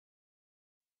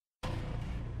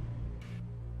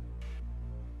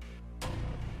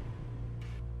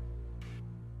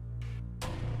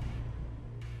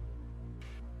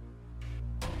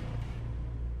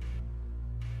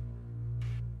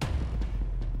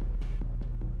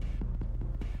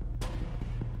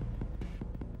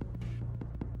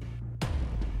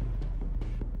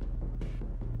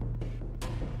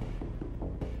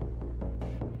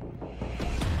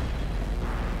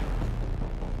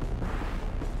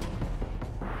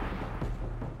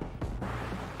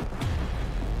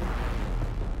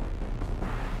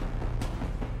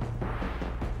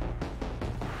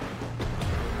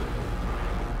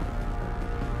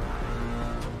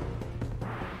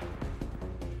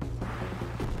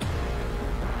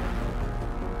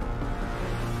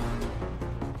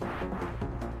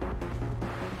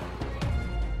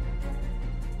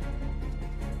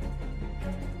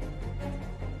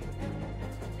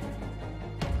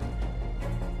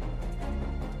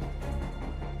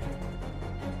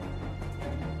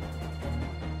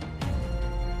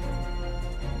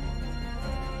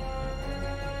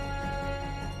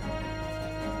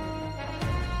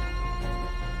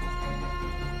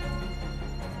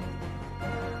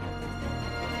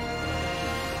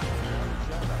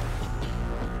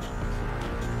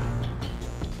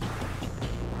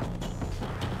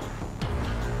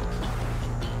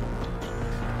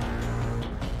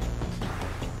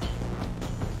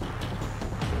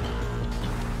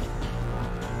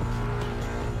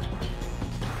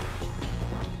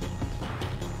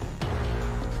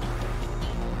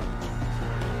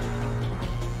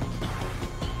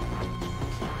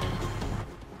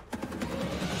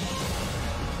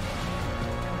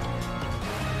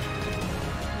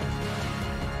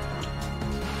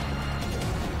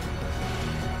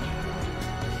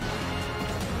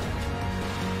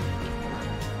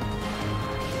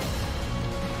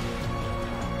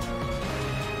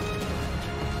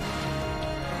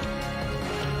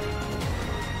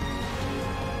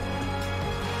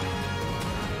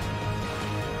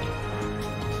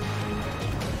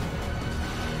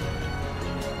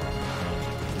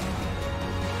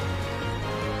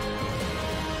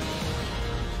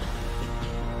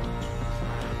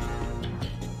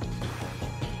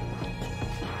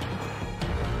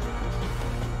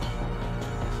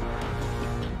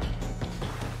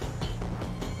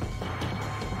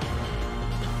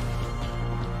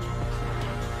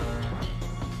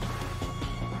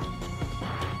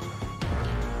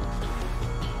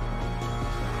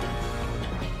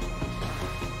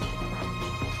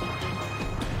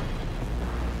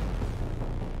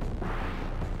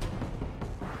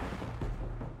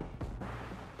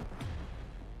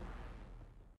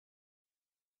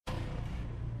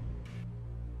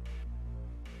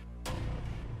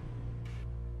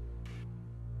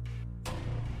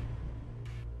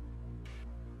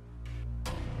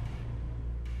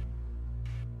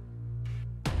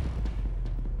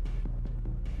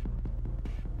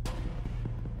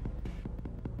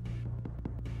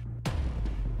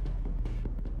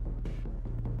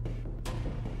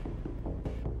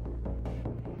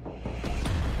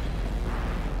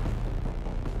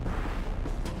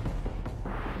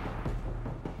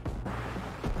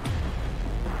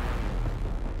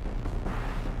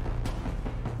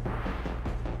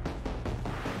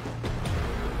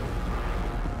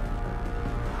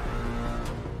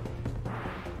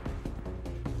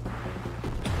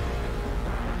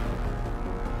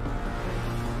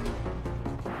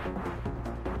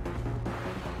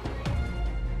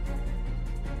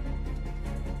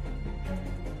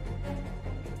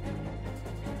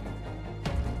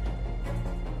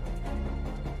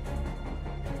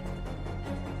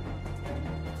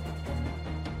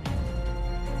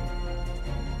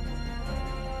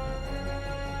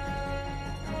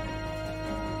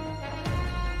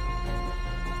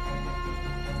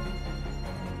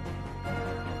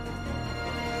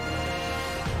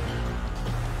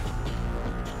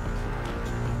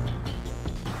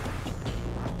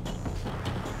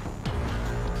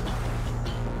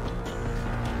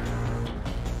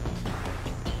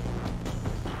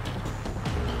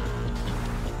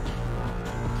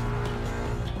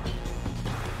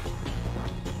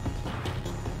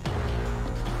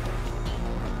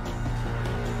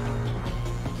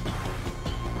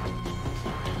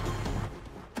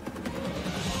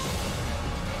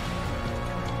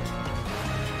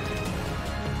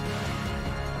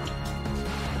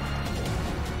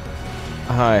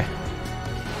Hi.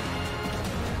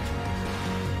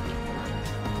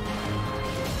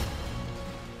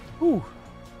 Whew.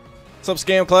 What's up,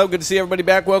 Scam Club? Good to see everybody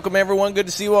back. Welcome, everyone. Good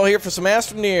to see you all here for some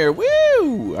Astroneer.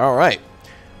 Woo! All right.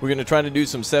 We're going to try to do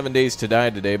some 7 Days to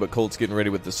Die today, but Colt's getting ready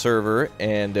with the server,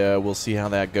 and we'll see how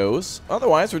that goes.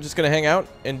 Otherwise, we're just going to hang out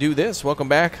and do this. Welcome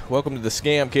back. Welcome to the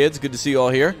Scam Kids. Good to see you all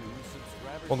here.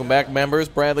 Welcome back, members.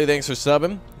 Bradley, thanks for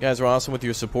subbing. You guys are awesome with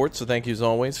your support, so thank you as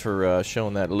always for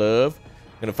showing that love.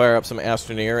 I'm going to fire up some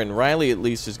Astroneer, and Riley at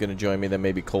least is going to join me, then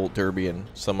maybe Colt, Derby, and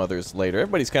some others later.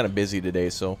 Everybody's kind of busy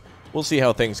today, so we'll see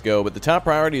how things go. But the top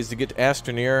priority is to get to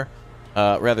Astroneer,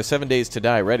 rather 7 Days to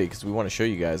Die ready, because we want to show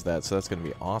you guys that, so that's going to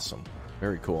be awesome.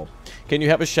 Very cool. Can you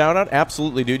have a shout-out?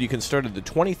 Absolutely, dude. You can start at the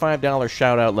 $25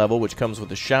 shout-out level, which comes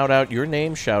with a shout-out, your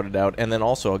name shouted out, and then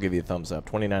also I'll give you a thumbs up,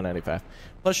 $29.95,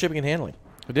 plus shipping and handling.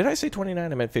 Did I say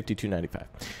 29? I meant $52.95.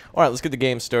 All right, let's get the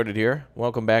game started here.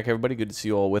 Welcome back, everybody. Good to see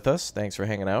you all with us. Thanks for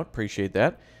hanging out. Appreciate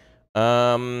that.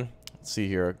 Let's see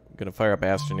here. I'm going to fire up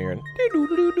Astroneer, and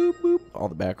all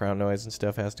the background noise and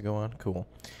stuff has to go on. Cool.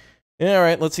 All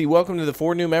right, let's see. Welcome to the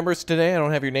 4 new members today. I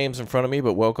don't have your names in front of me,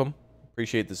 but welcome.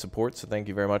 Appreciate the support, so thank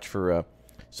you very much for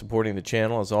supporting the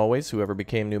channel, as always. Whoever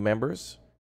became new members,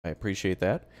 I appreciate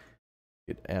that.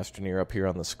 Get Astroneer up here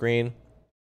on the screen.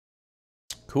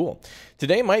 Cool.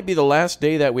 Today might be the last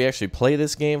day that we actually play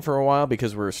this game for a while,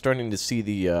 because we're starting to see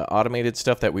the automated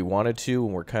stuff that we wanted to,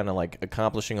 and we're kind of like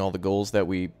accomplishing all the goals that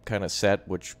we kind of set,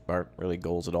 which aren't really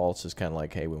goals at all. It's just kind of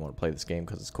like, hey, we want to play this game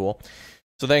because it's cool.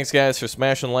 So thanks, guys, for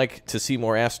smashing like to see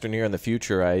more Astroneer in the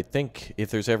future. I think if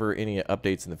there's ever any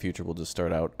updates in the future, we'll just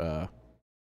start out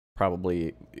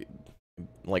probably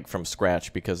like from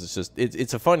scratch, because it's just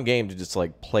it's a fun game to just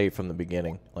like play from the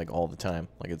beginning, like all the time.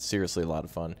 Like, it's seriously a lot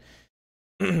of fun.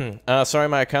 Sorry,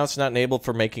 my account's not enabled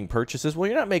for making purchases. Well,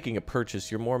 you're not making a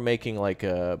purchase. You're more making like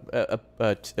you're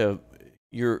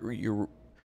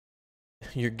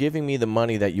giving me the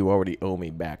money that you already owe me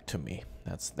back to me.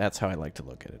 That's how I like to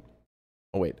look at it.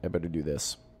 Oh wait, I better do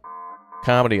this.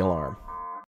 Comedy alarm.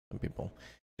 Some people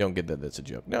don't get that that's a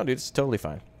joke. No, dude, it's totally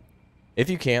fine. If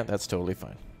you can't, that's totally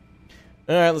fine.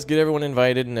 All right, let's get everyone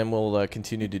invited, and then we'll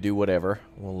continue to do whatever.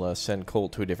 We'll send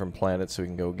Colt to a different planet so we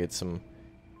can go get some.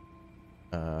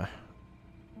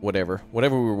 Whatever we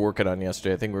were working on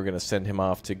yesterday. I think we're gonna send him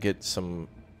off to get some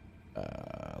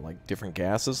like different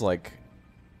gases. Like,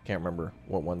 can't remember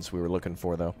what ones we were looking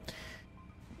for though.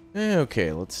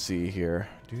 Okay, let's see here.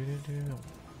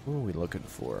 What are we looking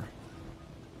for?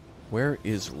 Where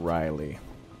is Riley?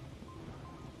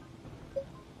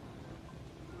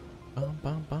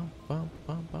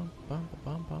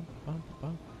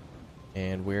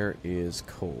 And where is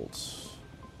Colt?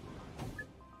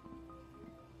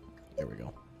 There we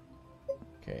go.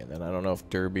 Okay, and then I don't know if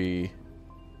Derby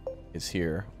is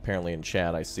here. Apparently in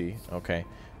chat, I see. Okay.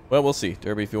 Well, we'll see.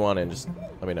 Derby, if you want in, just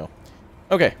let me know.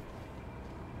 Okay.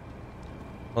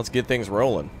 Let's get things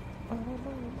rolling.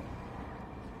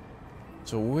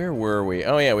 So where were we?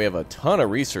 Oh, yeah, we have a ton of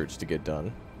research to get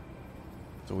done.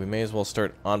 So we may as well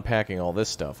start unpacking all this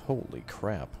stuff. Holy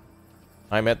crap.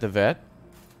 I'm at the vet?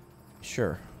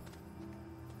 Sure.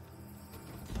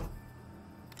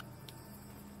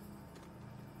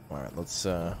 Alright, let's,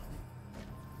 wait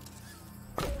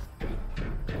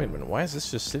a minute, why is this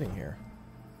just sitting here?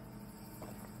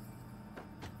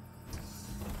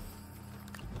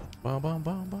 Bum, bum,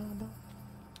 bum, bum, bum.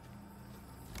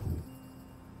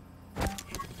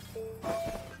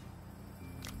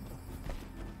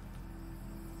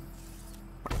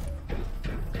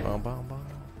 Bum, bum, bum.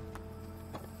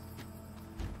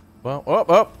 Well,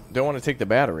 oh, don't want to take the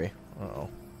battery. Uh-oh.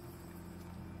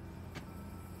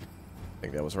 I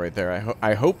think that was right there.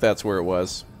 I hope that's where it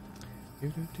was.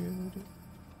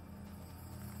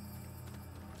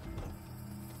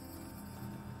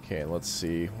 Okay, let's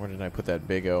see. Where did I put that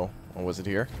big O? Oh, was it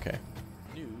here? Okay.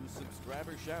 New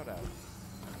subscriber shout out.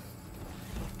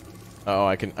 Oh,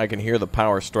 I can hear the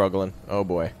power struggling. Oh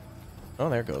boy. Oh,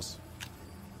 there it goes.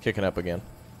 Kicking up again.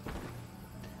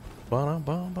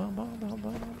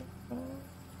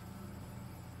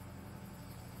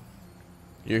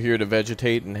 You're here to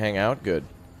vegetate and hang out? Good.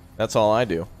 That's all I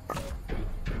do.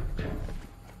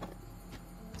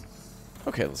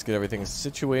 Okay, let's get everything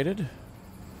situated.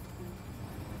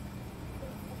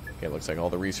 Okay, looks like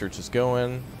all the research is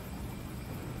going.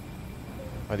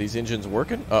 Are these engines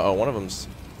working? Uh-oh, one of them's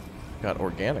got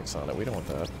organics on it. We don't want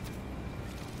that.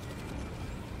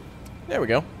 There we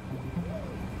go.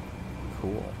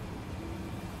 Cool.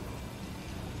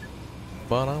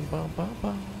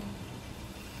 Ba-dum-bum-bum-bum.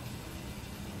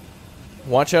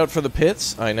 Watch out for the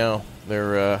pits. I know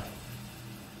they're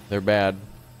bad.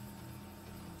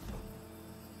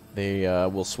 They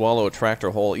will swallow a tractor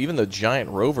whole. Even the giant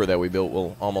rover that we built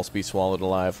will almost be swallowed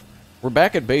alive. We're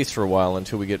back at base for a while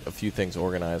until we get a few things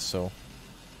organized, so...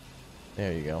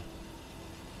 There you go.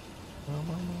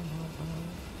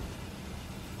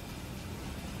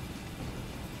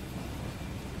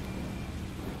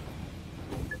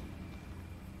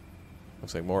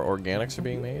 Looks like more organics are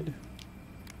being made.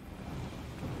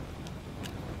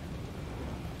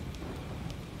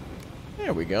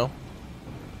 There we go.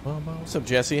 What's up,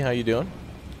 Jesse? How you doing?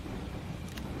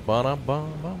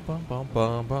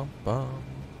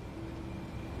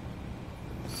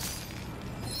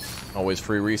 Always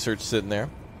free research sitting there.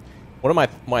 What are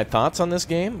my thoughts on this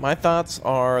game? My thoughts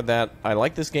are that I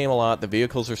like this game a lot. The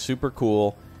vehicles are super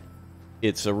cool.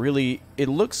 It's a really... It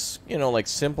looks, you know, like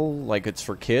simple, like it's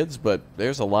for kids, but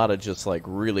there's a lot of just, like,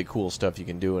 really cool stuff you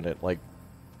can do in it. Like,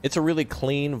 it's a really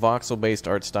clean, voxel-based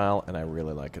art style, and I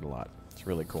really like it a lot. It's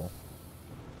really cool.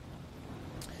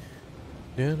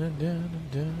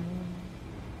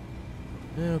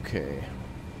 Okay.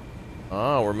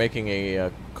 Oh, we're making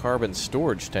a carbon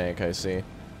storage tank, I see.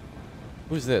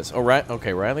 Who's this? Oh, right.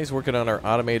 Okay, Riley's working on our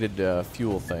automated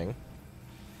fuel thing.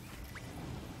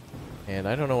 And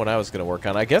I don't know what I was going to work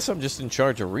on. I guess I'm just in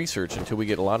charge of research until we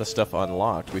get a lot of stuff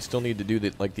unlocked. We still need to do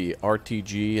the, like the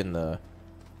RTG and the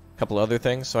couple other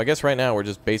things. So I guess right now we're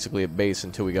just basically at base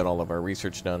until we got all of our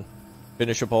research done.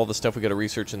 Finish up all the stuff we got to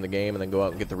research in the game and then go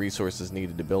out and get the resources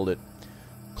needed to build it.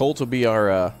 Colt will be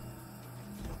our,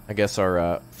 I guess,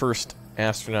 our first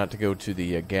astronaut to go to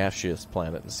the gaseous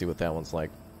planet and see what that one's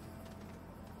like.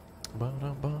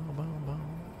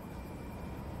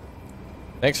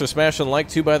 Thanks for smashing like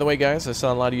too, by the way, guys. I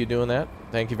saw a lot of you doing that.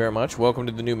 Thank you very much. Welcome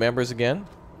to the new members again.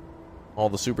 All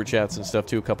the super chats and stuff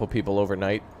too. A couple people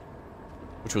overnight,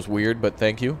 which was weird, but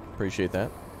thank you. Appreciate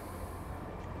that.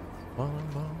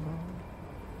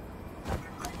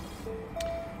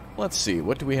 Let's see.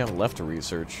 What do we have left to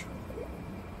research?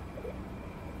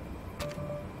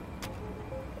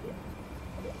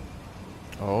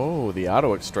 Oh, the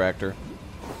auto extractor.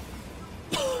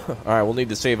 Alright, we'll need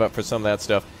to save up for some of that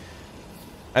stuff.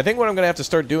 I think what I'm going to have to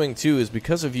start doing, too, is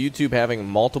because of YouTube having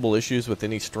multiple issues with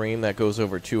any stream that goes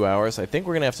over 2 hours, I think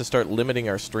we're going to have to start limiting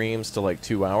our streams to, like,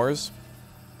 2 hours.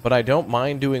 But I don't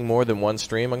mind doing more than one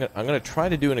stream. I'm going to try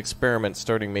to do an experiment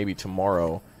starting maybe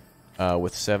tomorrow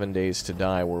with 7 Days to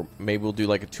Die, where maybe we'll do,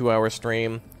 like, a 2-hour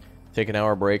stream, take an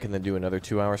hour break, and then do another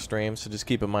 2-hour stream. So just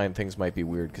keep in mind things might be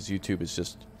weird, because YouTube is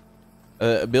just...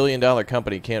 A billion-dollar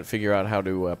company can't figure out how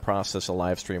to process a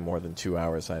live stream more than 2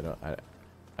 hours. I don't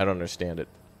understand it.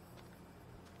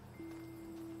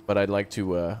 But I'd like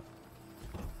to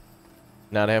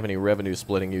not have any revenue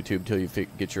splitting YouTube till you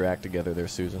get your act together there,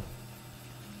 Susan.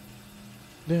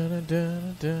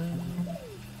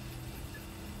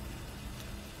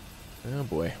 Oh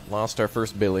boy, lost our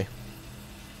first Billy.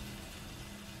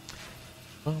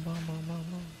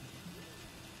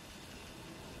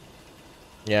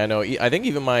 Yeah, I know. I think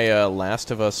even my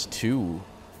Last of Us 2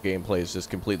 gameplay is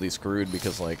just completely screwed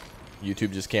because, like,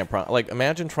 YouTube just can't like,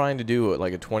 imagine trying to do,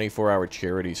 like, a 24-hour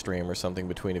charity stream or something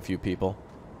between a few people.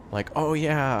 Like, oh,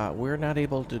 yeah, we're not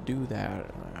able to do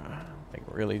that. Like,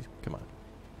 really? Come on.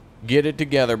 Get it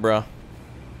together, bruh.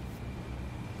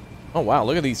 Oh, wow,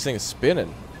 look at these things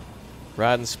spinning.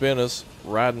 Riding spinners,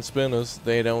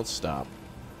 they don't stop.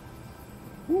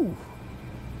 Woo.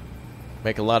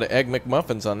 Make a lot of Egg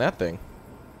McMuffins on that thing.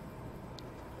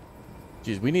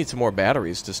 Geez, we need some more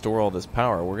batteries to store all this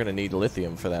power. We're going to need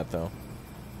lithium for that, though.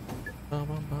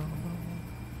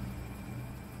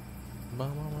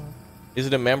 Is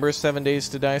it a member 7 Days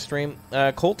to Die stream?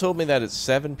 Colt told me that it's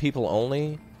 7 people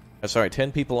only. Sorry,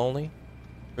 10 people only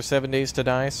for 7 Days to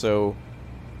Die, so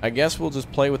I guess we'll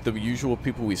just play with the usual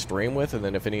people we stream with, and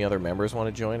then if any other members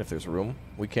want to join, if there's room,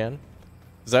 we can.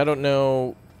 Because I don't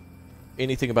know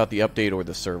anything about the update or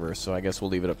the server, so I guess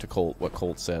we'll leave it up to Colt, what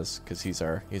Colt says, because he's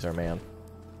our man.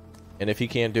 And if he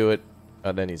can't do it,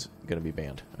 then he's going to be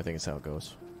banned. I think it's how it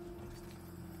goes.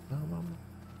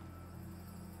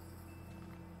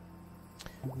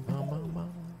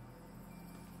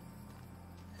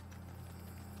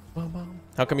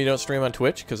 How come you don't stream on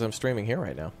Twitch? Because I'm streaming here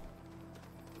right now.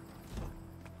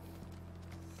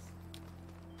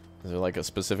 Is there like a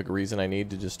specific reason I need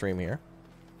to just stream here?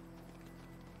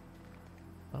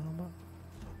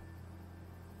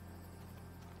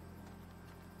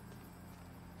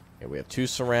 Okay, we have 2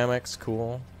 ceramics.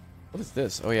 Cool. What is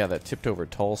this? Oh yeah, that tipped over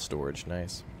tall storage.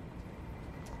 Nice.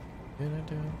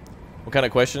 What kind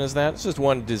of question is that? It's just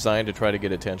one designed to try to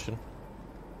get attention.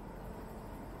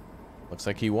 Looks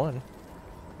like he won.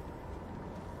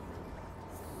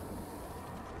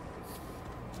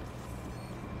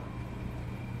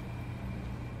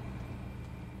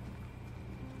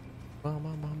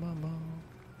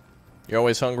 You're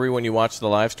always hungry when you watch the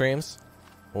live streams?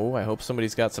 Oh, I hope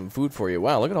somebody's got some food for you.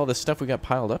 Wow, look at all this stuff we got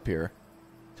piled up here.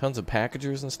 Tons of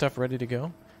packagers and stuff ready to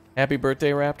go. Happy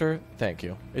birthday, Raptor. Thank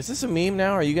you. Is this a meme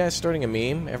now? Are you guys starting a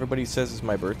meme? Everybody says it's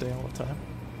my birthday all the time.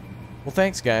 Well,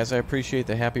 thanks, guys. I appreciate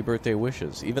the happy birthday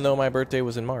wishes, even though my birthday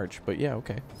was in March. But yeah,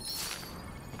 okay.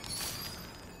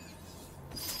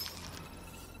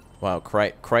 Wow,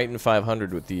 Crichton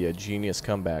 500 with the genius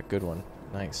comeback. Good one.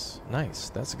 Nice. Nice.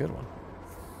 That's a good one.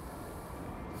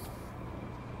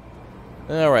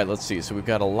 Alright, let's see. So we've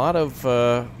got a lot of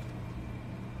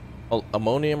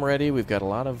ammonium ready. We've got a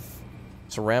lot of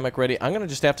ceramic ready. I'm going to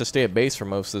just have to stay at base for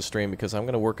most of the stream because I'm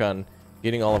going to work on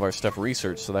getting all of our stuff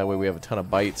researched so that way we have a ton of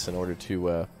bytes in order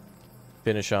to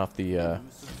finish off the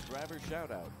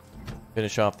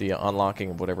unlocking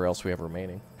of whatever else we have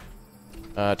remaining.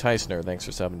 Tysoner, thanks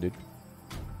for subbing, dude.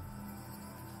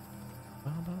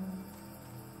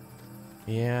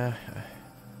 Yeah.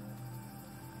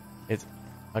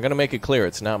 I'm gonna make it clear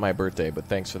it's not my birthday, but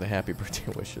thanks for the happy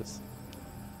birthday wishes.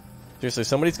 Seriously,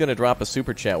 somebody's gonna drop a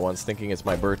super chat once thinking it's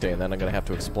my birthday, and then I'm gonna have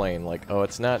to explain, like, oh,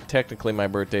 it's not technically my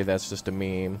birthday, that's just a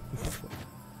meme.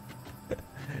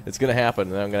 It's gonna happen,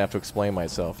 and then I'm gonna have to explain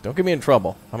myself. Don't get me in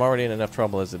trouble. I'm already in enough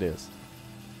trouble as it is.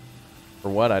 For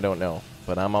what, I don't know,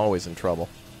 but I'm always in trouble.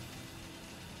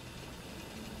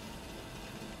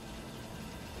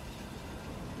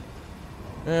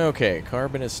 Okay,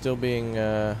 carbon is still being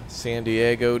San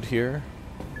Diego'd here.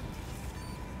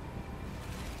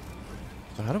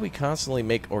 So how do we constantly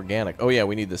make organic? Oh yeah,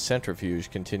 we need the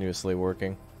centrifuge continuously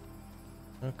working.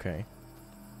 Okay.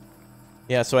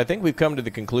 Yeah, so I think we've come to the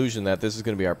conclusion that this is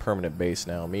going to be our permanent base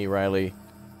now. Me, Riley,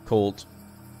 Colt,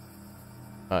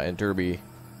 and Derby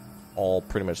all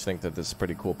pretty much think that this is a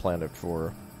pretty cool planet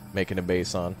for making a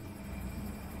base on.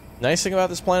 Nice thing about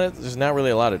this planet, there's not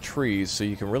really a lot of trees, so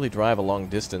you can really drive a long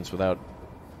distance without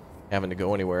having to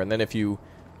go anywhere. And then if you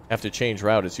have to change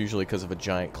route, it's usually because of a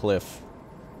giant cliff.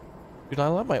 Dude, I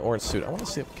love my orange suit. I want to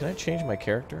see if, can I change my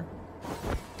character?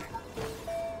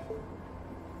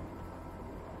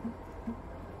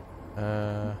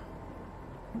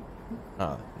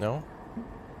 No?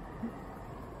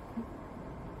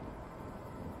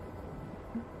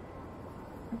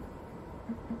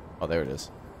 Oh, there it is.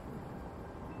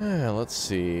 Let's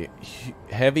see.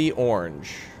 Heavy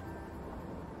orange.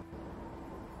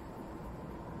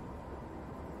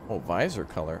 Oh, visor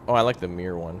color. Oh, I like the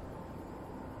mirror one.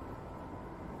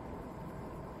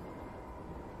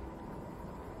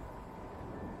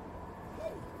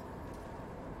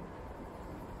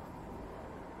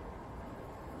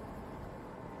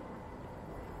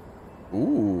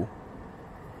 Ooh.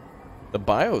 The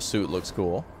biosuit looks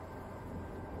cool.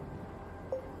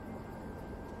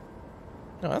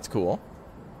 Oh, that's cool.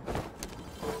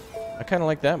 I kind of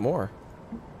like that more.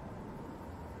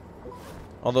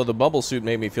 Although the bubble suit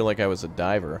made me feel like I was a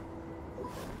diver.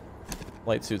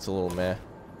 Light suit's a little meh.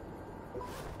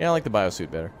 Yeah, I like the biosuit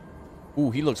better.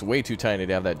 Ooh, he looks way too tiny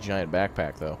to have that giant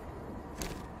backpack, though.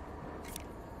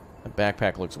 That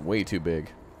backpack looks way too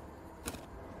big.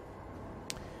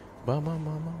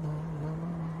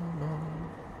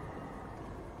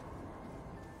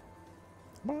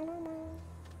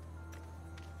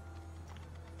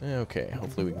 Okay,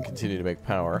 hopefully we can continue to make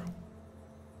power.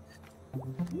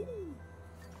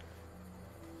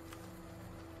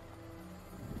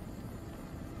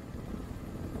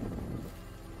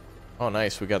 Oh,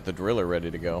 nice. We got the driller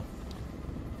ready to go.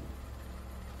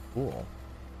 Cool.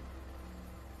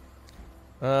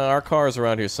 Our car is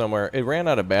around here somewhere. It ran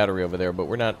out of battery over there, but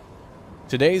we're not...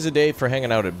 Today's a day for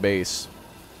hanging out at base.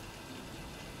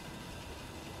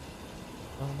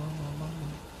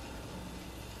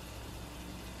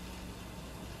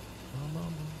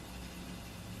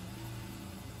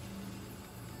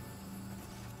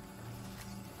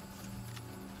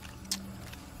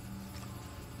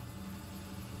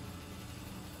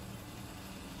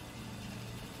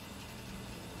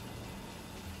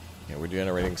 Yeah, we're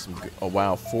generating some... Oh,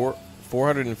 wow.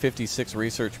 456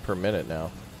 research per minute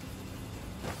now.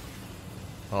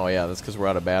 Oh, yeah, that's because we're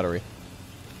out of battery.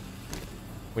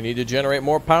 We need to generate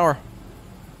more power.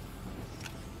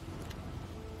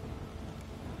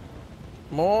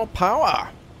 More power.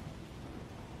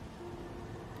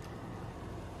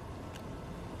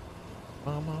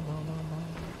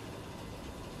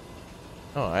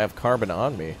 Oh, I have carbon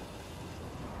on me.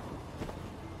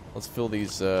 Let's fill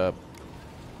these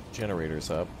generators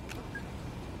up.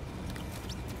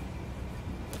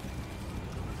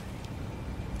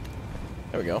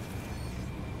 There we go.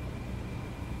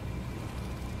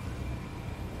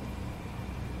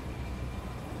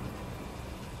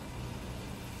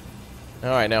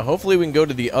 Alright, now hopefully we can go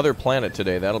to the other planet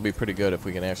today. That'll be pretty good if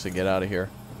we can actually get out of here.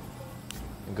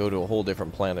 And go to a whole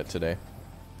different planet today.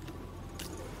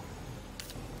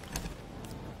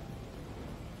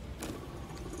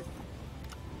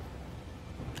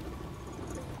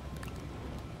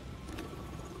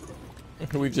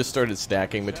 We've just started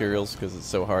stacking materials because it's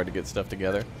so hard to get stuff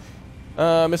together.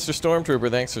 Mr. Stormtrooper,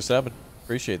 thanks for subbing.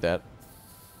 Appreciate that.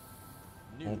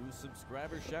 New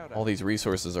subscriber shout out. All these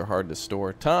resources are hard to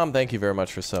store. Tom, thank you very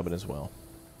much for subbing as well.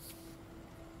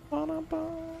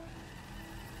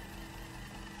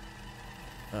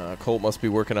 Colt must be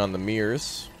working on the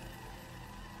mirrors.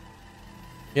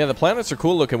 Yeah, the planets are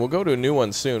cool looking. We'll go to a new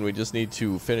one soon. We just need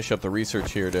to finish up the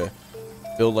research here to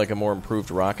build like a more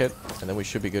improved rocket, and then we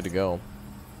should be good to go.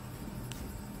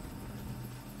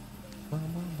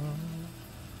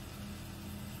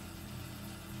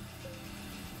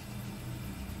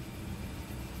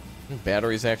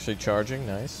 Battery's actually charging,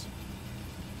 nice.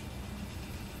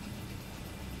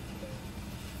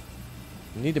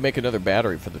 We need to make another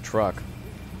battery for the truck.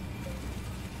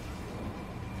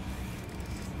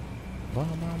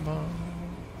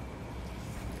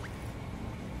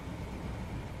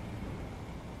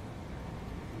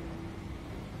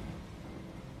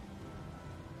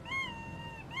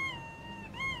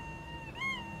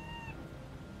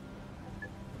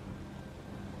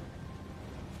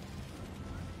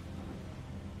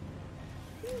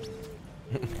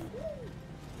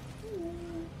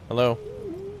 Hello.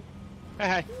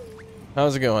 Hi.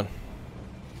 How's it going?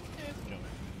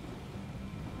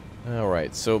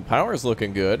 Alright, so power's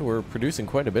looking good. We're producing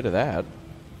quite a bit of that.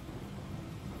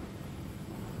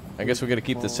 I guess we gotta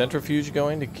keep the centrifuge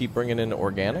going to keep bringing in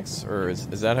organics? Or is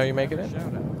that how you make it in?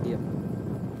 Yep.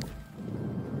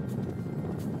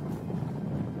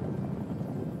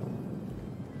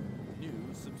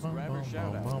 New subscriber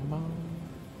shout out.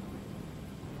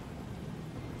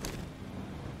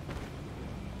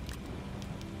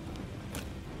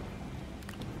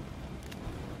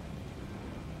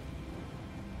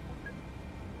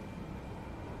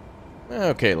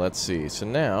 Okay, let's see. So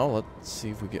now, let's see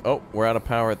if we get... Oh, we're out of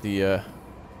power at the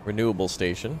renewable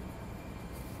station.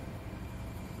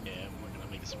 Yeah, we're gonna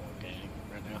make some organic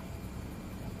right now.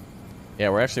 Yeah,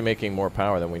 we're actually making more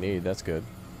power than we need. That's good.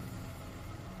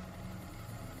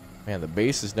 Man, the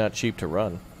base is not cheap to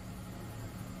run.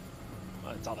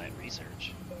 Well, it's all that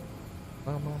research.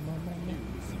 New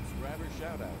subscriber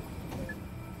shout out.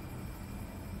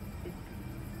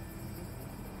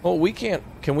 Well, we can't...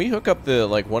 Can we hook up the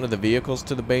one of the vehicles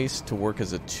to the base to work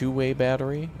as a two-way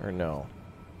battery, or no?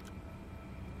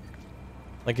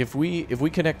 Like if we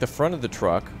connect the front of the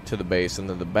truck to the base and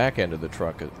then the back end of the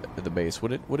truck at the base,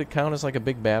 would it count as like a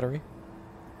big battery?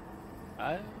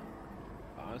 I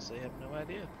honestly have no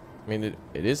idea. I mean,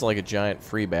 it is like a giant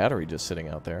free battery just sitting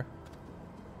out there.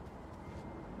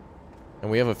 And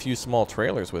we have a few small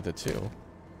trailers with it too.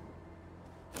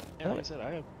 Yeah, like I said,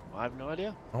 I have no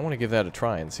idea. I want to give that a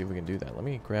try and see if we can do that. Let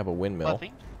me grab a windmill.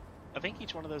 Well, I think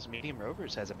each one of those medium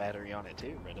rovers has a battery on it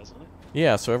too, right? Doesn't it?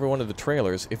 Yeah, so every one of the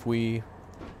trailers, if we...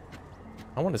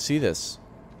 I want to see this.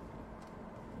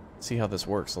 See how this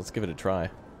works. Let's give it a try.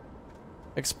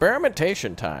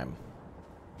 Experimentation time.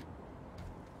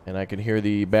 And I can hear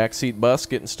the backseat bus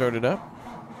getting started up.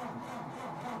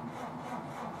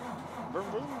 Vroom,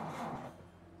 vroom.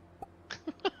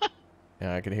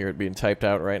 Yeah, I can hear it being typed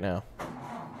out right now.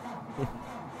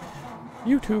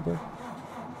 YouTuber.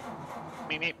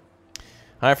 Meep, meep.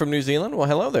 Hi from New Zealand. Well,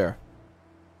 hello there.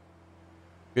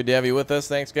 Good to have you with us.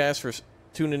 Thanks, guys, for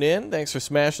tuning in. Thanks for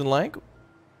smashing like.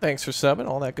 Thanks for subbing.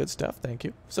 All that good stuff. Thank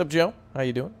you. What's up, Joe? How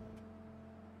you doing?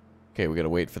 Okay, we gotta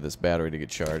wait for this battery to get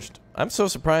charged. I'm so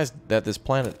surprised that this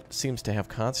planet seems to have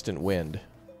constant wind.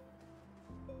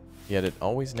 Yet it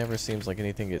always never seems like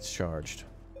anything gets charged.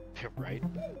 Right.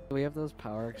 Do we have those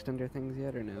power extender things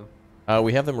yet or no?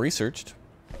 We have them researched.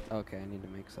 Okay, I need to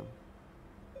make some.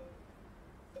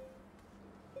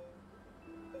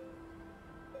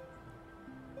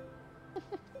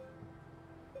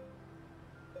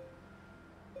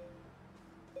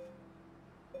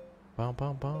 Bum,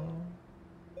 bum, bum.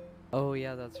 Oh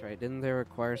yeah, that's right. Didn't they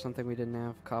require something we didn't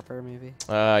have? Copper, maybe?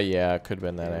 Yeah, it could have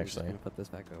been that, Yeah, I'm just actually. gonna put this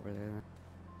back over there.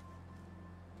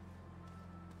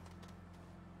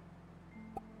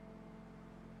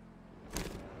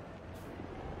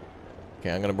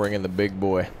 Okay, I'm gonna bring in the big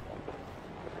boy.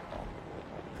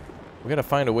 We gotta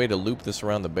find a way to loop this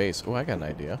around the base. Oh, I got an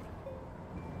idea.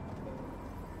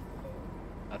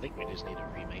 I think we just need to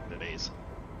remake the base.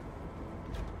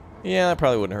 Yeah, that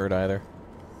probably wouldn't hurt either.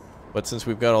 But since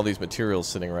we've got all these materials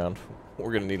sitting around,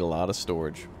 we're gonna need a lot of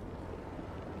storage.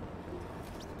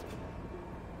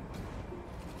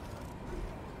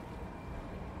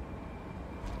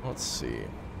 Let's see.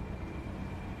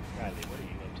 Riley, what are you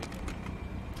up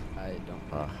to? I don't.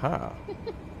 Aha.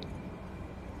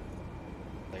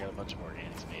 I got a bunch of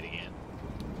organics made again.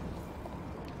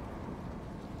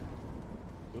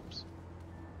 Oops.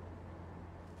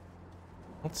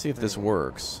 Let's see if this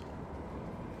works.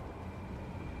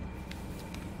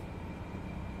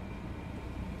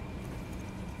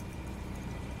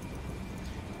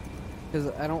 Because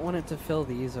I don't want it to fill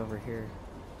these over here.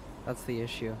 That's the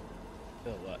issue.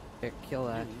 Bill, what? Here, kill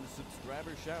that. New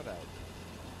subscriber shout out.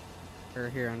 Or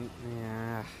here on.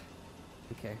 Yeah.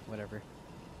 Okay, whatever.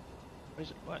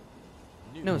 Where's it? What?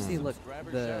 New No, see, look.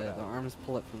 subscriber The shout out. arms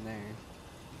pull it from there.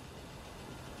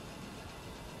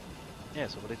 Yeah,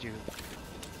 so what did you...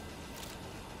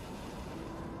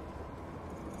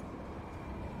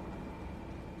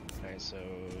 Alright, so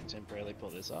temporarily pull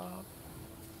this off.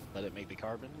 Let it make the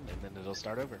carbon, and then it'll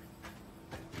start over.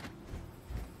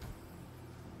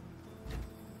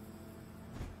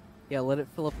 Yeah, let it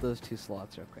fill up those 2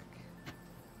 slots real quick.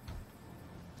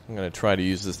 I'm going to try to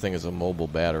use this thing as a mobile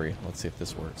battery. Let's see if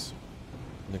this works.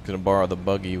 I'm going to borrow the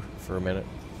buggy for a minute.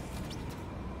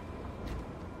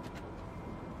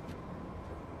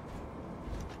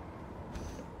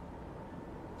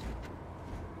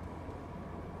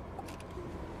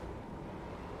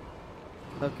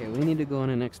 Okay, we need to go on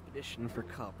an expedition for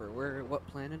copper. What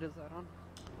planet is that on?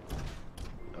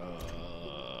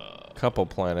 Couple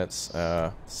planets.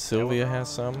 Sylvia has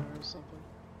some. Or something?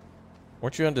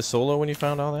 Weren't you into Solo when you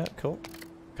found all that? Cool.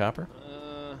 Copper?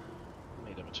 Let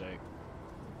me double check.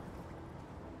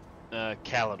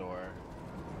 Calidor.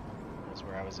 That's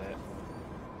where I was at.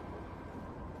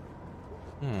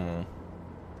 Hmm.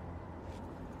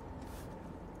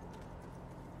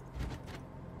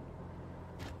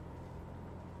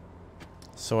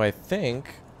 So I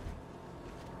think,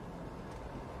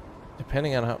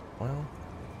 depending on how, well,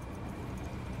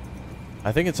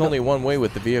 I think it's only one way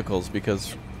with the vehicles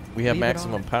because we have Leave it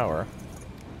maximum on. power.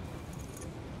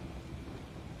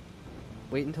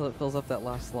 Wait until it fills up that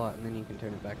last slot and then you can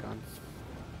turn it back on.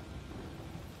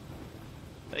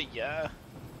 Yeah.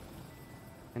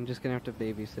 I'm just gonna have to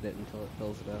babysit it until it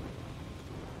fills it up.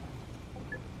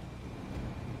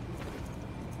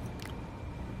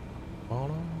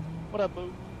 What up,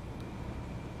 boo?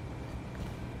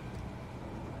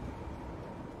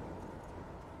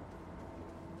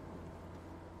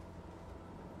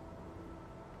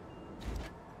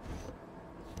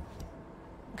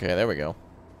 Okay, there we go.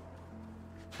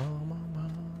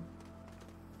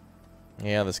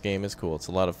 Yeah, this game is cool. It's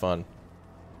a lot of fun.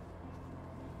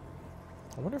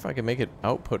 I wonder if I can make it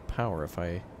output power if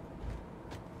I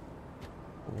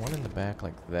put one in the back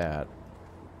like that.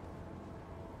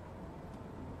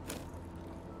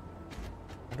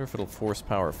 I wonder if it'll force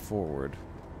power forward.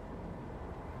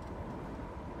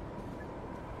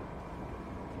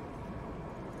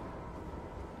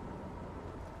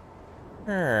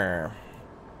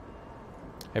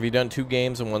 Have you done 2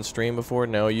 games in one stream before?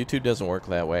 No, YouTube doesn't work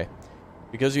that way.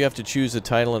 Because you have to choose a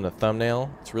title and a thumbnail,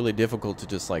 it's really difficult to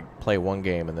just like play one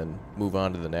game and then move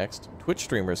on to the next. Twitch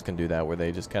streamers can do that where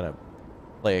they just kind of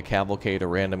play a cavalcade of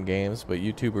random games, but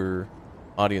YouTuber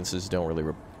audiences don't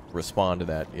really respond to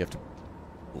that. You have to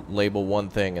label one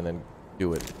thing and then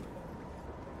do it.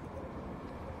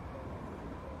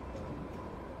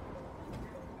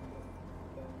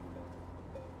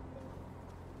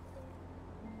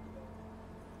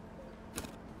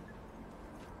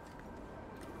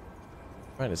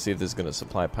 Trying to see if this is going to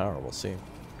supply power. We'll see.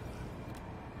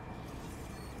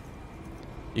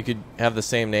 You could have the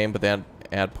same name, but then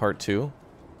add part 2.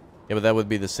 Yeah, but that would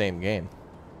be the same game.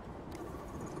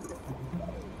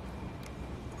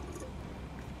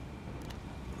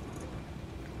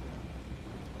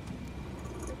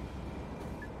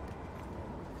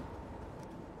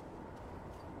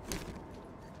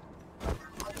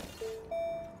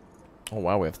 Oh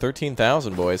wow, we have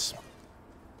 13,000, boys.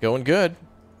 Going good.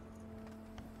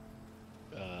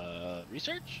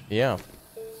 Research? Yeah.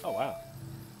 Oh, wow.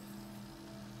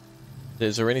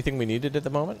 Is there anything we needed at the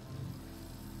moment?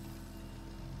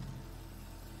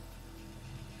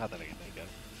 Not that I can think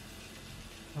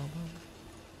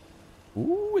of.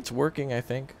 Ooh, it's working, I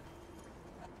think.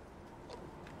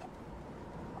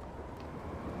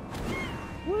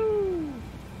 Woo!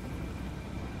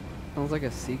 Sounds like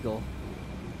a seagull.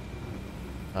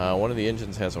 One of the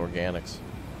engines has organics.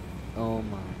 Oh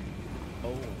my.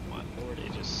 Oh, my lord.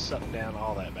 It just sucked down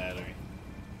all that battery.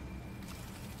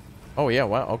 Oh yeah,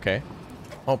 wow, okay.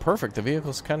 Oh, perfect. The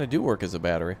vehicles kind of do work as a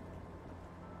battery.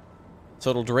 So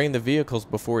it'll drain the vehicles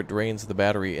before it drains the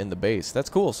battery in the base. That's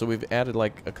cool. So we've added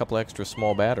like a couple extra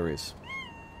small batteries.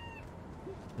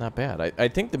 Not bad. I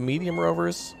think the medium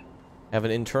rovers have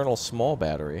an internal small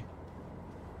battery.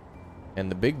 And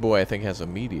the big boy, I think, has a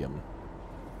medium.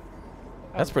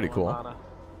 That's pretty cool.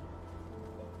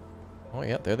 Oh,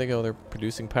 yeah, there they go. They're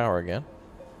producing power again.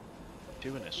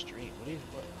 Doing a stream. What are you...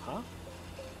 What, huh?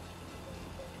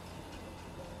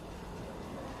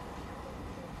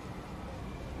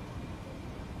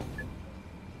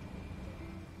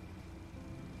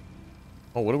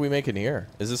 Oh, what are we making here?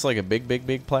 Is this like a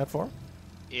big platform?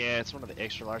 Yeah, it's one of the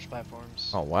extra large platforms.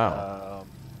 Oh, wow.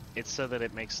 It's so that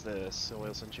it makes the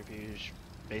soil centrifuge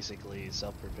basically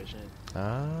self-proficient.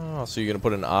 Oh, so you're going to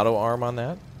put an auto arm on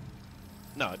that?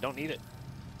 No, don't need it.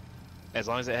 As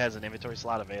long as it has an inventory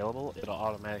slot available, it'll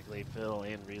automatically fill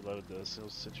and reload the soil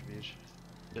centrifuge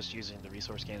just using the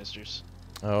resource canisters.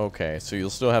 Okay, so you'll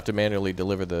still have to manually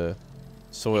deliver the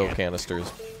soil canisters.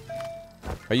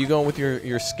 Are you going with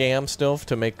your scam still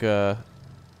to make, what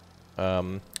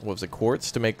was it,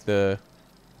 quartz to make the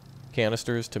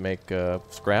canisters to make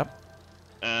scrap?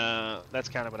 That's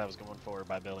kind of what I was going for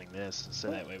by building this, so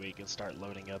that way we can start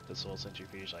loading up the soil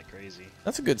centrifuge like crazy.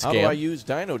 That's a good scam. How do I use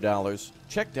dino dollars?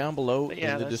 Check down below But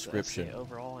yeah, in the description.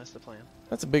 Overall, that's the plan.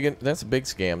 That's a big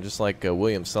scam, just like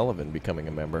William Sullivan becoming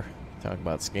a member. Talk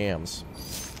about scams.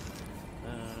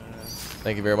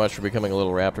 Thank you very much for becoming a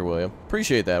little raptor, William.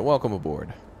 Appreciate that. Welcome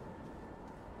aboard.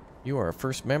 You are our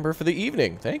first member for the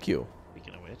evening. Thank you.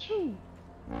 Speaking of which,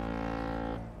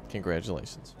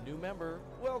 Congratulations. New member,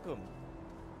 welcome.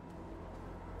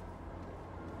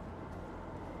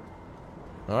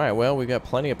 All right, well, we got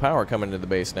plenty of power coming to the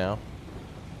base now.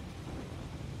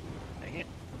 dang it.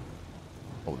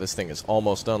 Oh, this thing is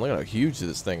almost done. Look at how huge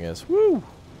this thing is. Woo!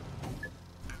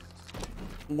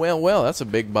 Well, that's a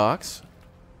big box.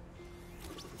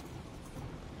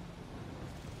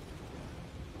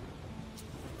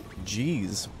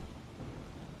 Jeez.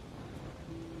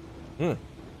 Now,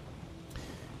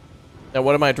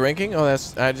 what am I drinking? Oh,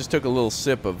 I just took a little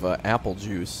sip of apple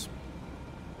juice.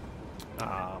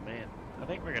 Aw, man. I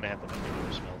think we're gonna have to make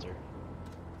another smelter.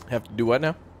 Have to do what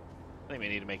now? I think we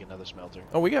need to make another smelter.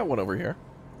 Oh, we got one over here.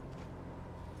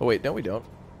 Oh, wait, no, we don't.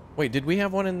 Wait, did we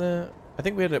have one in the... I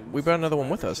think we brought another one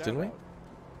with us, didn't we?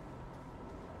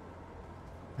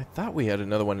 I thought we had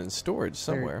another one in storage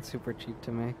somewhere. They're super cheap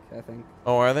to make, I think.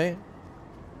 Oh, are they?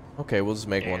 Okay, we'll just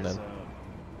make one then.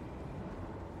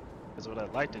 Because what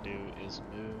I'd like to do is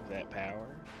move that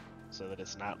power so that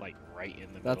it's not like right in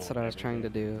the middle. That's what I was trying to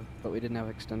do, but we didn't have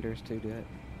extenders to do it.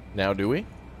 Now, do we?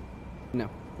 No,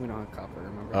 we don't have copper,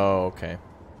 remember? Oh, okay.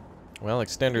 Well,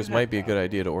 extenders might be a good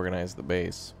idea to organize the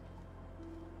base.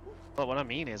 But what I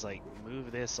mean is like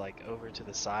move this like over to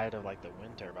the side of like the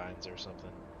wind turbines or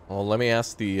something. Well, let me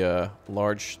ask the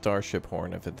large starship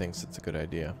horn if it thinks it's a good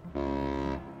idea.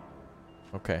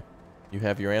 Okay. You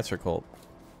have your answer, Colt.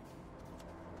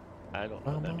 I don't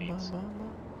know what that means.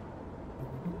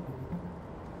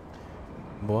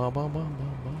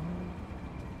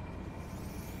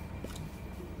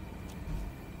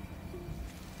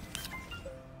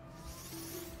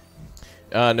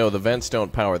 No, the vents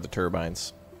don't power the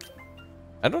turbines.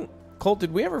 I don't... Colt,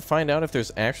 did we ever find out if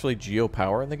there's actually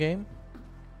geopower in the game?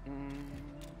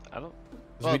 I don't...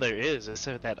 Well, there is. It's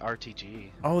that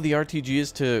RTG. Oh, the RTG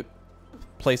is to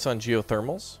place on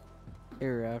geothermals? Hey,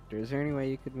 Raptor, is there any way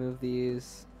you could move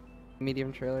these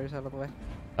medium trailers out of the way?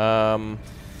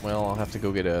 Well, I'll have to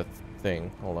go get a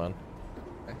thing. Hold on.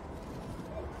 Okay.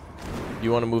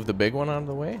 You want to move the big one out of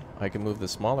the way? I can move the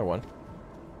smaller one.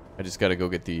 I just got to go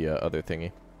get the other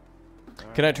thingy.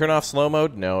 Can I turn off slow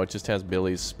mode? No, it just has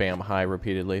Billy's spam high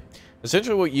repeatedly.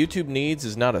 Essentially what YouTube needs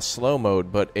is not a slow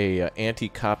mode, but a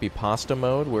anti-copy pasta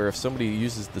mode, where if somebody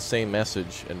uses the same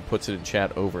message and puts it in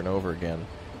chat over and over again,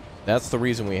 that's the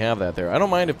reason we have that there. I don't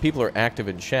mind if people are active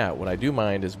in chat. What I do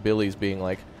mind is Billy's being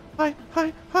like, hi,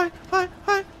 hi, hi, hi,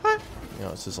 hi, hi. You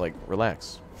know, it's just like,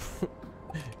 relax.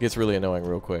 It gets really annoying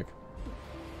real quick.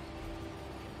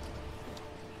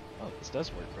 Oh, this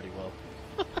does work pretty well.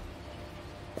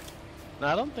 No,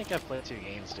 I don't think I've played 2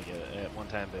 games together at one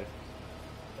time, dude.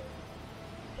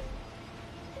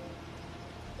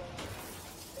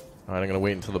 Alright, I'm going to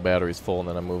wait until the battery's full and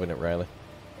then I'm moving it, Riley.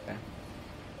 Okay.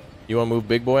 You want to move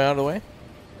Big Boy out of the way?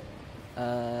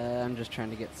 I'm just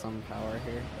trying to get some power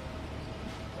here.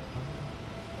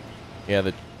 Yeah,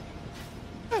 the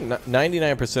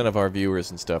 99% of our viewers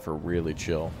and stuff are really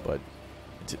chill, but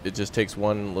it just takes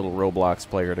one little Roblox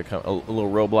player to come, a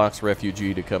little Roblox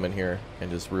refugee to come in here and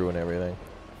just ruin everything.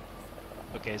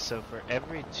 Okay, so for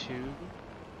every 2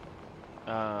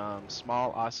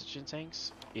 small oxygen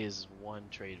tanks is 1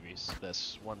 trade resource.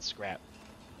 That's 1 scrap.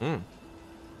 And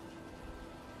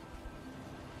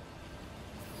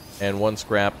 1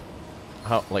 scrap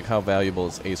how valuable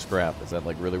is a scrap? Is that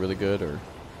like really good or?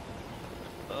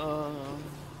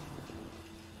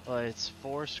 Well, it's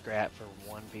 4 scrap for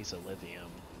 1 piece of lithium.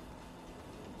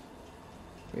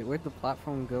 Wait, where'd the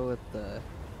platform go with the...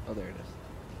 Oh, there it is.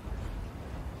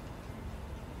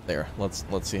 There. Let's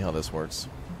see how this works.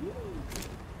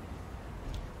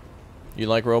 You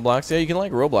like Roblox? Yeah, you can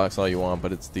like Roblox all you want,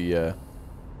 but it's the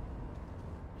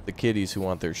kiddies who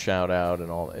want their shout out and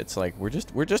all. It's like we're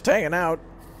just hanging out.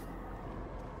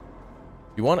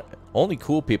 You want only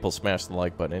cool people smash the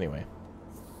like button anyway.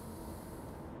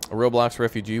 A Roblox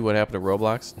refugee. What happened to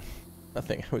Roblox?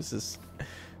 Nothing. I was just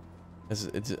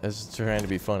as trying to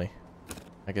be funny.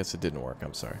 I guess it didn't work.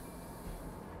 I'm sorry.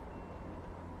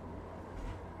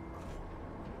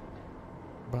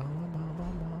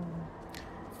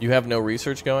 You have no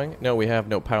research going? No, we have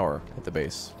no power at the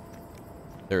base.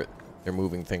 They're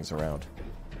moving things around.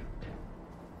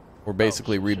 We're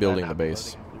basically rebuilding the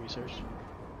base. The research?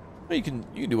 Well, you can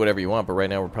do whatever you want, but right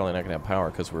now we're probably not gonna have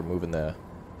power because we're moving the.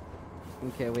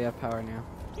 Okay, we have power now.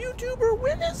 YouTuber,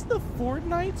 when is the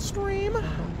Fortnite stream?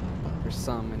 For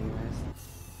some, anyways.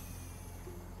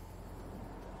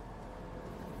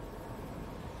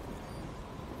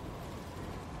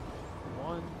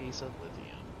 One piece of lithium.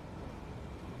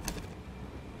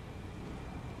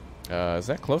 Is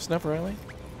that close enough, Riley?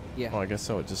 Yeah. Oh, I guess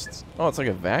so. It just. Oh, it's like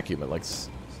a vacuum. It like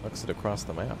sucks it across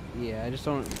the map. Yeah, I just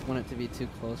don't want it to be too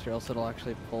close, or else it'll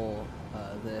actually pull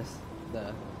the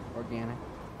organic.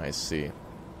 I see.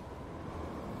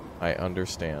 I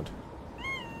understand.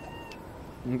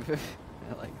 I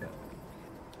like that.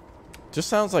 Just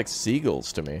sounds like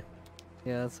seagulls to me.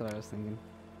 Yeah, that's what I was thinking.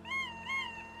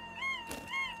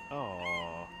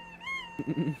 Oh.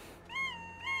 I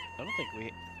don't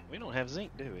think we don't have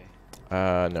zinc, do we?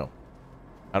 No.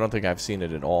 I don't think I've seen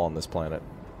it at all on this planet.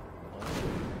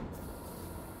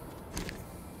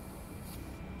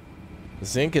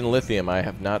 Zinc and lithium I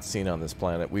have not seen on this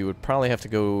planet. We would probably have to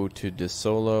go to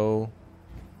DeSolo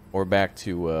or back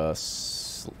to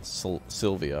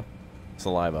Saliva.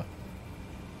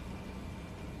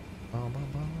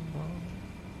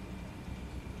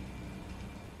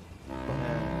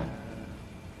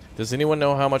 Does anyone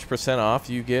know how much % off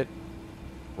you get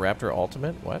Raptor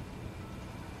Ultimate? What?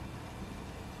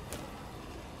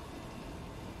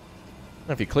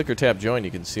 If you click or tap join,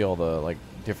 you can see all the like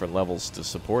different levels to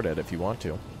support it if you want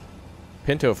to.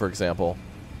 Pinto, for example,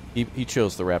 he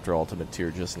chose the Raptor Ultimate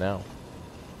tier just now.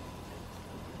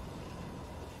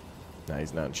 Nah,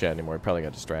 he's not in chat anymore. He probably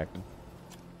got distracted.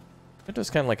 Pinto's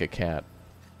kind of like a cat.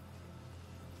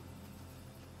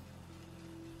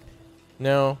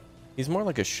 No, he's more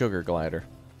like a sugar glider.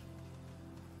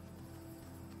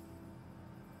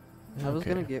 I was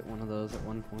gonna get one of those at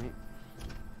one point.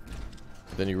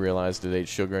 Then you realized it ate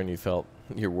sugar and you felt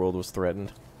your world was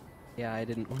threatened. Yeah, I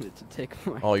didn't want it to take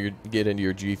my... Oh, you get into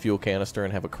your G Fuel canister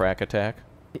and have a crack attack?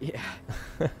 Yeah,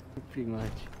 pretty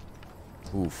much.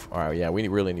 Oof. Alright, yeah, we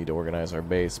really need to organize our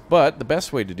base. But the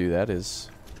best way to do that is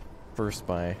first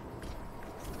by,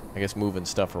 I guess, moving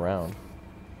stuff around.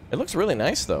 It looks really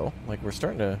nice, though. Like, we're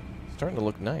starting to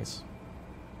look nice.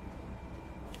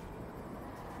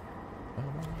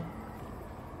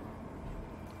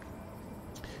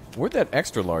 Where'd that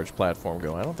extra large platform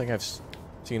go? I don't think I've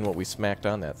seen what we smacked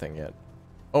on that thing yet.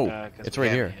 Oh, it's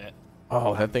right here.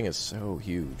 Oh, that thing is so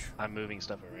huge. I'm moving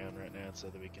stuff around right now so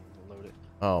that we can load it.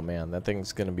 Oh man, that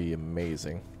thing's gonna be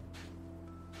amazing.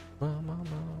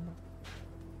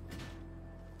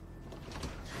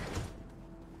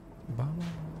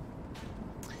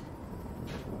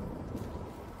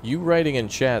 You writing in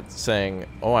chat saying,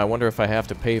 "Oh, I wonder if I have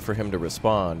to pay for him to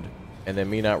respond," and then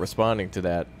me not responding to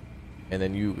that, and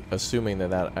then you assuming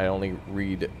that I only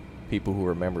read people who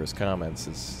remember his comments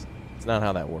it's not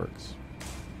how that works.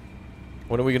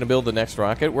 When are we going to build the next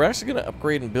rocket? We're actually going to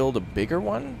upgrade and build a bigger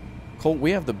one. Colt,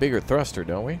 we have the bigger thruster,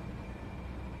 don't we?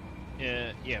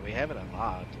 Yeah, we have it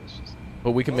unlocked. It's just...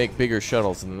 But we can make bigger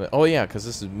shuttles. Oh yeah, because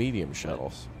this is medium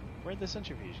shuttles. Where'd the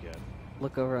centrifuge go?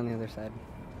 Look over on the other side.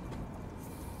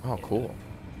 Oh, cool.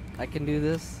 I can do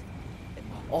this.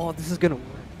 Oh, this is gonna work.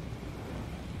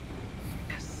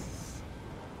 Yes.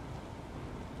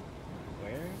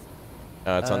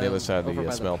 Where? It's on the other side of over the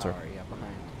by smelter. power, yeah,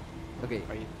 behind. Okay.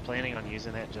 Are you planning on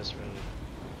using that just for...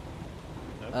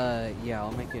 Yeah,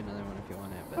 I'll make you another one if you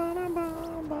want it, but...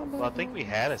 Well, I think we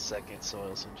had a second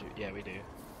soil centrifuge. Yeah, we do.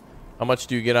 How much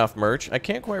do you get off merch? I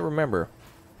can't quite remember.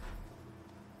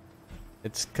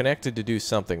 It's connected to do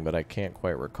something, but I can't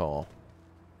quite recall.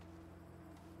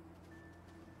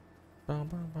 For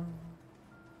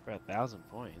 1,000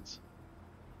 points.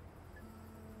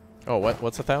 Oh, what's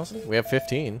 1,000? We have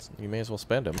 15. You may as well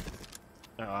spend them.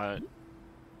 No,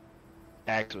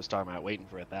 Axe was talking about waiting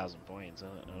for 1,000 points. I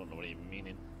don't know what he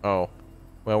meaning. Oh.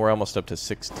 Well, we're almost up to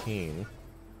 16.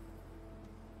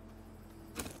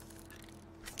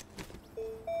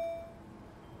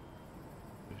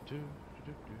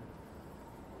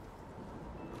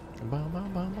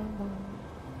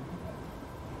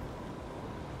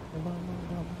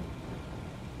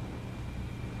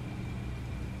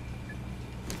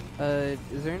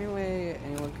 Is there any way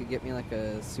anyone could get me like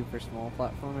a super small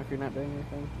platform if you're not doing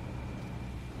anything?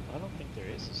 I don't think there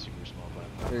is a super small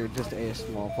platform. Or just a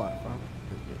small platform?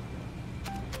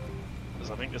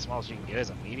 Because I think the smallest you can get is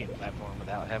a medium platform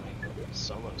without having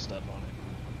solo stuff on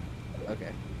it.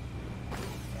 Okay.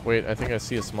 Wait, I think I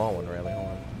see a small one, Riley. Hold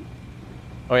on.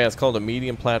 Oh yeah, it's called a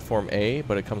medium platform A,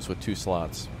 but it comes with 2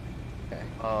 slots. Okay.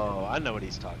 Oh, I know what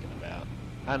he's talking about.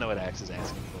 I know what Axe is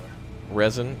asking for.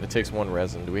 Resin. It takes 1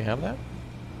 resin. Do we have that?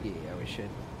 Yeah, we should.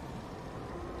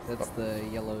 That's the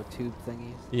yellow tube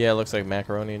thingies. Yeah, it looks like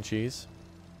macaroni and cheese.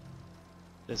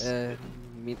 This,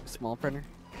 Small printer.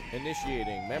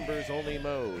 Initiating members only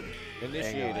mode.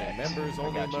 Initiating Axe. members I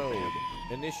only got you, mode.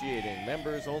 fam. Initiating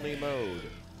members only mode.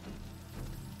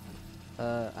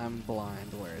 I'm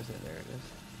blind. Where is it? There it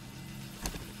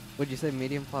is. Would you say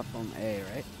medium platform A,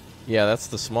 right? Yeah, that's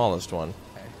the smallest one.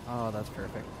 Okay. Oh, that's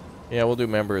perfect. Yeah, we'll do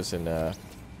members in a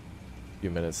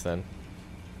few minutes then.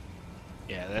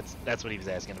 yeah, that's what he was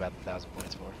asking about the 1,000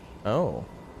 points for. Oh.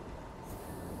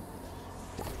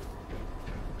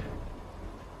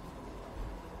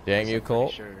 Dang you, I'm pretty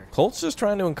Colt. sure. Colt's just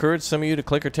trying to encourage some of you to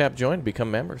click or tap join to become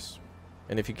members.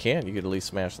 And if you can, you could at least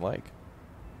smash like.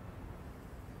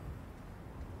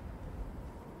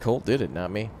 Colt did it,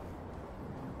 not me.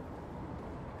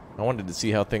 I wanted to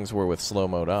see how things were with slow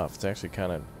mode off. It's actually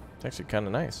kind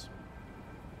of nice.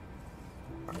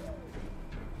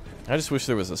 I just wish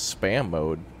there was a spam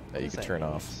mode that you could turn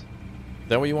off. Is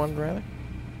that what you wanted, Riley?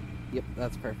 Yep,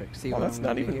 that's perfect. See Oh, what that's I'm not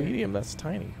gonna do even here? medium. That's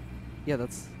tiny. Yeah,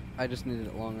 that's. I just needed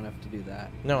it long enough to do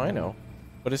that. No, I know.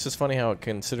 But it's just funny how it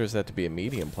considers that to be a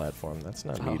medium platform. That's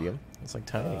not Oh. medium. It's like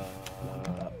tiny.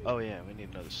 Oh yeah, we need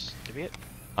another certificate.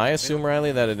 I assume,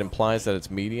 Riley, that it implies that it's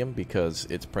medium because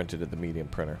it's printed at the medium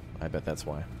printer. I bet that's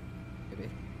why. Maybe.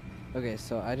 Okay,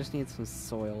 so I just need some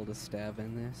soil to stab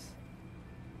in this.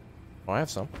 Oh, I have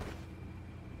some.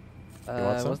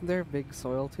 want some? Wasn't there a big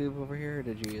soil tube over here, or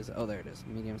did you use? Oh, there it is.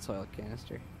 Medium soil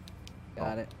canister.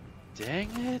 Got it. Dang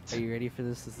it! Are you ready for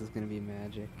this? This is gonna be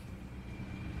magic.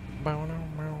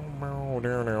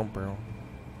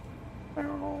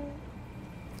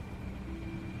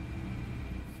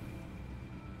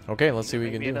 Okay, let's see what we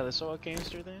Make can me do. another soil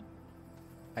canister then.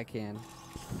 I can.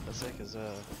 That's it, cause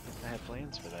I had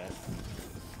plans for that.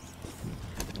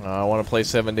 I want to play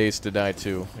 7 Days to Die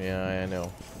too. Yeah, I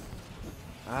know.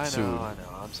 I Soon. know.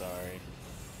 I'm sorry.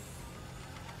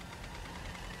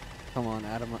 Come on,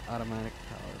 automatic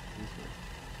power. Please do.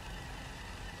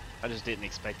 I just didn't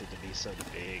expect it to be so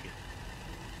big.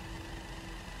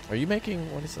 Are you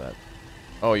making, what is that?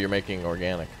 Oh, you're making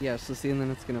organic. Yeah, so see, and then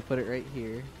it's gonna put it right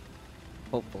here.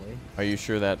 Hopefully. Are you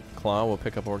sure that claw will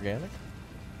pick up organic?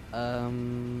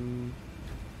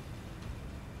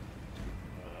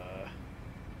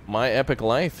 My epic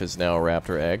life is now a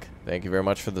raptor egg. Thank you very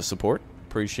much for the support.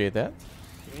 Appreciate that. Do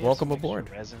we have Welcome some extra aboard.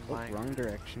 Resin Oh, lying wrong around?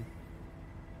 direction.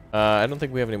 I don't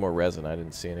think we have any more resin. I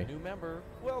didn't see any. New member,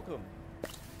 welcome.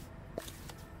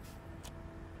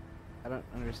 I don't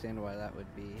understand why that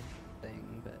would be a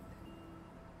thing, but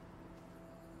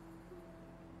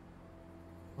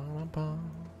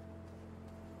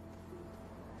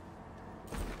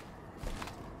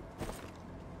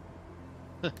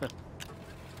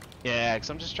Yeah, because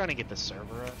I'm just trying to get the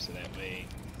server up so that way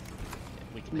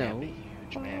we can have No. a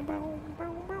huge map.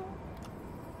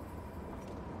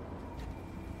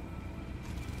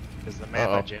 Because the map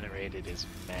I Uh-oh. generated is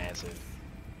massive.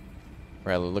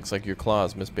 Riley, looks like your claw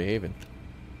is misbehaving.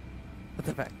 what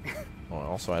the fuck? Oh,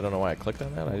 also, I don't know why I clicked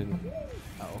on that. I didn't.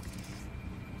 Oh,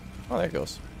 Oh, there it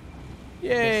goes.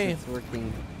 yes, Yay! it's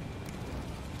working.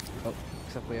 Oh,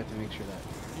 except we have to make sure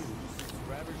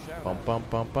that. Bum bum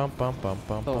bum bum bum bum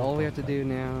bum. So all we have to bum. do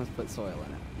now is put soil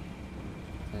in it,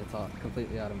 and it's all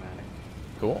completely automatic.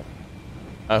 Cool.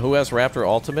 Who has Raptor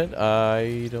Ultimate?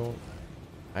 I don't.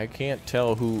 I can't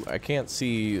tell who. I can't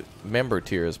see member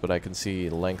tiers, but I can see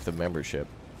length of membership.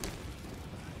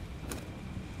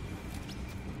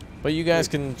 But you guys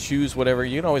can choose whatever.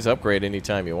 You can always upgrade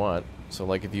anytime you want. So,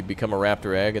 like, if you become a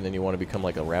Raptor Egg and then you want to become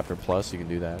like a Raptor Plus, you can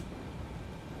do that.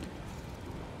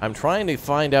 I'm trying to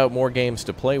find out more games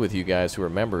to play with you guys who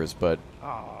are members, but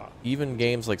Aw, even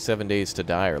games like 7 Days to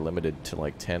Die are limited to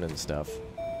like 10 and stuff.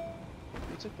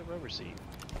 who took the rubber seat?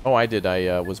 Oh, I did.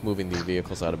 I was moving the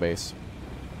vehicles out of base.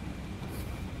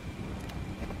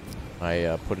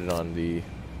 I put it on the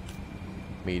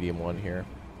medium one here.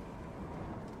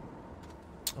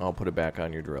 I'll put it back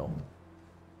on your drill.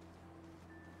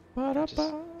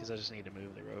 Because I just need to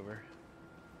move the rover.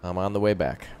 I'm on the way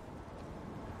back.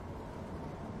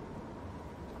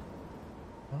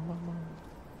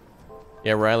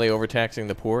 Yeah, Riley overtaxing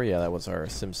the poor. Yeah, that was our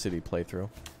SimCity playthrough.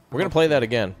 We're going to play that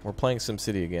again. We're playing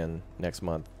SimCity again next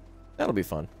month. That'll be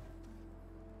fun.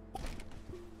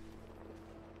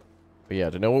 But yeah,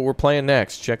 to know what we're playing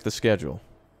next, check the schedule.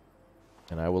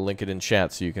 And I will link it in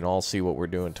chat so you can all see what we're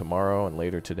doing tomorrow and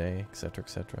later today, etc.,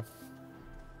 etc.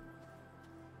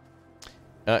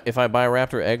 If I buy a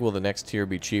Raptor egg, will the next tier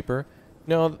be cheaper?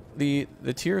 No, the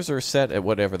tiers are set at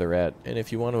whatever they're at. And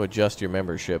if you want to adjust your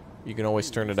membership, you can always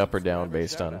turn it up or down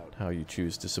based on how you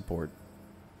choose to support.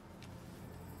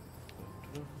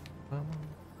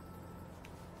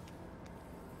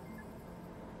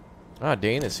 Ah,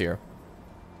 Dane is here.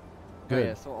 Good. Oh,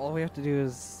 yeah, so all we have to do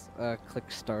is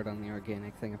click start on the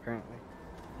organic thing, apparently.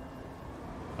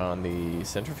 On the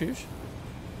centrifuge?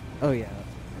 Oh, yeah.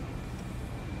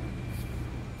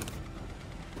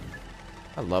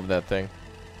 I love that thing.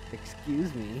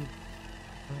 Excuse me.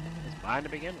 It's mine to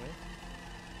begin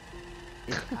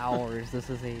with. It's ours. This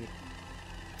is a...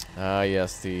 Ah,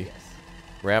 yes, the Yes.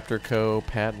 Raptor Co.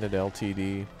 patented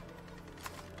LTD.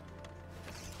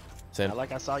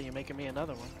 I saw you making me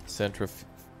another one. Centrifuge.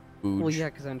 Well, yeah,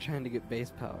 because I'm trying to get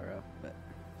base power up, but...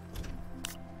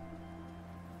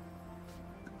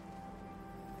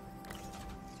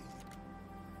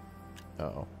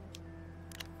 Uh-oh.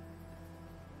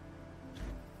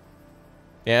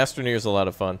 Yeah, Astroneer is a lot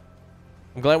of fun.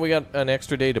 I'm glad we got an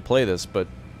extra day to play this, but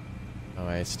oh,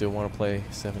 I still want to play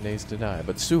 7 Days to Die.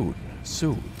 But soon,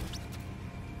 soon,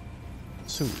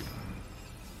 soon.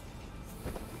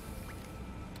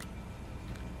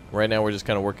 Right now, we're just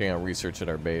kind of working on research at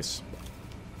our base.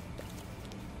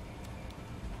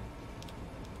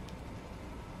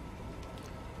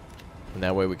 And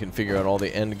that way we can figure out all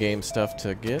the end game stuff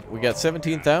to get. We got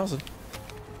 17,000.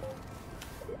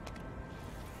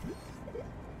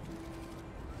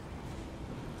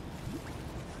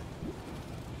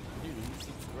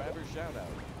 Subscriber shout out.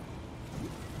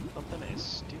 Something as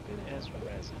stupid as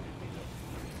resin.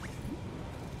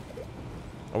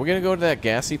 Are we going to go to that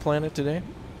gassy planet today?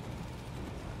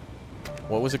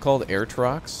 What was it called?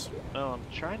 Airtrox? No, I'm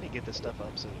trying to get the stuff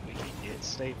up so that we can get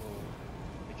stable.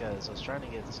 Because I was trying to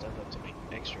get the stuff up to make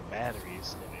extra batteries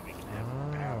so that we can have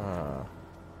more power.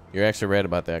 You're actually right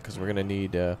about that, because we're going to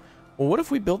need... well, what if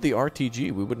we built the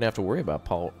RTG? We wouldn't have to worry about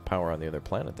power on the other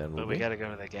planet then, would But we got to go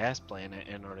to the gas planet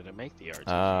in order to make the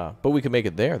RTG. But we can make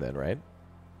it there then, right?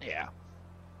 Yeah.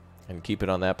 And keep it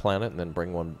on that planet and then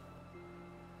bring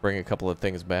a couple of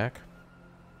things back.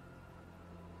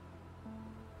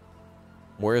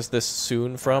 Where is this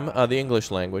soon from? The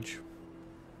English language.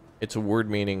 It's a word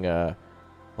meaning,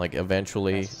 like,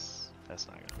 eventually... That's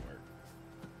not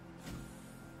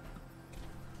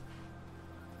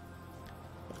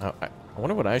gonna work. I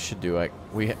wonder what I should do. I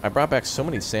brought back so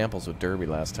many samples with Derby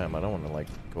last time. I don't want to, like,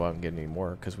 go out and get any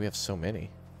more, because we have so many.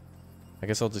 I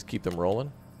guess I'll just keep them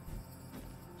rolling.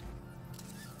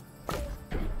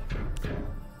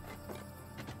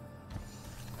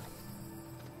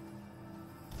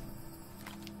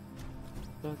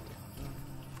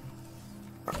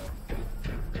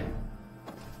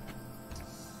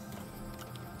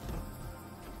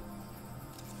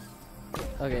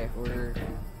 Okay, we're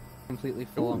completely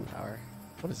full on power.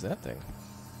 What is that thing?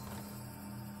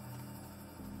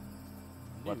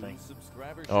 What thing?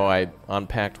 Oh, I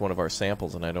unpacked one of our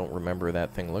samples, and I don't remember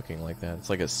that thing looking like that.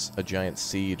 It's like a giant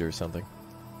seed or something.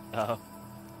 Oh.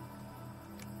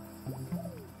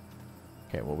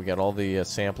 Okay, well, we got all the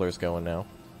samplers going now.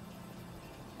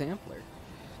 Sampler?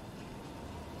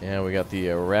 Yeah, we got the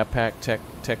Rat Pack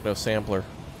Techno Sampler.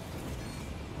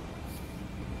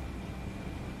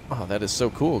 Oh, that is so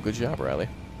cool. Good job, Riley.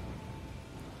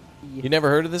 Yeah. You never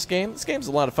heard of this game? This game's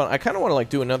a lot of fun. I kind of want to like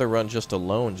do another run just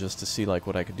alone, just to see like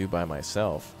what I could do by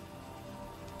myself.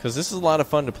 Because this is a lot of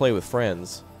fun to play with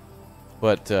friends.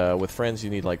 But with friends, you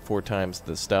need like 4 times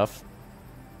the stuff.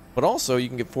 But also, you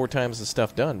can get 4 times the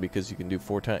stuff done because you can do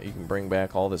 4 times. You can bring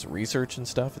back all this research and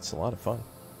stuff. It's a lot of fun.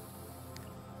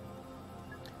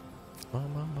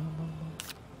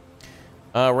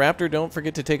 Raptor, don't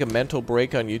forget to take a mental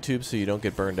break on YouTube so you don't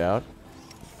get burned out.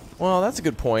 Well, that's a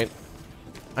good point.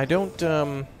 I don't,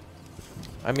 I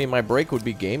mean, my break would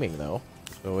be gaming, though.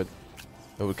 So it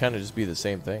would kind of just be the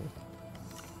same thing.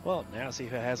 Well, now see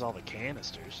who has all the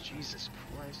canisters. Jesus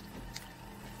Christ.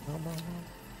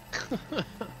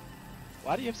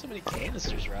 Why do you have so many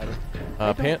canisters, Ryder?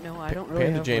 I don't know. I don't really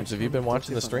Panda have James, much have you been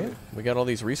watching the focus on stream? We got all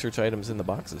these research items in the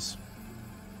boxes.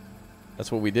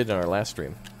 That's what we did in our last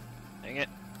stream. Dang it.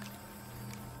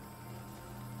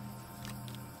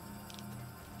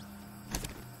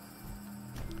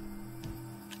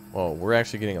 Well, we're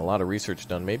actually getting a lot of research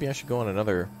done. Maybe I should go on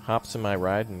another hops in my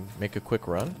ride and make a quick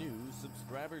run. New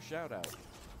subscriber shout out.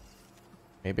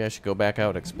 Maybe I should go back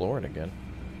out exploring again.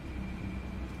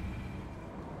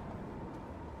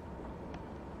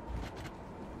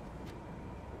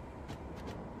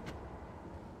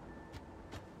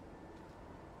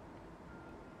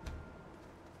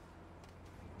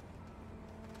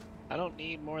 I don't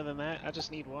need more than that. I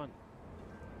just need one.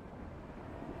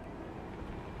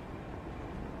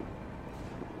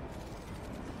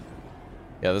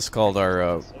 Yeah, this is called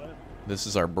our, this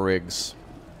is our Briggs.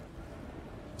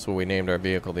 That's what we named our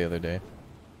vehicle the other day.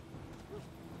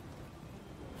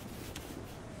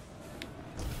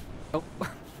 Oh.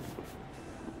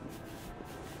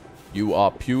 You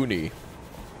are puny.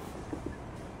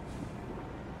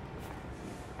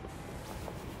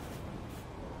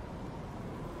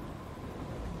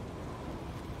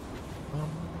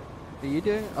 Are you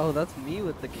doing? Oh, that's me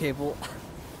with the cable.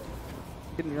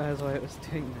 Didn't realize why it was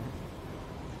doing that.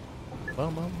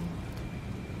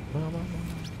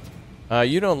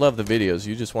 You don't love the videos.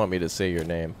 You just want me to say your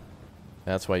name.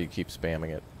 That's why you keep spamming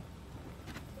it.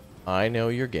 I know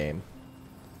your game.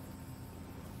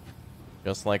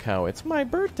 Just like how it's my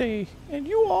birthday, and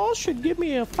you all should give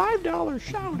me a $5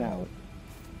 shout out.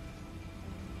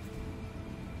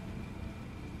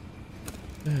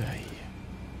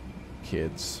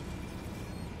 Kids.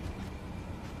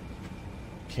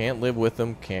 Can't live with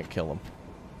them, can't kill them.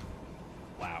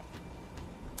 Wow.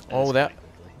 Oh,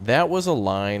 that was a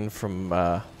line from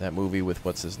that movie with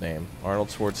what's his name? Arnold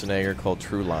Schwarzenegger, called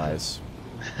True Lies.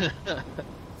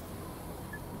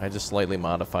 I just slightly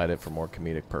modified it for more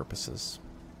comedic purposes.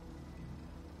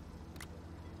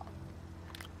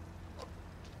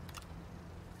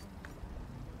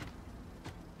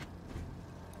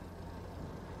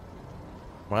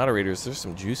 Moderators, there's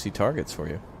some juicy targets for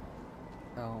you.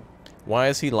 Oh. Why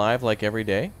is he live like every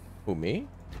day? Who, me?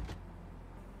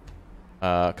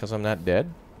 'Cause I'm not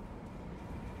dead?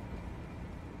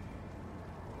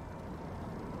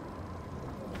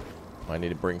 I need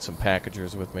to bring some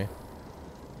packagers with me.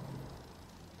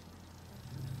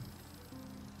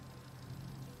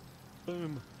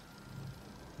 Boom.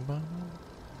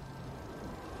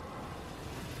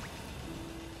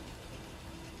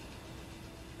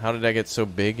 How did I get so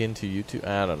big into YouTube?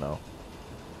 I don't know.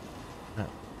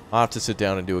 I'll have to sit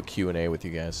down and do a Q&A with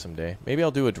you guys someday. Maybe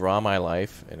I'll do a Draw My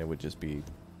Life, and it would just be...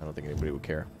 I don't think anybody would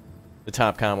care. The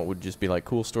top comment would just be like,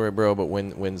 cool story, bro, but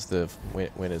when is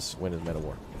Men of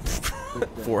War?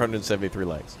 473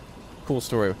 likes. Cool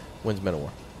story, when's Men of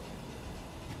War?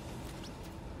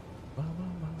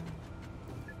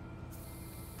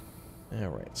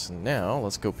 Alright, so now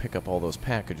let's go pick up all those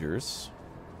packagers.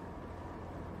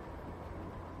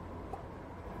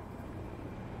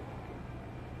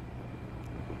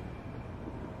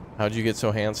 How'd you get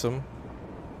so handsome?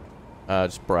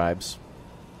 Just bribes.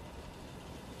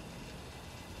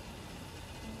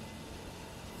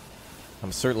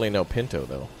 I'm certainly no Pinto,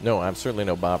 though. No, I'm certainly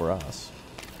no Bob Ross.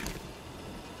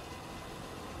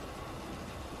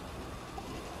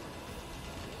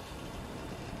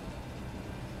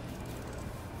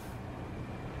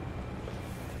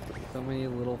 So many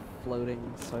little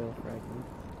floating soil fragments.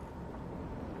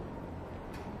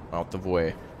 Out the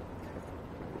way.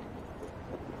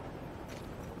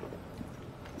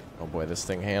 Oh boy, this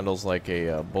thing handles like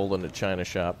a bull in a china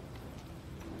shop.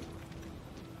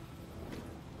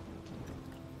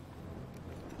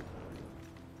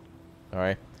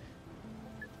 Alright.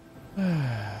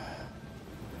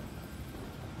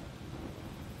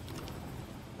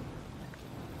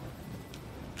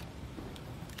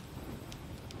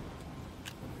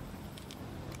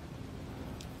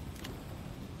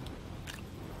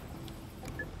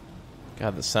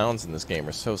 God, the sounds in this game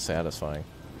are so satisfying.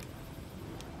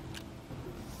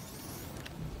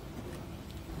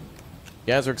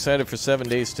 You guys are excited for 7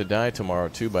 Days to Die tomorrow,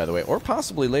 too, by the way. Or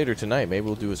possibly later tonight. Maybe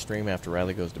we'll do a stream after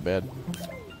Riley goes to bed.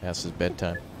 Past his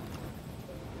bedtime.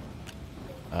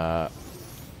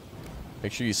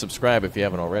 Make sure you subscribe if you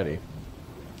haven't already.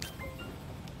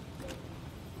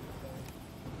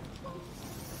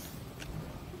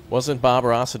 Wasn't Bob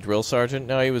Ross a drill sergeant?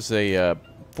 No, he was a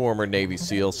former Navy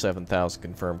SEAL, 7,000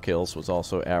 confirmed kills. Was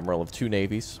also Admiral of 2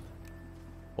 navies.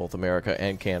 Both America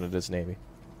and Canada's Navy.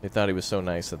 They thought he was so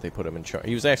nice that they put him in charge.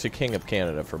 He was actually King of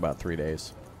Canada for about 3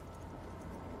 days.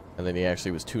 And then he actually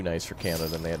was too nice for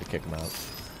Canada and they had to kick him out.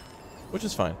 which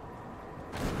is fine.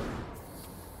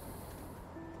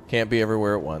 Can't be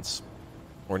everywhere at once.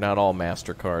 We're not all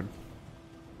MasterCard.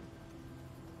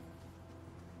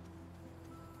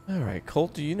 Alright,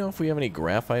 Colt, do you know if we have any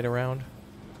graphite around?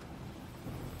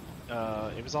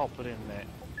 It was all put in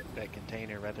that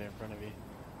container right there in front of you.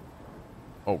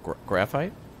 Oh,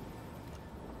 graphite?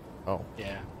 Oh.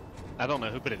 Yeah. I don't know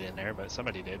who put it in there, but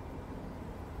somebody did.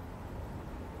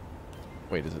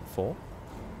 Wait, is it full?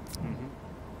 Mm-hmm.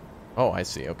 Oh, I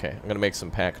see. Okay. I'm going to make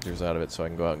some packagers out of it so I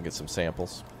can go out and get some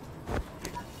samples.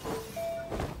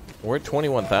 We're at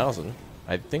 21,000.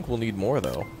 I think we'll need more,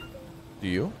 though. Do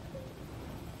you?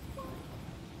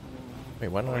 Wait,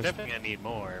 why don't We're I just... definitely gonna need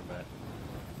more, but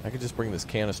I could just bring this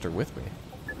canister with me.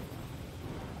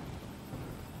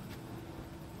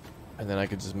 And then I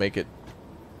could just make it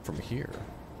from here.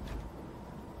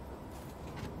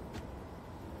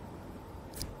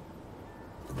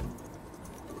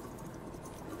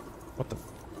 What the...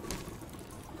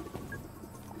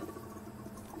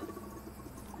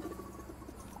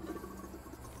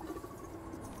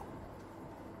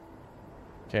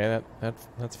 Okay,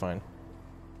 that's fine.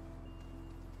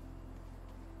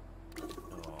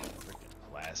 oh, freaking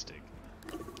plastic.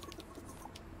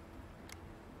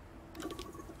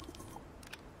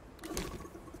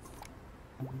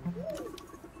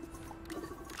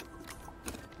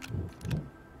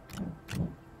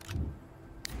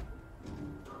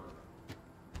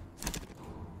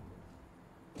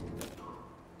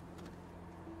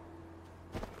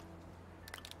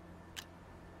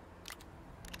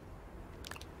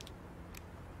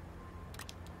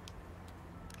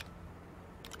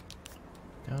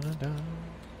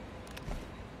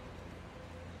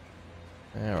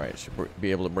 Alright, should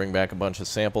be able to bring back a bunch of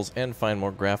samples and find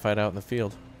more graphite out in the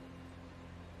field.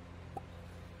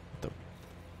 What the...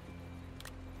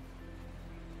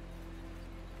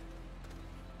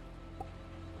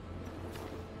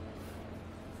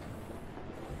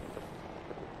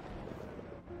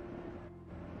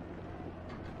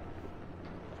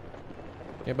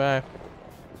 Okay, bye.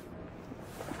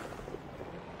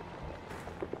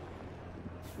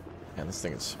 Man, this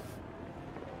thing is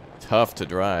tough to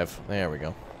drive. There we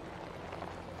go.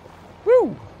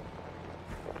 Woo!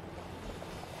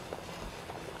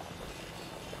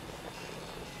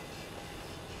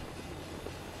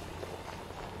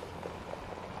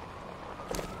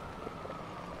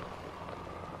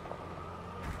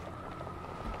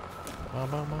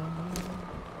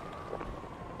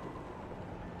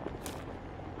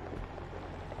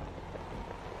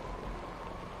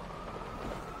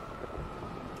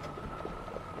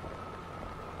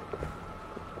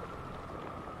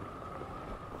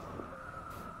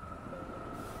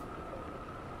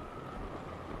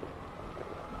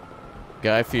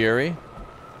 Guy Fieri?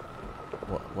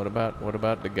 What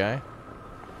about the guy?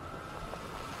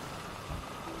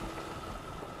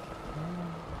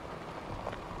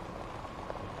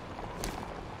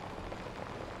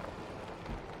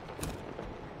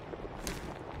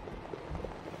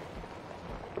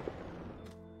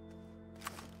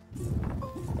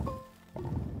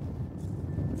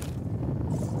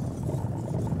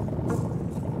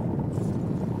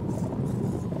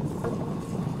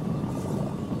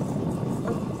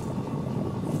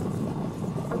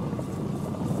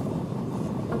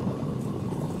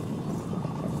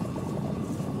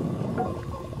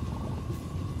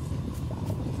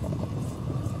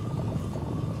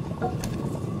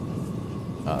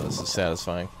 Oh, this is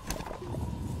satisfying.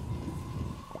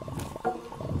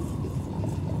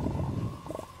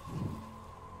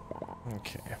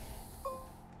 Okay.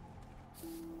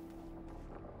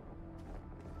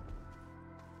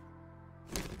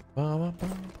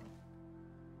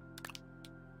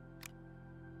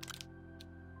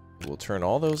 We'll turn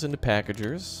all those into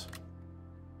packagers.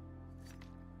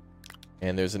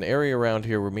 And there's an area around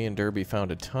here where me and Derby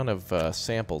found a ton of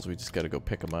samples. We just got to go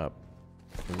pick them up.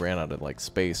 We ran out of, like,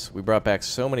 space. We brought back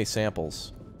so many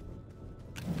samples.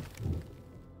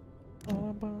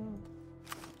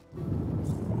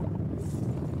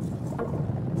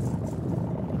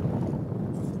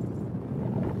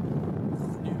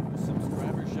 New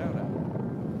subscriber shout out.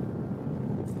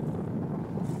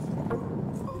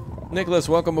 Nicholas,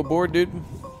 welcome aboard, dude.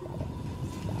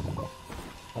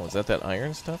 Oh, is that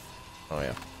iron stuff? Oh,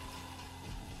 yeah.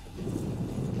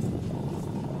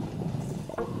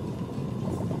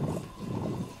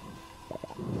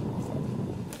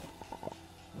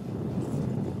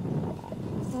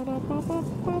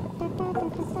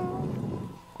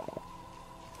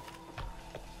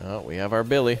 Oh, we have our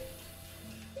Billy.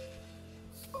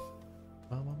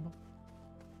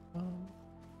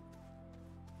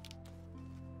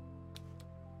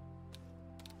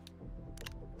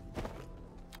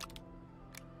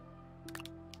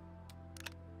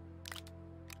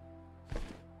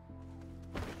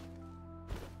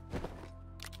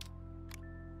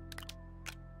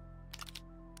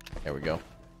 There we go.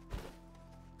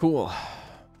 Cool.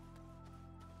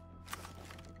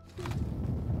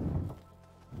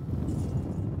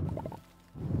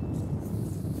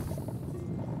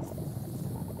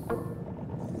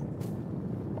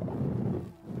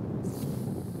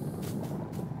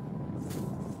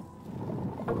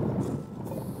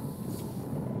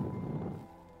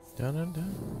 Dun, dun,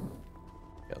 dun.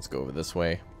 Yeah, let's go over this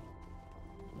way.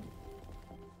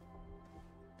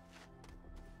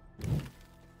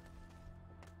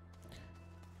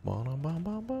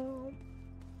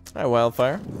 Hi,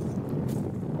 Wildfire. New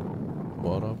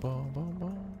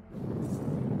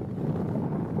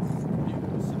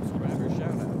subscriber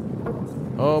shout out.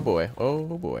 Oh boy,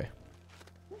 oh boy.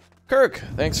 Kirk,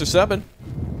 thanks for subbing.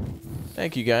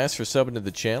 Thank you guys for subbing to the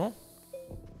channel.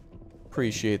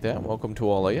 Appreciate that. Welcome to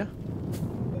all of you.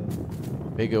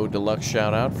 Big O Deluxe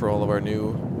shout out for all of our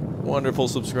new wonderful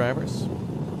subscribers.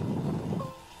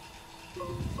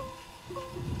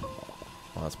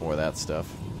 Lots more of that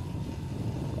stuff.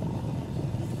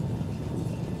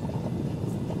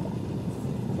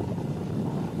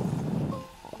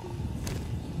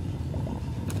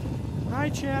 Hi,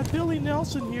 Chad. Billy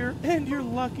Nelson here, and you're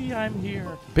lucky I'm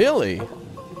here. Billy?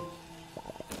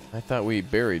 I thought we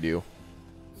buried you.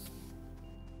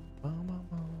 Okay,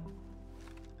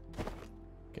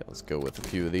 let's go with a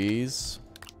few of these.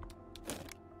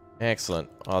 Excellent.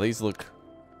 Oh, these look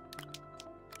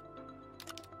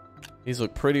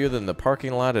prettier than the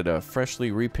parking lot at a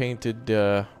freshly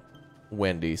repainted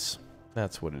Wendy's.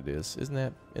 That's what it is.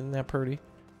 Isn't that pretty?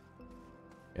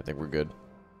 I think we're good.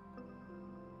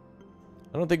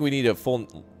 I don't think we need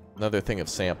another thing of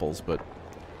samples, but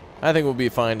I think we'll be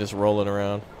fine just rolling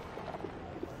around.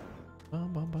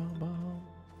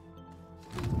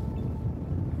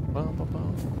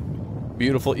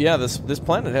 Beautiful. Yeah, this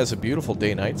planet has a beautiful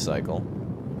day-night cycle.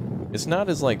 It's not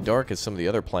as like dark as some of the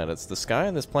other planets. The sky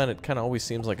on this planet kind of always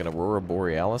seems like an aurora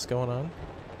borealis going on.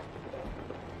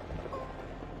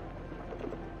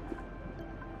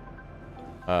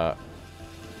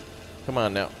 Come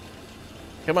on now.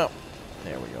 Come on.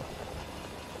 There we go.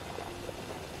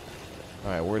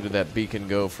 Alright, where did that beacon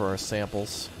go for our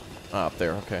samples? Ah, up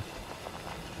there, okay.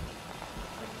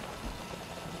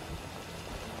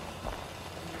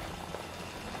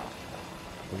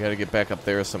 We gotta get back up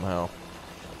there somehow.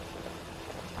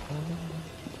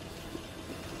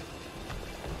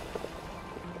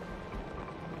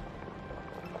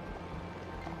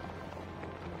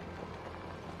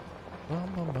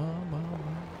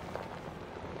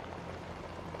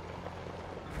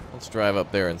 Let's drive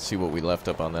up there and see what we left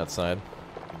up on that side.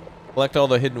 Collect all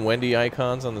the hidden Wendy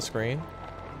icons on the screen.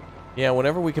 Yeah,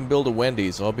 whenever we can build a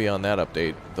Wendy's, I'll be on that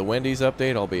update. The Wendy's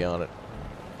update, I'll be on it.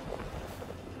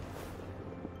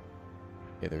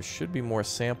 Okay, there should be more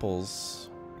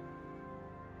samples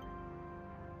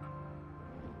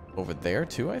over there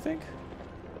too, I think?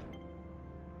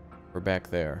 Or back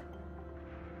there.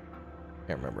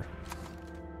 Can't remember.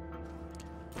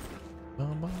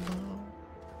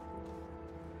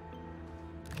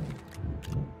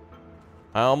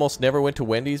 I almost never went to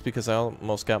Wendy's because I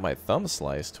almost got my thumb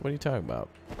sliced. What are you talking about?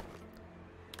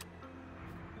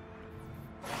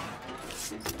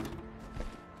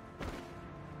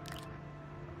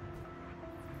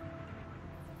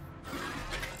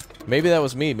 Maybe that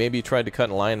was me. Maybe you tried to cut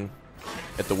in line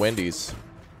at the Wendy's.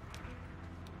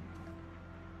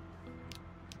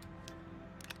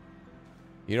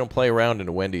 You don't play around in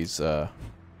a Wendy's,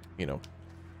 you know,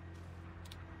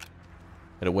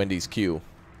 at a Wendy's queue.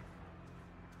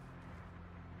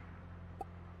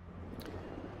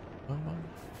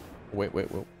 Wait.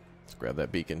 Let's grab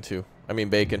that beacon, too. I mean,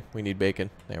 bacon. We need bacon.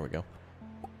 There we go.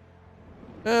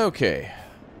 Okay.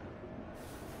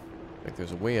 I think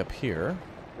there's a way up here.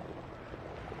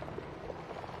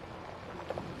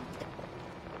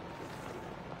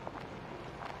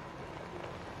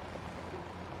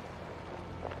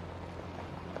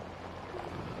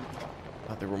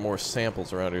 Thought there were more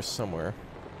samples around here somewhere.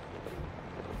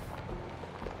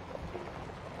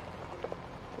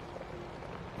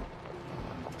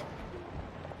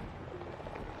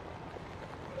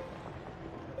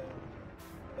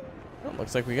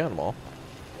 Looks like we got them all.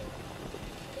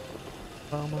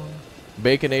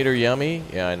 Baconator yummy?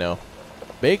 Yeah, I know.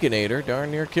 Baconator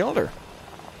darn near killed her.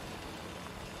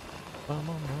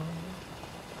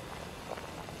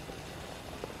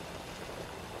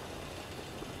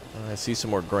 I see some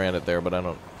more granite there, but I'm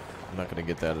not going to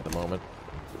get that at the moment.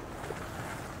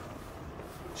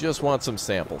 Just want some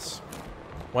samples.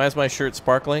 Why is my shirt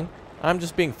sparkling? I'm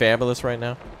just being fabulous right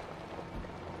now.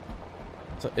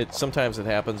 Sometimes it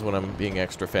happens when I'm being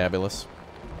extra fabulous.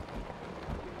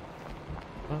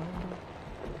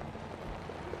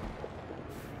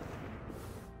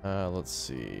 let's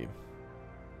see.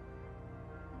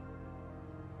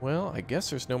 Well, I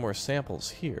guess there's no more samples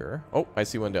here. Oh, I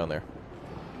see one down there.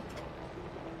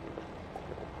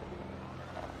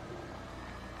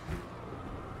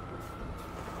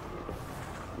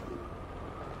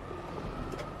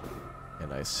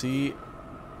 And I see...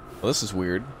 Well, this is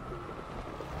weird.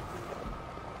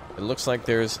 It looks like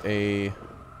there's a...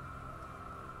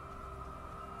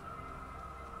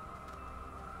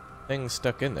 thing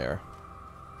stuck in there.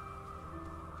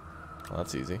 Well,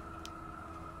 that's easy.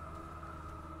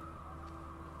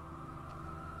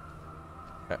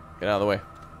 Get out of the way.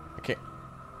 I can't...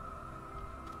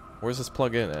 Where's this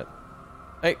plug in at?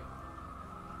 Hey!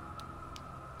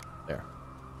 There.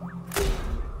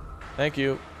 Thank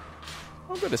you.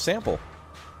 Oh, good, a sample.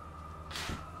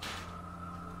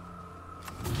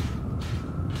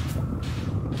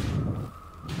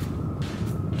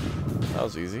 That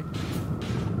was easy.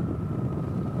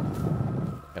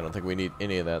 I don't think we need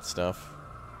any of that stuff.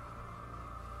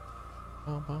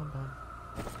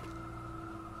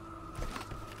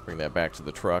 Bring that back to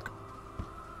the truck.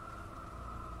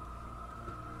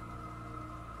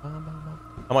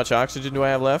 How much oxygen do I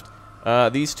have left?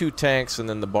 These 2 tanks and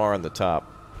then the bar on the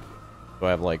top. So I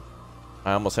have like...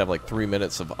 I almost have like 3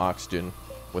 minutes of oxygen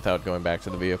without going back to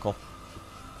the vehicle.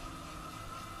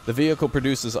 The vehicle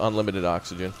produces unlimited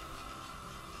oxygen.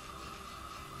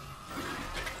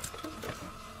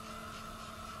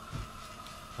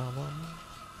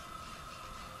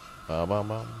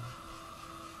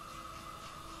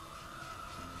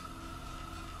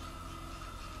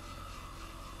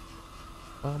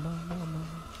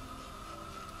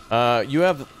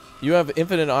 You have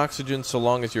infinite oxygen so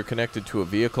long as you're connected to a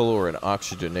vehicle or an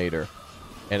oxygenator.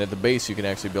 And at the base you can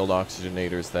actually build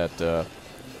oxygenators that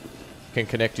can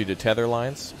connect you to tether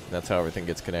lines. That's how everything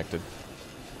gets connected.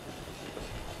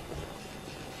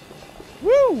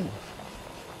 Woo!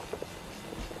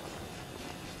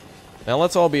 Now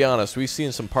let's all be honest, we've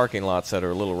seen some parking lots that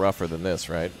are a little rougher than this,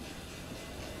 right?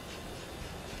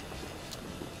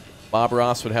 Bob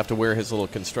Ross would have to wear his little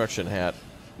construction hat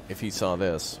if he saw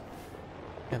this.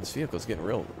 Man, this vehicle's getting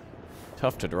real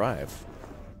tough to drive.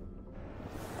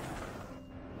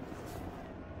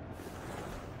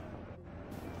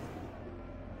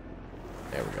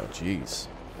 There we go, jeez.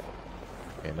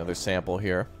 Okay, another sample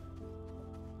here.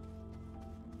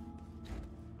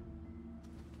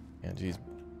 And geez,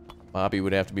 Bobby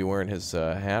would have to be wearing his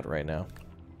hat right now.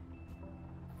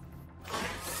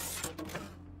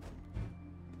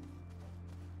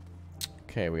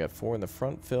 Okay, we got 4 in the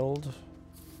front filled.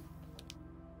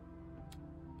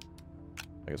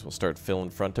 I guess we'll start filling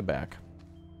front to back.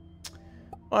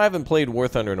 Well, I haven't played War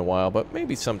Thunder in a while, but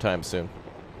maybe sometime soon.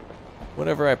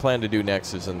 Whatever I plan to do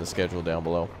next is in the schedule down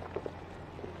below.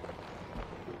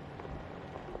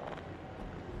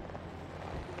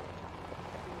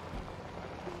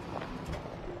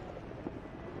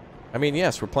 I mean,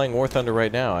 yes, we're playing War Thunder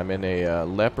right now. I'm in a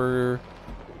Leopard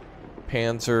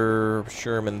Panzer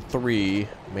Sherman 3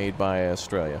 made by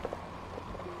Australia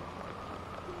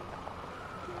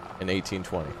in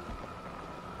 1820.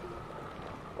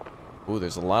 Ooh,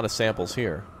 there's a lot of samples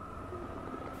here.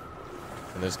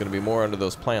 And there's going to be more under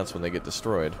those plants when they get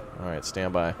destroyed. Alright,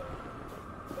 stand by.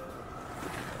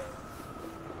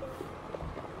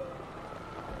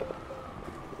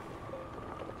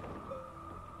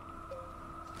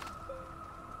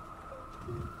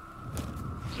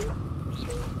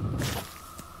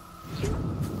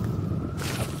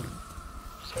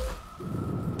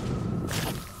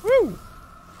 Woo!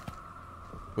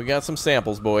 We got some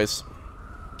samples, boys.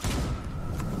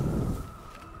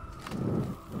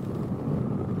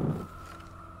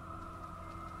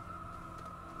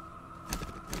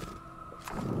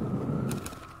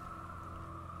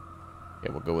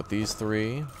 Okay, we'll go with these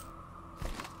 3.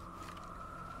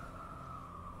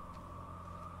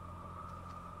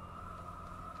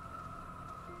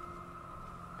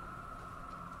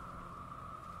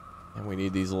 And we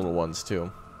need these little ones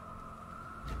too.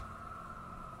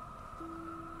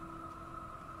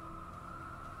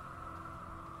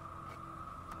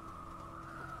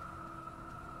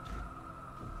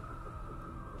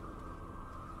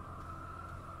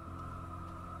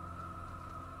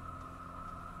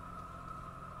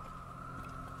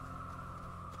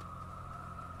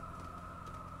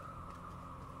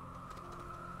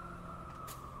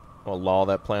 Oh, lol,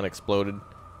 that plant exploded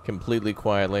completely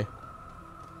quietly.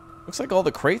 Looks like all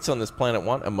the crates on this planet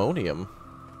want ammonium.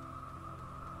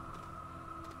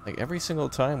 Like, every single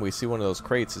time we see one of those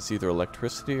crates, it's either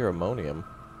electricity or ammonium.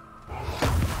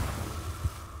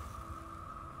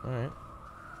 Alright.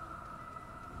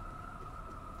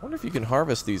 I wonder if you can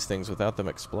harvest these things without them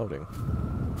exploding.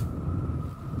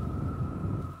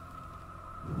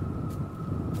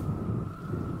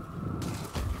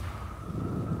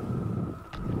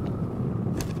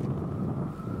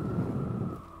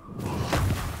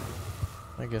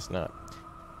 guess not.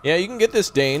 Yeah, you can get this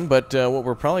Dane, but what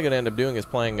we're probably going to end up doing is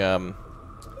playing the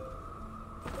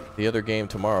other game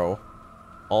tomorrow.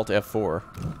 Alt F4.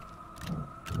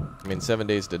 I mean, 7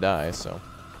 Days to Die, so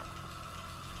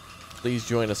please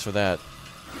join us for that.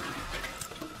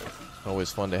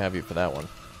 Always fun to have you for that one.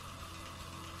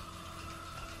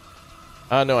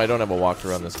 No, I don't have a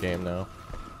walkthrough on this game now.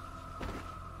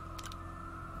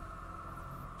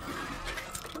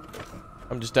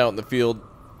 I'm just out in the field.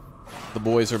 The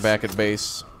boys are back at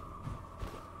base,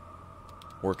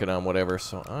 working on whatever,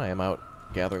 so I am out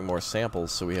gathering more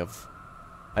samples, so we have...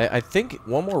 I think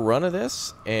one more run of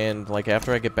this, and, like,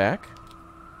 after I get back,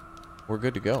 we're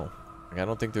good to go. Like, I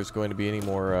don't think there's going to be any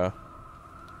more,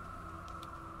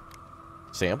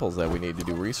 samples that we need to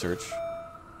do research.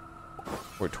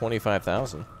 We're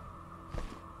 25,000.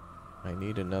 I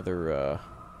need another,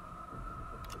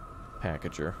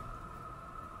 packager.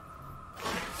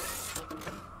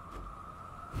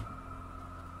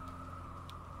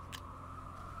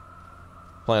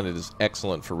 Planet is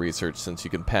excellent for research since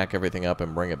you can pack everything up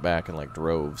and bring it back in like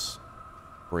droves.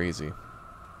 Crazy.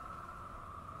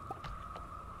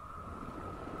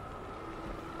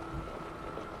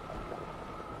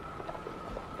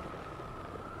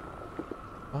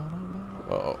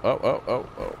 Oh.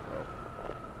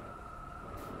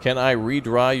 Can I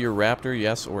redraw your raptor,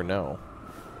 yes or no?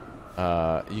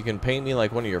 You can paint me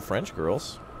like one of your French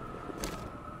girls.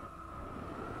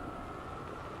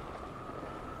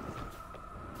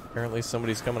 Apparently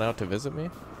somebody's coming out to visit me.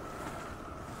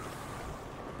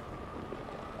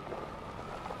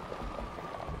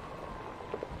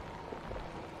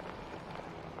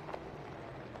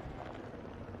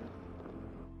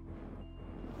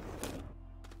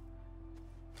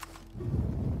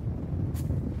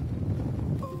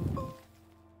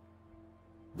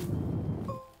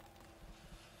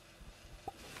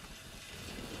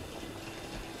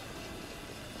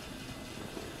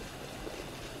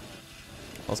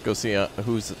 Let's go see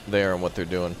who's there and what they're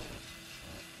doing.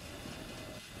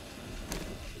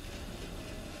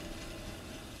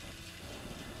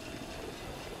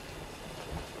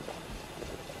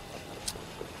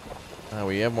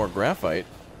 We have more graphite.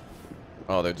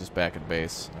 Oh, they're just back at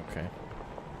base. Okay.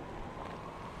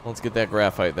 Let's get that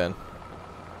graphite then.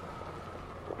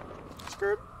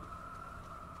 Skirt.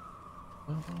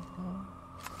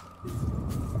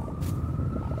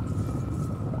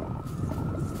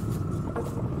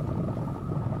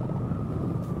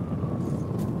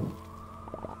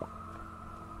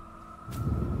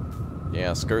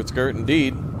 Yeah, skirt, skirt,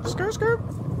 indeed. Skirt, skirt.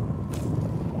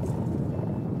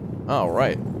 All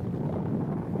right.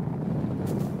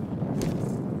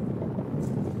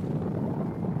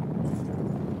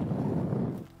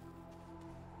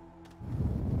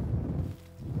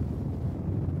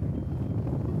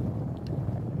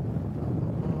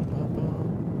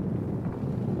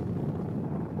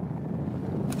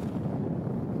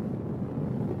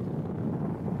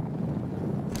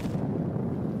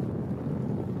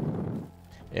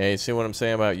 Yeah, you see what I'm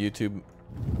saying about YouTube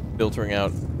filtering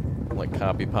out, like,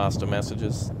 copy pasta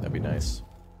messages? That'd be nice.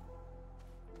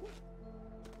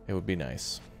 It would be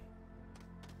nice.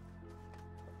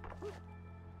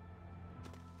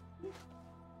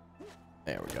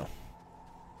 There we go.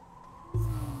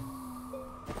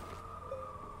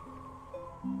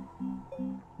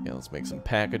 Yeah, let's make some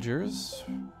packagers.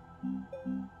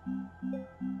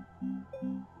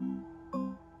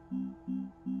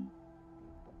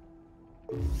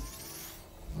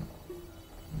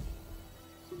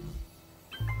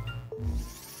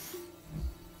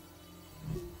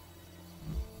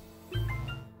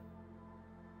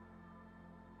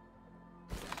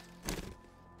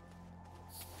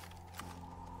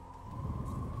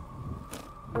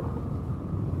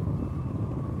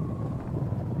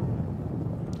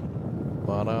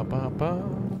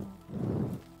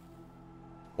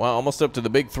 Wow, almost up to the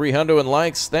big 300 in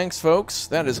likes. Thanks, folks.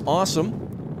 That is awesome.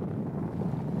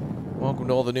 Welcome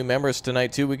to all the new members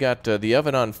tonight, too. We got the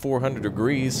oven on 400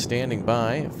 degrees standing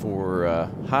by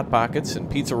for Hot Pockets and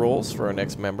pizza rolls for our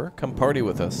next member. Come party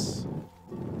with us.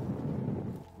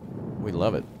 We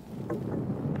love it.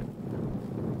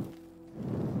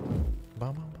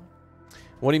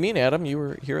 What do you mean, Adam? You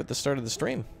were here at the start of the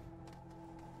stream.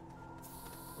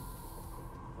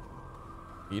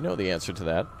 You know the answer to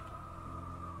that.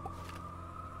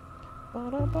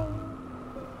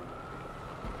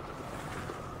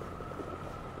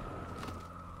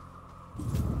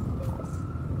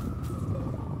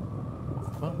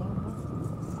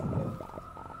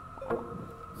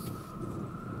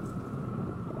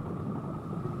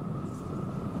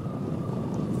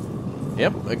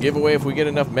 Yep, a giveaway if we get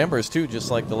enough members too, just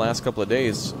like the last couple of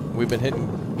days. We've been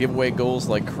hitting giveaway goals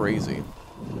like crazy.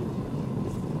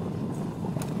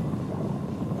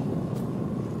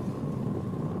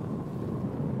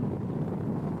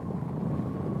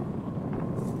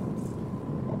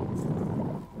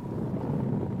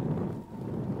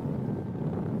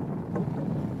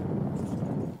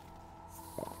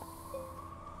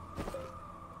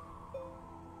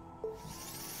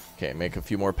 Okay, make a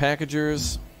few more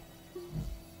packagers.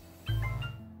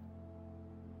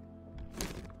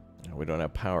 We don't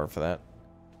have power for that.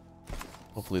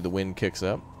 Hopefully the wind kicks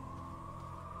up.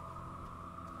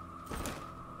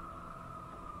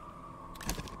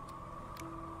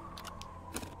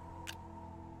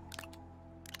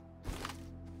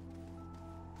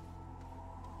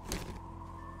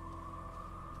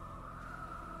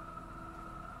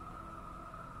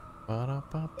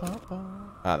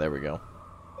 Ah, there we go.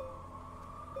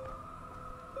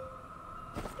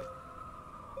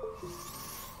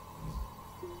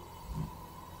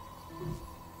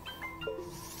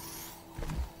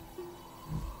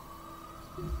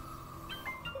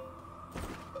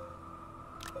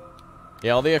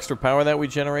 Yeah, all the extra power that we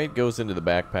generate goes into the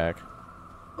backpack.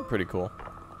 Pretty cool.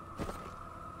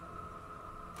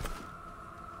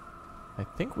 I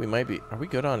think we might be... Are we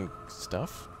good on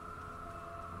stuff?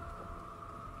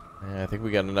 Yeah, I think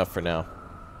we got enough for now.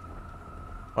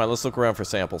 Alright, let's look around for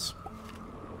samples.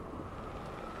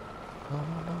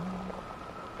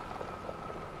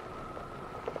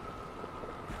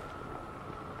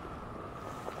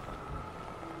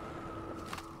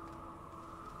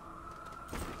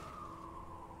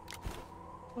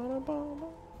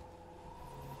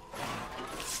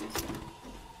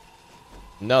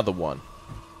 Another one.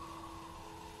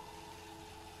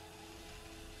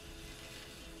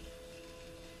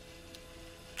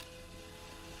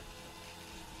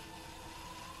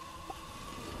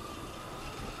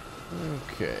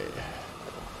 Okay.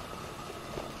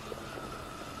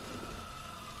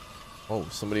 Oh,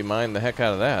 somebody mined the heck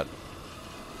out of that.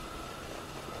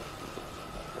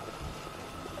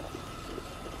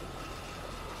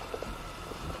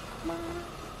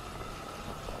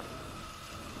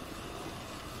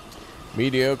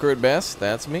 Mediocre at best,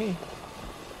 that's me.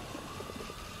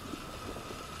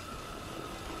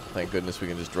 Thank goodness we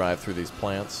can just drive through these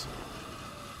plants.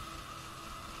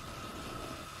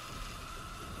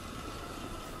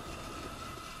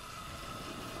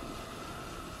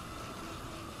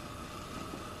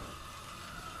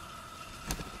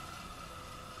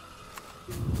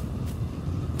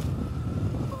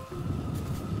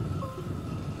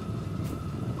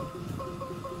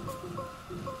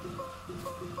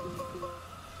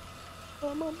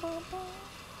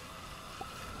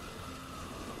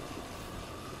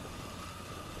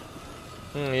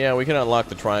 Yeah, we can unlock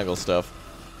the triangle stuff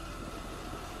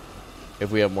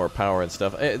if we have more power and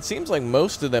stuff. It seems like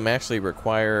most of them actually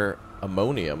require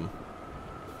ammonium,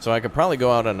 so I could probably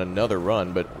go out on another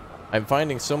run, but I'm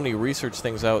finding so many research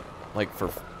things out, like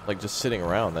just sitting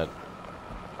around, that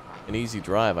an easy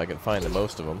drive I can find the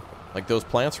most of them. Like those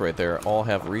plants right there all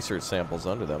have research samples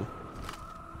under them.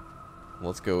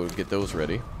 Let's go get those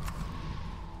ready.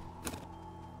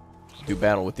 Do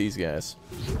battle with these guys.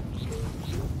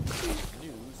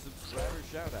 New subscriber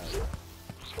shout out.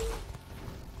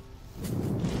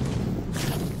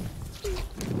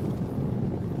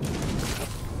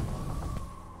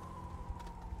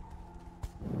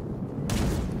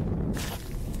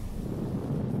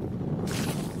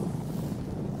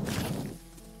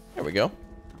 There we go.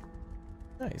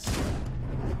 Nice.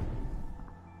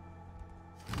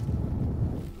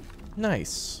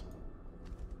 Nice.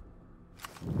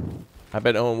 I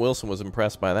bet Owen Wilson was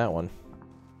impressed by that one.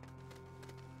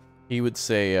 He would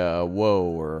say, whoa,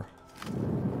 or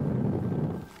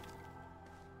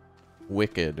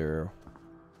wicked, or...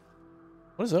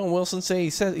 What does Owen Wilson say?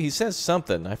 He says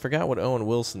something. I forgot what Owen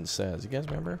Wilson says. You guys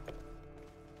remember?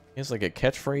 He has like a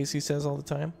catchphrase he says all the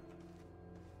time.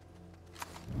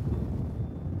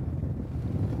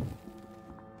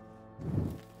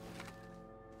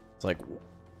 It's like...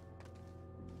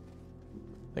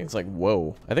 I think it's like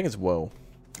whoa. I think it's whoa.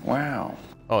 Wow.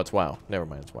 Oh, it's wow. Never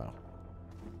mind, it's wow.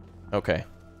 Okay,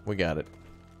 we got it.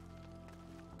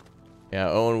 Yeah,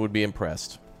 Owen would be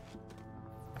impressed.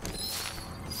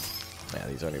 Nah,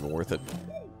 these aren't even worth it.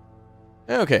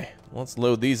 Okay, let's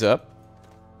load these up.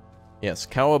 Yes,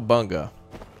 Cowabunga.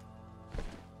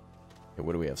 Okay,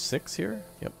 what do we have? 6 here?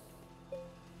 Yep.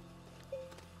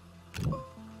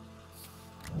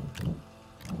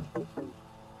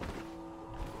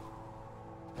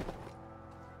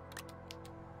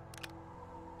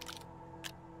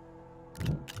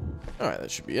 Alright,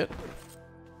 that should be it.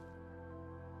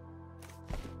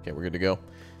 Okay, we're good to go.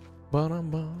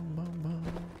 Ba-dum-bum-bum-bum.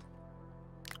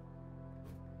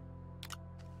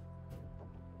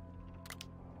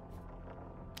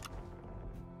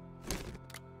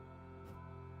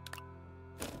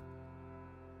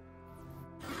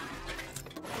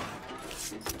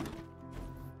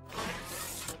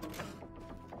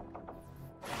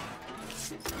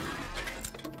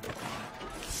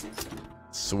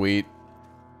 Sweet.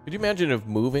 Could you imagine if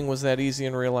moving was that easy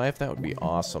in real life? That would be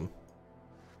awesome.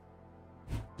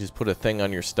 Just put a thing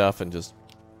on your stuff and just,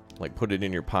 like, put it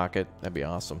in your pocket. That'd be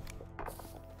awesome.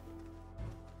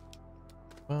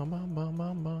 Bum, bum, bum,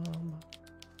 bum, bum.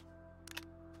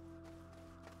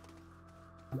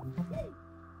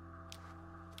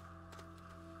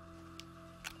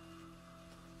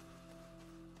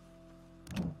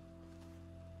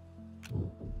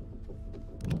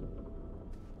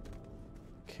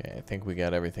 Okay, I think we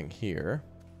got everything here.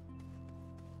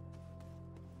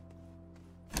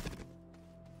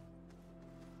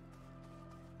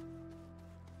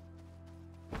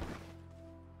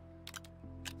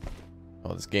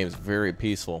 Oh, this game's very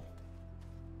peaceful.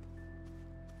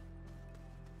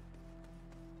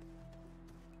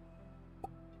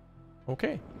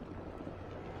 Okay.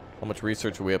 How much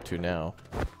research are we up to now?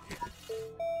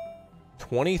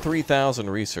 23,000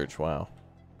 research, wow.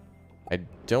 I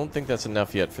don't think that's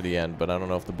enough yet for the end, but I don't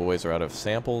know if the boys are out of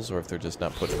samples or if they're just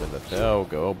not putting them in the...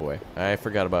 Oh boy. I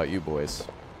forgot about you boys.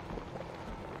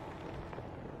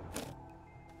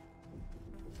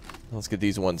 Let's get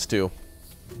these ones too.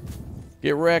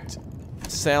 Get wrecked,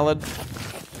 salad.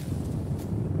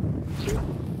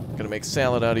 Gonna make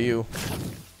salad out of you.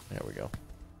 There we go.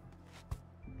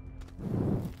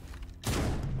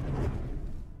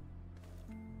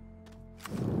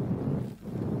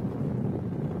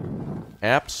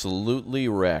 Absolutely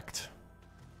wrecked.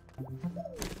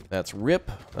 That's rip,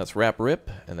 that's wrap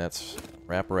rip, and that's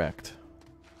wrap wrecked.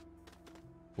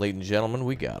 Ladies and gentlemen,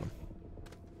 we got him.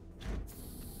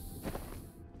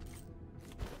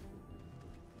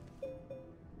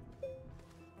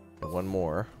 And one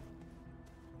more.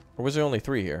 Or was there only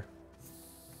 3 here?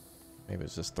 Maybe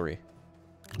it's just 3.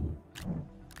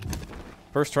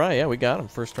 First try, yeah, we got him.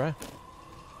 First try.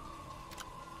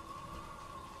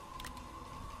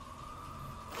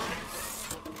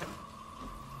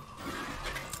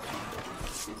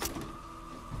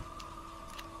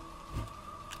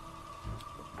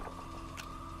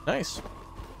 Nice.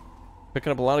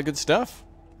 Picking up a lot of good stuff.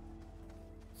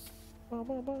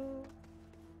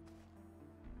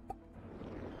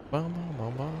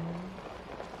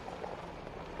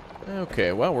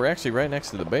 Okay, well, we're actually right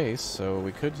next to the base, so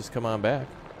we could just come on back.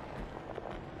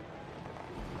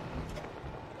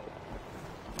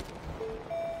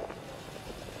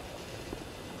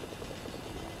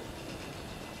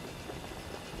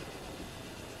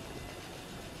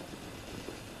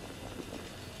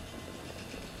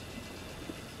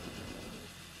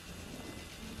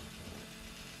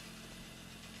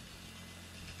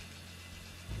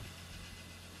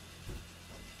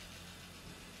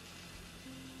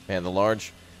 Man, the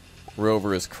large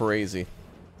rover is crazy.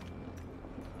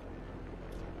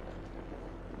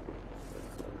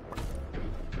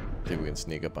 See if we can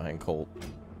sneak up behind Colt.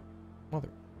 Mother.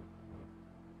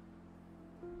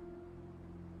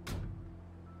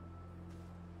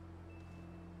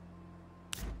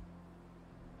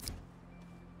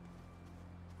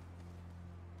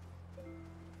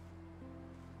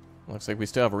 Looks like we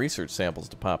still have research samples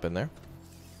to pop in there.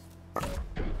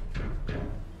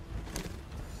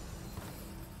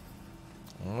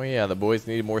 Oh yeah, the boys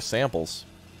need more samples.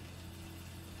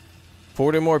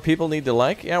 40 more people need to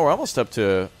like. Yeah, we're almost up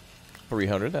to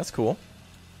 300. That's cool.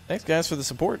 Thanks, guys, for the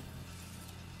support.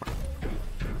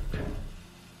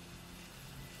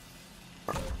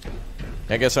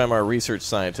 I guess I'm our research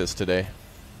scientist today.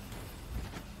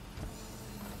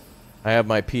 I have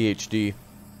my PhD,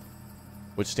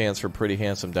 which stands for Pretty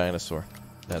Handsome Dinosaur.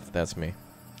 That's me.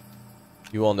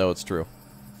 You all know it's true.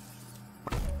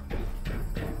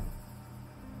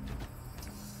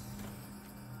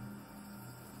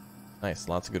 Nice,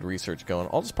 lots of good research going.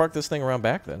 I'll just park this thing around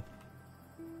back then.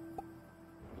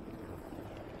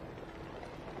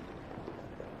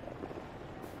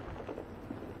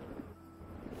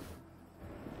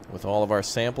 With all of our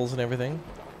samples and everything.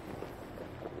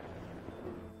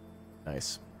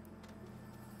 Nice.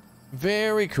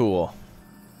 Very cool.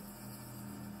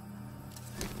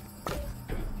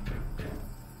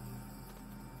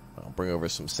 I'll bring over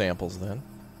some samples then.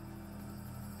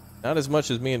 Not as much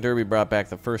as me and Derby brought back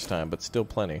the first time, but still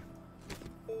plenty.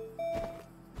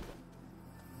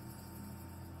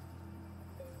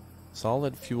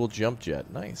 Solid fuel jump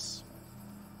jet. Nice.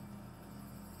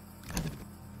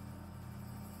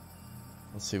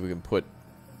 Let's see if we can put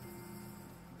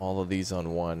all of these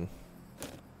on one.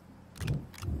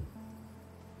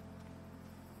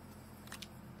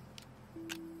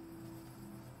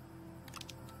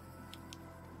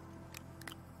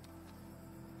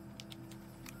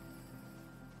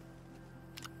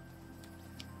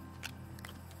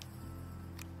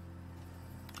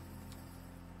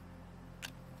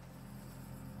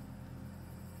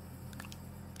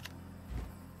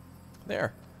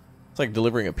 There. It's like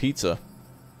delivering a pizza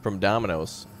from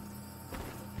Domino's.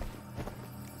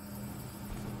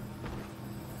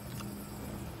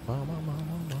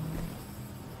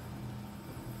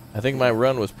 I think my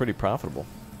run was pretty profitable.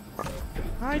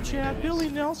 Hi, Chad. Billy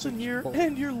Nelson here,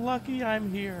 and you're lucky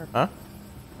I'm here. Huh?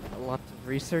 A lot of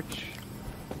research.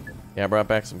 Yeah, I brought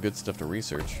back some good stuff to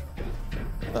research.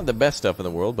 Not the best stuff in the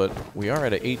world, but we are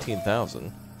at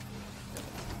 18,000.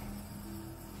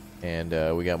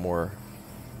 And we got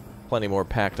plenty more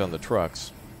packed on the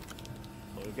trucks.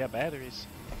 Well, we've got batteries.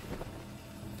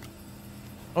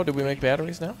 Oh, did we make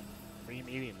batteries now? 3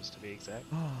 mediums to be exact.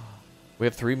 We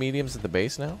have 3 mediums at the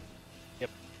base now? Yep.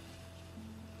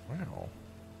 Wow.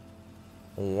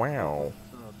 Wow.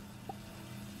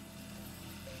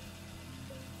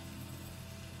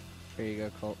 Here you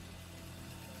go, Colt.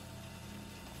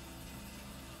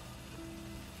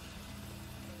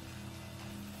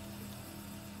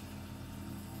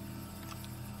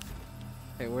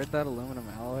 Hey, where'd that aluminum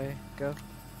alloy go?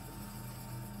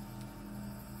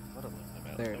 What aluminum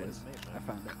alloy? There it That is. was made, I right?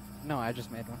 found it. No, I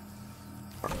just made one.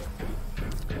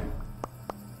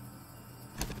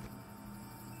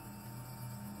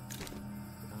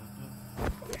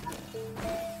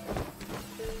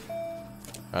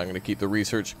 I'm going to keep the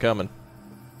research coming.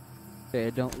 Okay,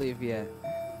 don't leave yet.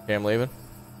 Okay, I'm leaving.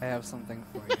 I have something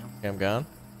for you. Okay, I'm gone.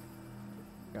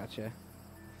 Gotcha.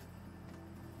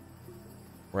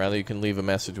 Riley, you can leave a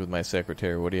message with my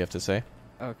secretary. What do you have to say?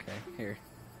 Okay, here.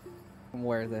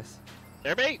 Wear this.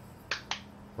 There, mate!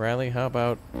 Riley, how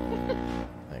about...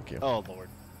 Thank you. Oh, Lord.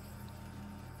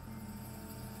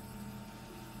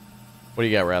 What do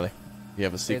you got, Riley? You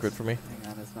have a secret It's- for me?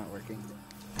 Hang on, it's not working.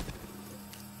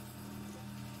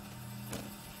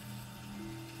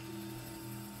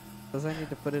 Does I need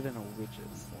to put it in a witch's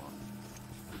slot?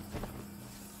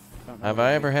 Don't know Have what I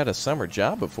to ever do. had a summer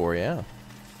job before? Yeah.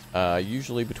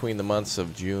 Usually between the months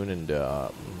of June and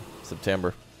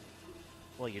September.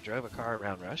 Well, you drove a car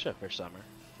around Russia for summer.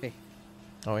 Hey,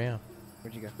 Oh, yeah.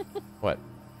 where'd you go? What?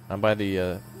 I'm by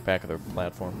the back of the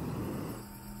platform.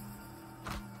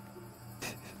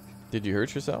 Did you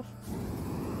hurt yourself?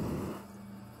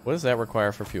 What does that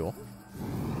require for fuel?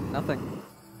 Nothing.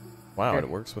 Wow, Here. it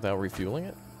works without refueling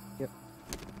it?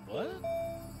 What?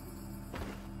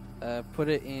 Put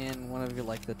it in one of your,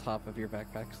 like, the top of your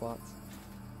backpack slots.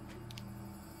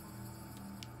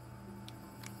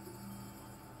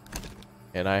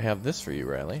 And I have this for you,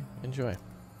 Riley. Enjoy.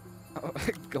 Oh,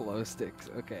 glow sticks.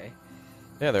 Okay.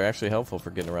 Yeah, they're actually helpful for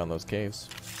getting around those caves.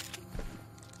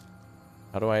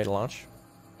 How do I launch?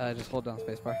 Just hold down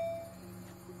spacebar.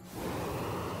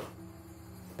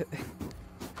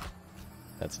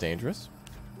 That's dangerous.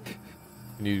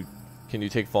 Can you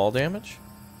take fall damage?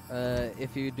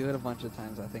 If you do it a bunch of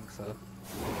times, I think so.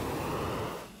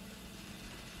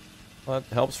 Well,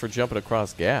 that helps for jumping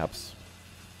across gaps.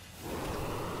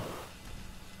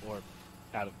 Or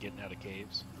getting out of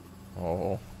caves.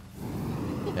 Oh.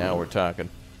 Now we're talking.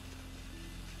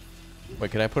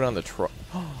 Wait, can I put on the truck?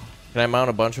 Can I mount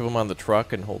a bunch of them on the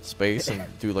truck and hold space and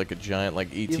do like a giant like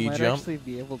ET You might jump? actually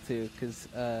be able to, because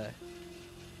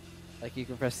like you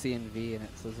can press C and V and it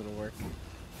says it'll work.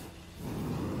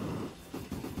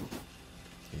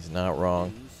 He's not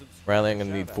wrong. Riley, I'm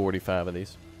gonna need 45 of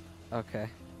these. Okay.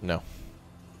 No.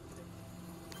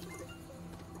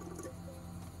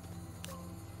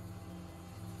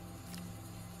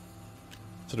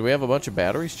 So do we have a bunch of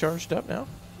batteries charged up now?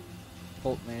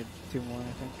 Bolt made 2 more, I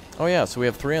think. Oh yeah, so we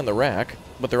have 3 on the rack,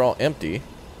 but they're all empty.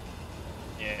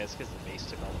 Yeah, it's because the base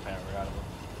took all the power out of them.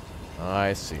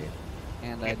 I see.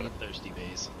 And I And need a thirsty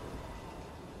base.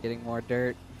 getting more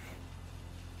dirt.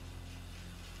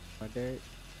 More dirt.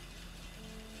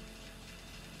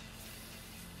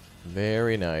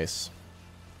 Very nice.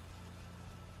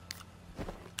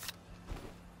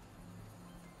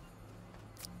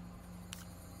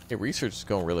 Hey, research is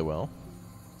going really well.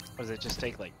 Or does it just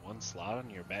take like 1 slot on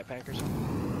your backpack or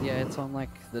something? Yeah, it's on like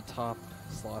the top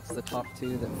slots, the top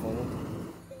 2 that fold.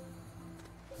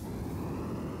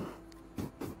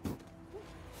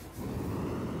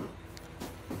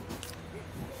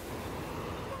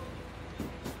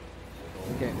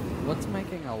 Okay, what's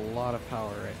making a lot of power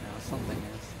right now? Something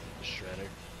is. The shredder.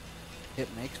 It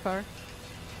makes power?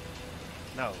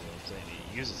 No, I'm saying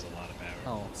it uses a lot of power.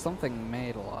 Oh, something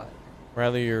made a lot.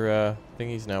 Riley, your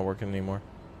thingy's not working anymore.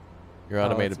 Your Oh,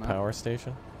 automated it's not? power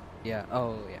station. Yeah.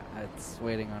 Oh, yeah. It's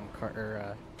waiting on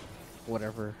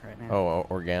whatever right now. Oh,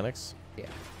 organics. Yeah.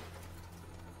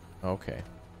 Okay.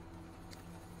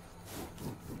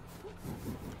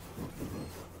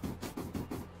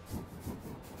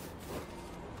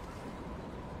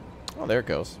 Oh, there it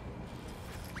goes.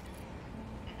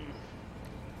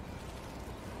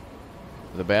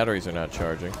 The batteries are not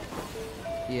charging.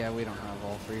 Yeah, we don't have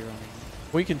all three running.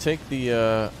 We can take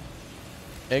the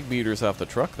egg beaters off the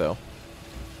truck, though.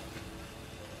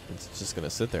 It's just going to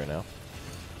sit there now.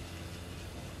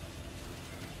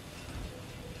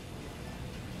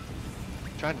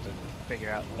 I'm trying to figure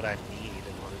out what I need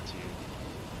in order to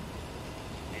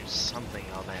do something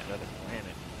on that other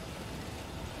planet.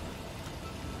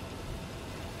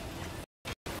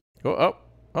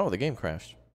 Oh, the game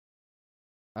crashed.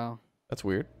 Oh. That's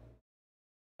weird.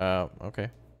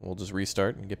 Okay. We'll just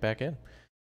restart and get back in.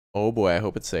 Oh boy, I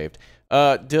hope it's saved.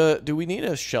 Do we need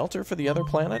a shelter for the other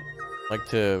planet? Like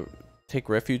to take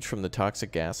refuge from the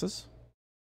toxic gases?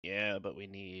 Yeah, but we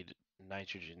need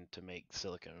nitrogen to make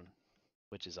silicone,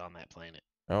 which is on that planet.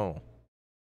 Oh.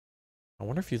 I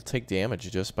wonder if you'll take damage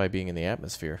just by being in the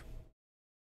atmosphere.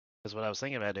 Because what I was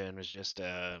thinking about doing was just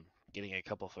getting a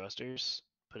couple thrusters,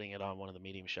 putting it on one of the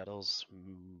medium shuttles,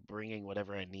 bringing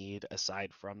whatever I need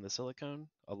aside from the silicone,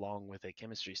 along with a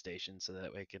chemistry station, so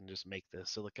that way I can just make the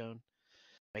silicone,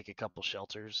 make a couple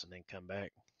shelters, and then come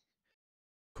back.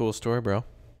 Cool story, bro.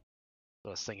 What I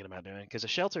was thinking about doing, because a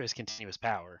shelter is continuous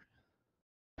power,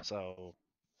 so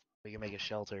we can make a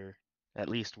shelter, at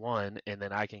least one, and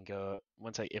then I can go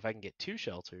if I can get 2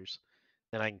 shelters,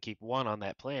 then I can keep one on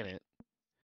that planet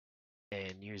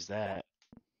and use that.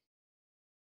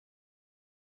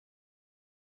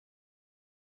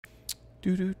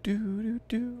 Do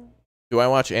I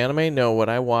watch anime? No, what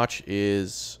I watch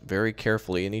is very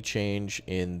carefully any change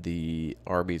in the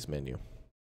Arby's menu.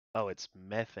 Oh, it's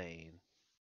methane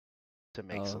to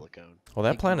make Oh. silicone. Well,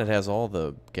 that planet has all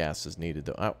the gases needed,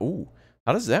 though. Ooh,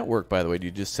 how does that work, by the way? Do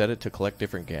you just set it to collect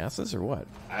different gases, or what?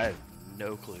 I have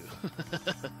no clue.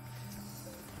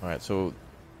 All right, so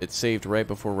it saved right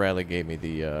before Riley gave me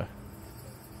the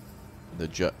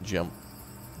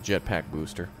jetpack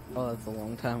booster. Oh, that's a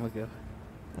long time ago.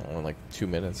 Oh, like 2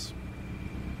 minutes.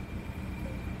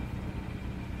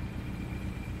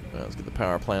 Well, let's get the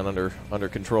power plant under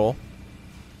control.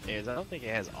 I don't think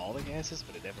it has all the gases,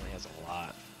 but it definitely has a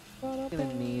lot. I'm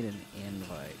gonna need an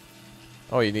invite.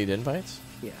 Oh, you need invites?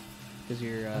 Yeah, because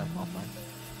you're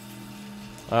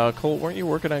offline. Colt, weren't you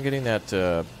working on getting that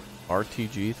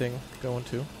RTG thing going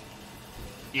too?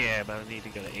 Yeah, but I need to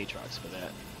go to Aatrox for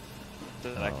that,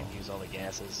 so that I can use all the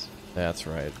gases. That's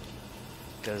right.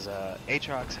 Because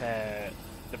Aatrox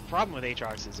the problem with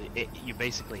Aatrox is you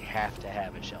basically have to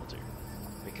have a shelter,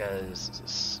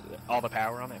 because all the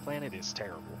power on that planet is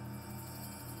terrible.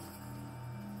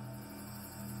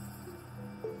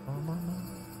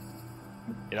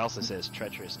 It also says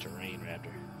treacherous terrain,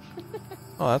 Raptor.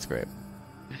 Oh, that's great.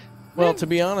 Well, to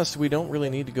be honest, we don't really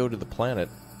need to go to the planet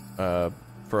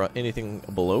for anything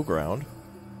below ground,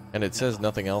 and it says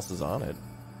nothing else is on it.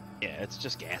 Yeah, it's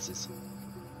just gases.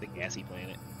 The gassy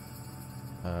planet.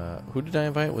 Who did I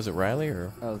invite? Was it Riley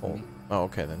or That was Colt? me. Oh,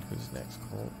 okay, then who's next?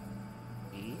 Colt.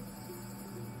 Me?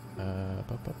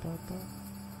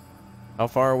 How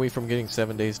far are we from getting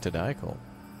 7 days to die, Colt?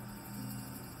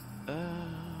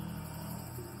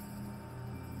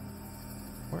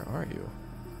 Where are you?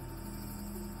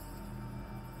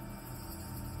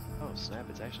 Oh snap,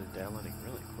 it's actually downloading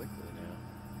really quickly now.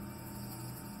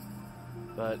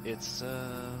 But it's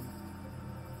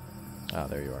Ah,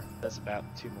 there you are. that's about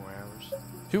 2 more hours.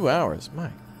 2 hours?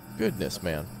 My goodness,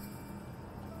 man.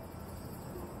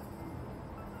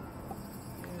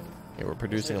 Yeah, we're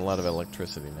producing a lot of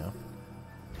electricity now.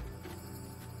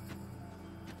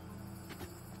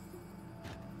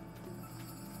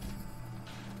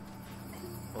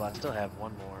 Well, I still have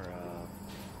one more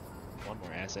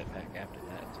asset pack after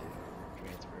that to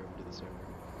transfer over to the server.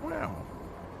 Wow.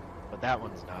 But that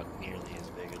one's not nearly as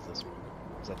big as this one,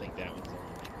 because I think that one's only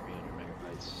like 300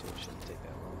 megabytes, so it shouldn't take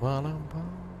that long.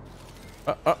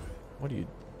 What are you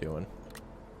doing?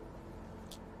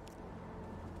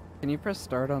 Can you press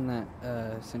start on that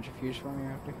centrifuge for me,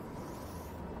 Raptor?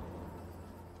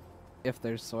 If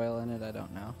there's soil in it, I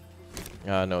don't know.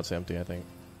 No, it's empty, I think.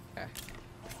 Okay.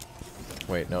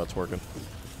 Wait, no, it's working.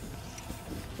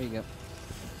 There you go.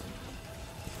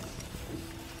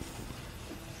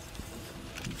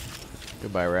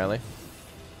 Goodbye, Riley.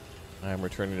 I'm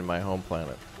returning to my home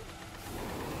planet.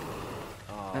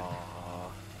 Aww.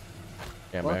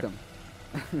 Yeah, I'm Welcome.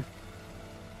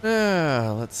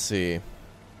 back. Let's see.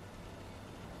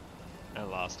 I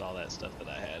lost all that stuff that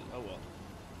I had. Oh well.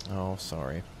 Oh,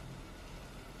 sorry.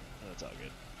 That's all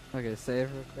good. Okay,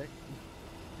 save real quick.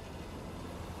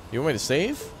 You want me to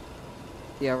save?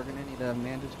 Yeah, we're gonna need a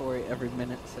mandatory every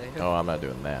minute save. Oh, I'm not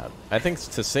doing that. I think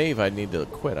to save, I need to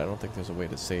quit. I don't think there's a way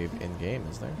to save in-game,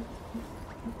 is there?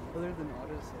 Other than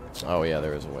auto save. Oh, yeah,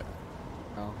 there is a way.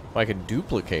 Oh. Well, I can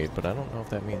duplicate, but I don't know if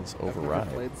that means I've never override.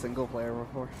 played single player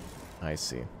before. I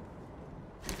see.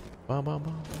 Bum, bum,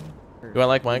 bum, bum. Do I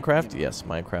like Minecraft? Yes,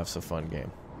 Minecraft's a fun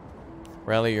game.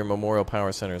 Riley, your Memorial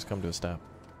Power Center has come to a stop.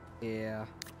 Yeah.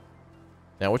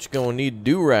 Now, what you're going to need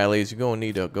to do, Riley, is you're going to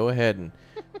need to go ahead and...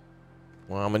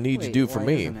 Well, I'm going to need you to do for why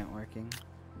me. Isn't it working?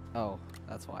 Oh,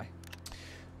 that's why.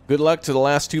 Good luck to the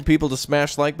last 2 people to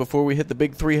smash like before we hit the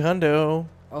big 300.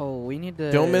 Oh, we need to...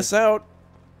 Don't miss out.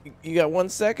 You got 1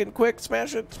 second. Quick,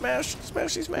 smash it. Smash.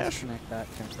 Smashy smash. Disconnect that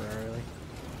temporarily.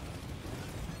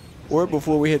 Or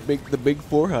before we hit the big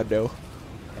 400. Okay,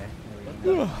 there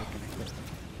we go. Ugh.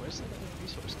 Where's the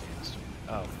resource canister?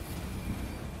 Oh.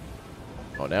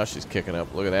 Oh, now she's kicking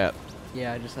up. Look at that.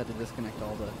 Yeah, I just had to disconnect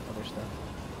all the other stuff.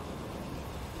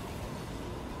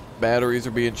 Batteries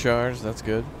are being charged. That's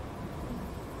good.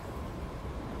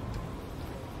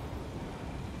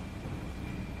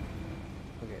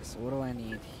 Okay, so what do I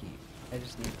need here? I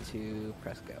just need to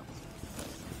press go.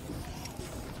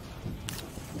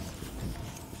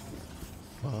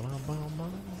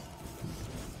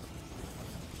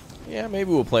 Yeah,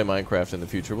 maybe we'll play Minecraft in the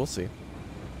future. We'll see.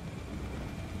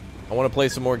 I want to play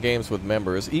some more games with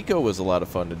members. Eco was a lot of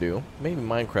fun to do. Maybe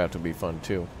Minecraft would be fun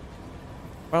too.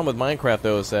 Problem with Minecraft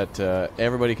though is that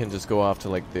everybody can just go off to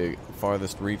like the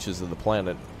farthest reaches of the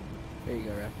planet, There you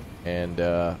go, Raph.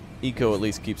 and Eco at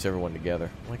least keeps everyone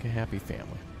together like a happy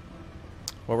family.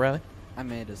 What, Riley? I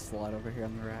made a slot over here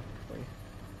on the rack for you.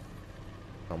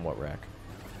 On what rack?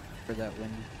 For that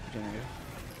wind generator.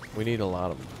 We need a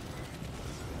lot of them.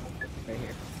 Right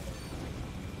here.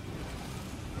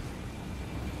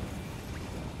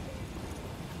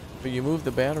 But you moved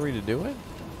the battery to do it?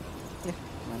 Yeah,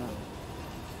 why not?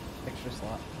 Extra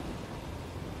slot.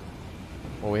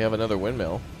 Well, we have another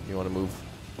windmill. You want to move?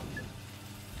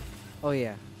 Oh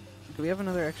yeah. Do we have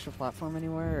another extra platform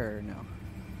anywhere or no?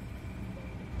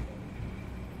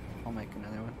 I'll make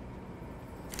another one.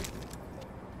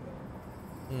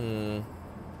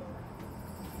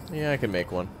 Yeah, I can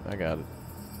make one. I got it.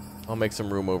 I'll make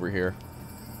some room over here.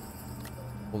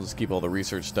 We'll just keep all the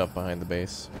research stuff behind the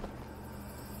base.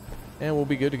 And we'll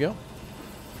be good to go.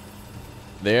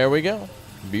 There we go.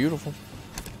 Beautiful.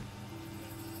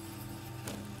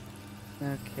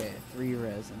 Okay, 3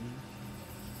 resin.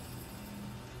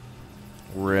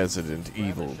 Resident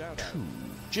Evil 2.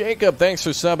 Jacob, thanks for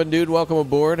subbing, dude. Welcome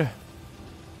aboard.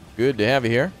 Good to have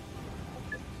you here.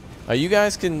 You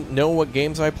guys can know what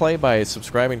games I play by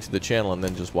subscribing to the channel and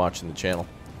then just watching the channel.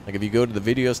 Like if you go to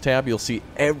the videos tab, you'll see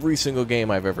every single game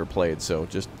I've ever played. So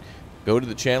just go to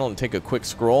the channel and take a quick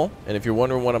scroll. And if you're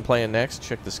wondering what I'm playing next,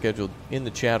 check the schedule in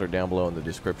the chat or down below in the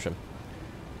description.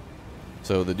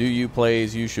 So the do you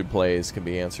plays, you should plays can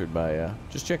be answered by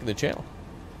just checking the channel.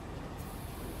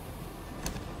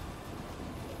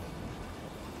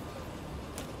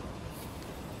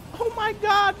 Oh my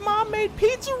God, Mom made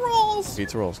pizza rolls.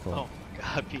 Pizza rolls, cool. Oh my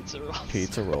god, pizza rolls.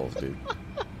 Pizza rolls, dude.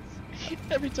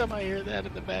 Every time I hear that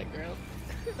in the background.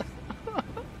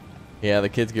 Yeah, the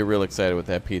kids get real excited with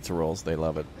that pizza rolls. They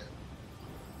love it.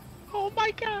 Oh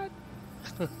my god.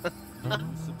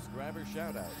 Subscriber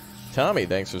shout out. Tommy,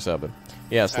 thanks for subbing.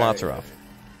 Yeah, slots are off.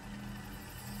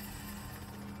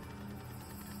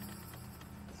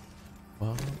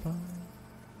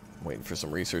 Waiting for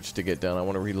some research to get done. I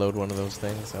want to reload one of those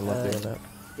things. I love doing that.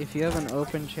 If you have an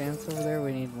open chance over there,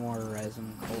 we need more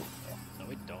resin. Colt. No,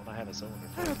 we don't. I have a cylinder.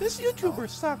 Oh, this YouTuber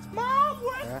sucks. Mom,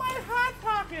 where's Alright. my hot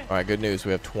pocket? All right, good news.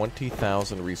 We have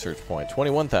 20,000 research points.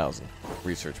 21,000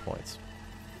 research points.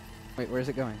 Wait, where's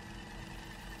it going?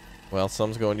 Well,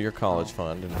 some's going to your college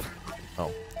fund. And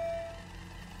oh,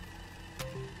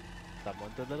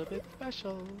 Someone's a little bit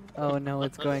special. Oh no,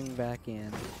 it's going back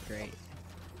in. Great.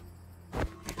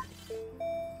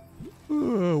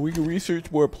 we can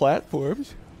research more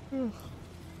platforms.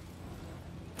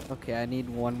 Okay, I need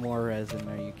one more resin.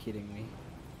 Are you kidding me?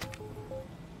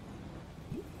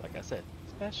 Like I said,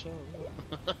 special.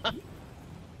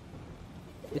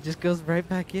 It just goes right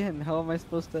back in. How am I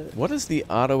supposed to? What does the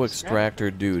auto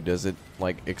extractor do? Does it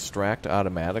like extract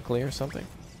automatically or something?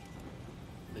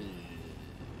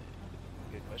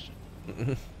 Good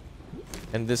question.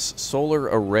 And this solar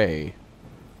array,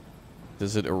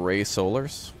 does it array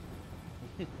solars?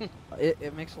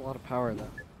 It makes a lot of power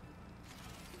though.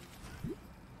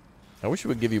 I wish it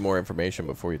would give you more information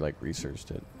before you like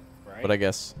researched it. Right? But I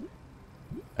guess,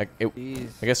 I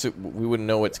guess we wouldn't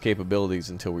know its capabilities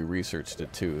until we researched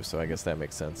it too. So I guess that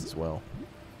makes sense as well.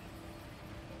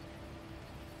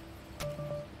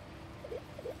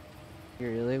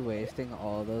 You're really wasting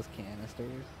all those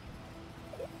canisters.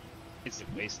 Is it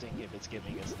wasting if it's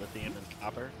giving us lithium and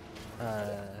copper?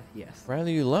 Yes.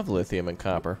 Riley, you love lithium and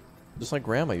copper, just like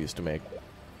Grandma used to make.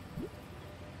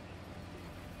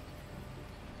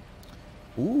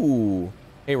 Ooh,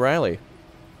 hey Riley.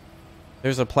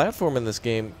 There's a platform in this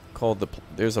game called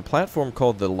there's a platform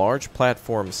called the Large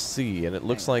Platform C, and it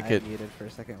looks like I muted for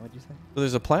a second. What'd you say? So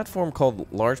there's a platform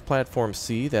called Large Platform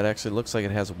C that actually looks like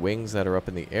it has wings that are up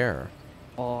in the air.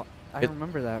 Oh, I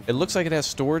remember that. It looks like it has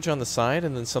storage on the side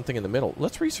and then something in the middle.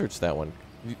 Let's research that one.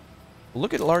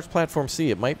 Look at Large Platform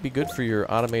C. It might be good for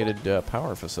your automated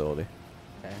power facility.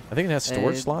 Okay. I think it has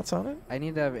storage slots on it. I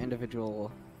need to have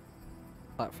individual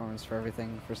platforms for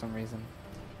everything for some reason.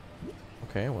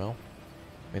 Okay, well,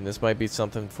 I mean, this might be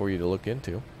something for you to look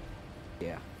into.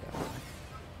 Yeah, definitely.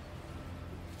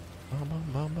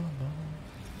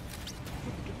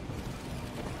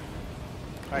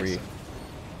 Alright, Re- so,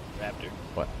 Raptor.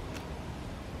 What?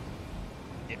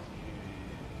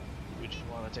 Would you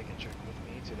want to take a trip with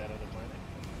me to that other planet?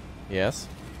 Yes.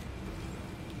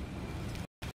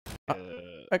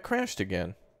 I crashed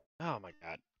again. Oh my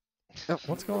god.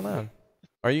 What's going on?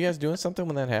 Are you guys doing something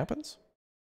when that happens?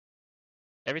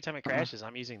 Every time it crashes,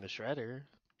 I'm using the shredder.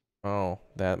 Oh,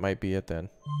 that might be it then.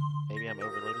 Maybe I'm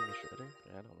overloading the shredder?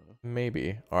 I don't know.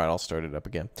 Maybe. Alright, I'll start it up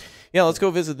again. Yeah, let's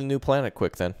go visit the new planet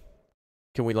quick then.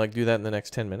 Can we, like, do that in the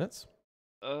next 10 minutes?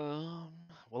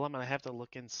 Well, I'm gonna have to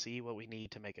look and see what we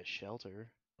need to make a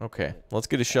shelter. Okay, let's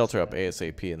get a shelter up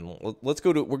ASAP, and let's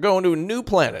go to. We're going to a new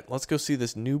planet. Let's go see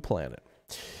this new planet,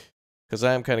 because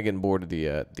I'm kind of getting bored of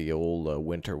the old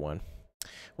winter one.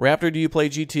 Raptor, do you play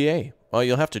GTA? Well,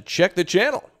 you'll have to check the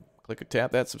channel. Click or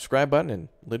tap that subscribe button and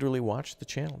literally watch the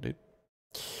channel, dude.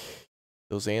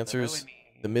 Those answers,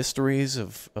 the mysteries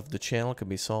of the channel, can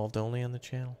be solved only on the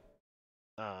channel.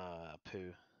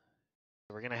 Poo.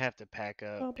 We're gonna have to pack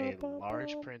up a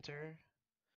large printer.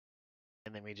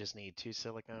 And then we just need 2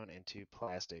 silicone and 2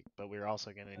 plastic, but we're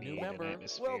also going to need an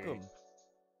atmospheric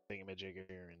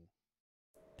thingamajigger and...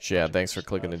 Shad, thanks for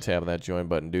clicking the tab on that join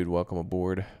button, dude. Welcome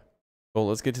aboard. Well,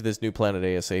 let's get to this new planet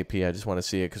ASAP. I just want to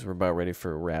see it because we're about ready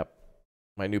for a wrap.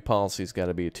 My new policy's got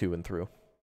to be a to and through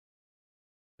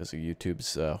because of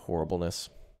YouTube's horribleness.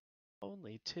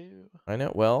 Only 2. I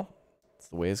know. Well, it's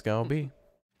the way it's going to be.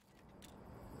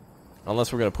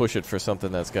 Unless we're going to push it for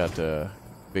something that's got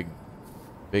big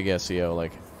SEO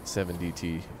like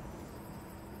 7DT.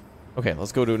 Okay,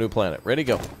 let's go to a new planet. Ready,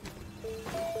 go.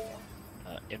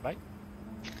 Invite?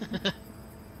 What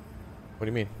do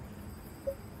you mean?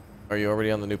 Are you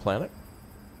already on the new planet?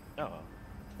 No.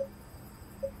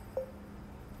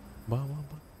 Alright,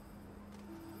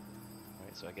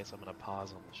 so I guess I'm gonna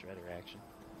pause on the shredder action.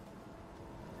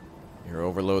 You're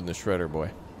overloading the shredder, boy.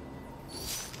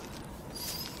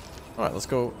 Alright, let's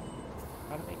go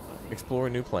How to make money? explore a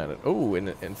new planet. Oh,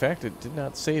 and in fact, it did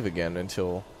not save again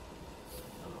until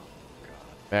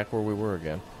back where we were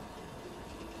again.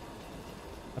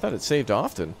 I thought it saved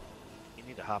often. You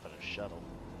need to hop in a shuttle.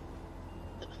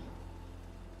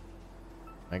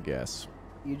 I guess.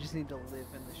 You just need to live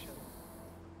in the show.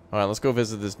 Alright, let's go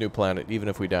visit this new planet. Even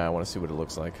if we die, I want to see what it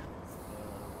looks like.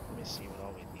 Let me see what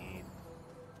all we need.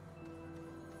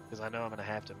 Because I know I'm going to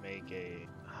have to make a...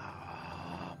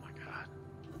 Oh my god.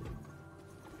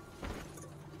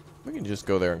 We can just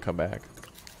go there and come back.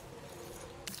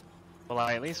 Well,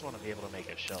 I at least want to be able to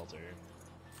make a shelter.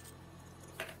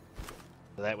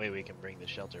 So that way we can bring the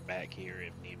shelter back here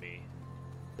if need be.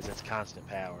 Because it's constant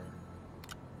power.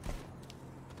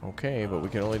 Okay, but we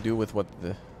can only do with what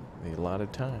the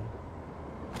allotted time.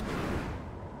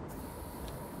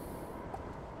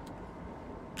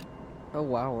 Oh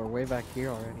wow, we're way back here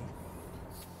already.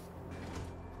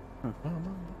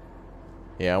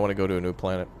 Yeah, I want to go to a new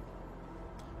planet.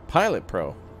 Pilot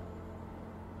Pro.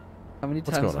 How many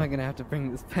What's times going am I on? gonna have to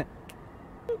bring this back?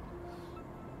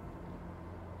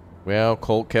 Well,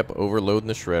 Colt kept overloading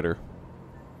the shredder.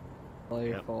 All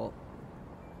your Yep. fault.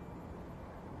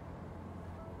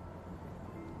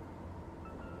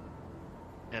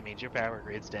 That means your power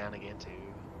grid's down again too.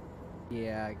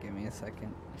 Yeah, give me a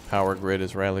second. Power Grid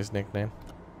is Riley's nickname.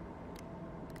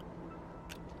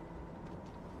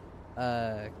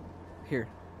 Here.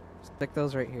 Stick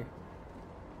those right here.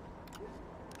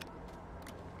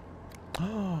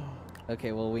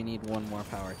 Okay, well we need one more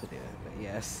power to do it, but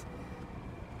yes.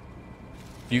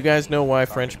 Do you guys know why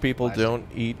Fucking French people plastic. don't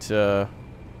eat,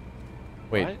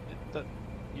 wait, What?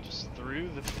 You just threw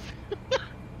the.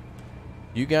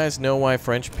 You guys know why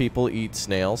French people eat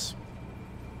snails?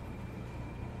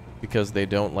 Because they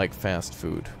don't like fast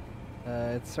food.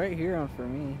 It's right here on for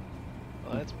me.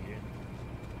 Well, that's weird.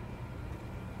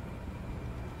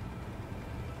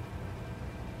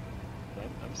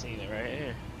 I'm seeing it right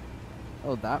here.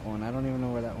 Oh, that one. I don't even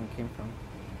know where that one came from.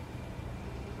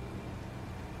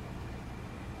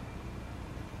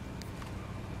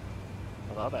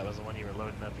 I thought that was the one you were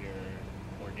loading up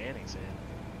your organics in.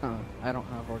 Oh, I don't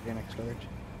have organic storage.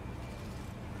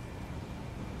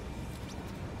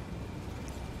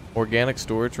 Organic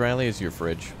storage, Riley, is your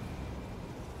fridge.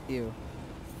 Ew.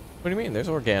 What do you mean? There's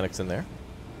organics in there.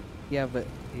 Yeah, but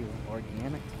ew,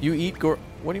 organic? You eat what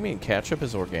do you mean? Ketchup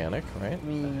is organic, right? I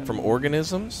mean, From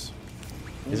organisms?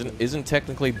 maybe. Isn't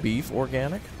technically beef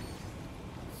organic?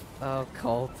 Oh,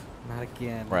 Colt. Not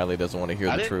again. Riley doesn't want to hear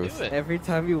I the didn't truth. do it. Every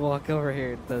time you walk over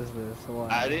here, it does this. Why?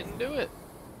 I didn't do it.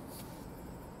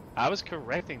 I was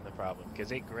correcting the problem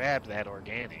because it grabbed that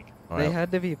organic. All They right,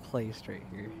 had to be placed right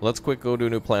here. let's quick go to a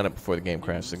new planet before the game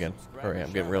crashes again. Hurry,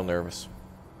 I'm getting real nervous.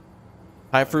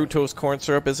 High fructose corn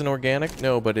syrup isn't organic?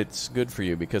 No, but it's good for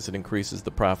you because it increases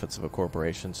the profits of a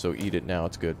corporation, so eat it now,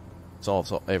 it's good.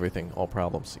 Solves everything, all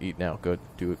problems. Eat now, good.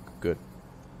 Do it, good.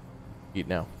 Eat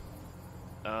now.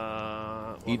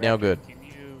 Well, Eat now, Raptor, good.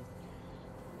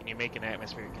 Can you make an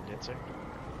atmospheric condenser?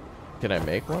 Can I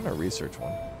make one or research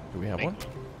one? Do we have Make one?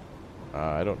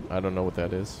 I don't know what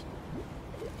that is.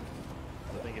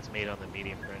 I think it's made on the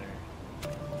medium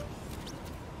printer.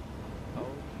 Oh,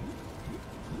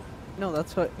 No,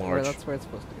 that's what. Large. That's where it's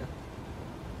supposed to go.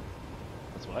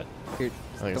 that's what? Here,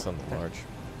 I think it's don't- something large.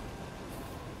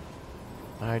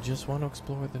 I just want to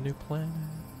explore the new planet.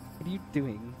 What are you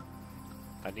doing?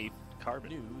 I need carbon.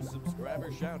 New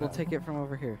subscriber shout We'll out. take it from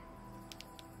over here.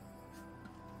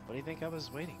 What do you think I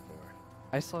was waiting for?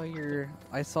 I saw your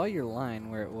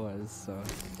line where it was. So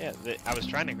Yeah, I was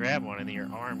trying to grab one and then your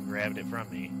arm grabbed it from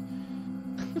me.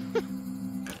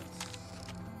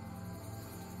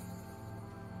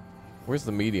 Where's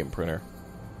the medium printer?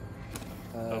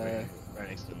 Over here, right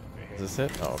next to it. Right here. Is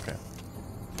this it? Oh, okay.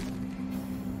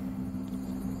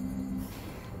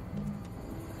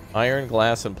 Iron,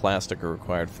 glass, and plastic are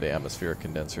required for the atmospheric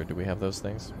condenser. Do we have those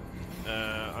things?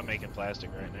 I'm making plastic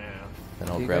right now. And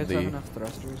do I'll you grab guys the have enough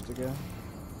thrusters to go?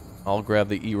 I'll grab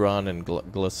the Iran and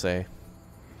glacé.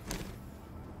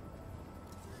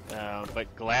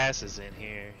 But glass is in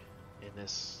here, in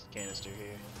this canister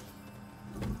here.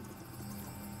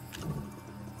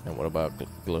 And what about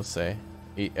glacé?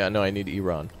 No, I need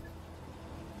Iran.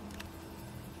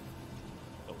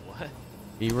 But what?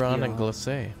 Iran and Iran.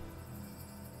 glacé.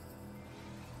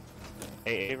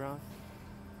 Hey, Aaron?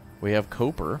 We have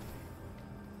copper.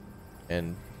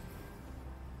 And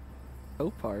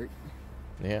Copart.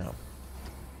 yeah.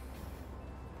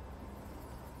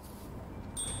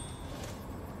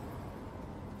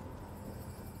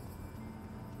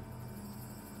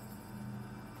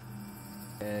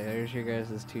 Okay, there's your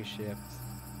guys' 2 ships.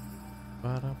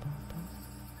 Ba-da-ba-ba.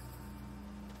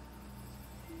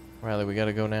 Riley, we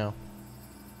gotta go now.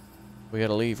 We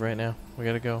gotta leave right now. We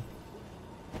gotta go.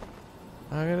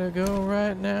 I gotta go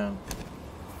right now.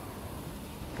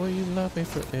 Will you love me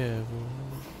forever?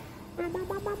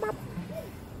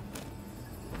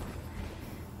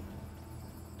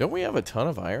 Don't we have a ton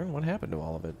of iron? What happened to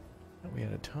all of it? We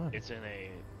had a ton. It's in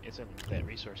that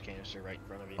resource canister right in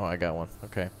front of you. Oh, I got one.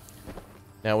 Okay.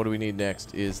 Now what do we need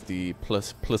next is the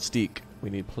plastique. We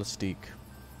need plastique.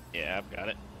 Yeah, I've got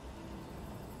it.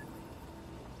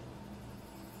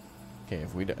 Okay,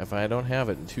 if I don't have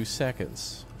it in 2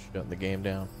 seconds, I'm shutting the game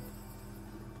down.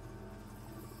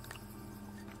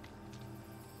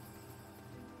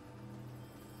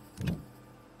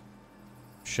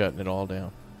 Shutting it all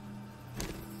down.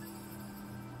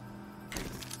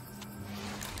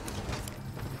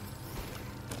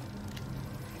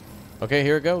 Okay,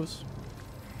 here it goes.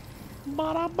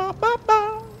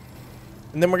 Ba-da-ba-ba-ba.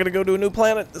 And then we're gonna go to a new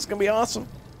planet. This is gonna be awesome.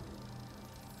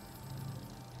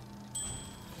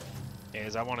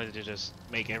 Is I wanted to just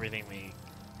make everything we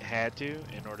had to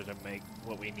in order to make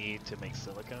what we need to make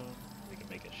silicone. We can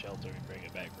make a shelter and bring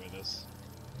it back with us.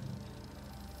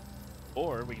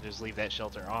 Or we can just leave that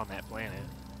shelter on that planet.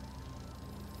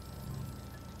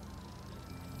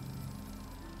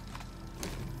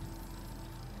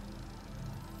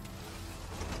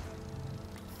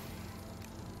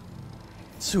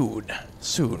 Soon.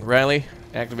 Riley,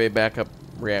 activate backup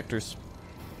reactors.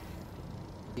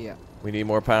 Yeah. We need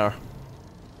more power.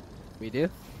 We do?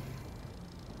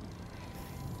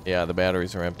 Yeah, the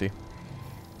batteries are empty.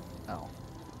 Oh.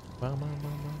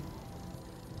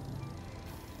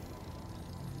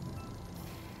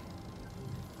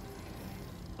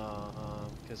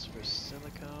 Because for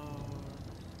silicone,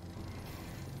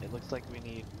 it looks like we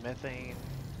need methane,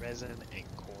 resin,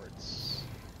 and quartz.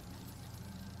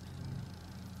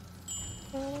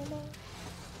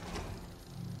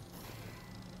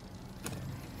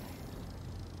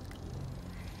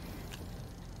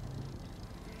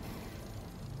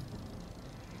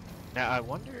 Now I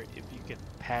wonder if you can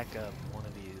pack up one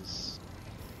of these.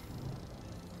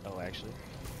 Oh, actually,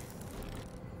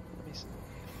 let me see.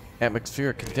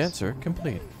 Atmospheric condenser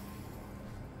complete.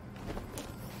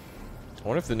 I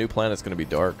wonder if the new planet's going to be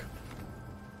dark.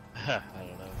 I don't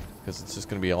know. Because it's just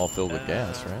going to be all filled with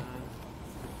gas, right?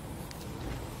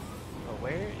 Oh,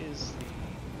 where is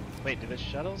the... Wait, do the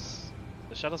shuttles...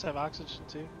 The shuttles have oxygen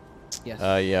too? Yes.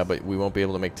 Yeah, but we won't be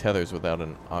able to make tethers without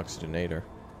an oxygenator.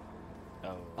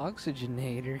 Oh.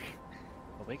 Oxygenator.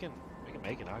 Well, we can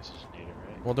make an oxygenator,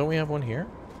 right? Well, don't we have one here?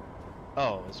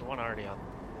 Oh, there's one already on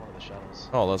one of the shuttles.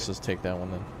 Oh, let's just take that one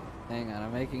then. Hang on,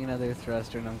 I'm making another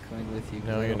thruster and I'm coming with you. 'cause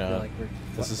No, I you're don't feel not. like we're-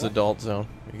 This What- is what? adult zone.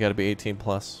 You got to be 18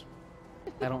 plus.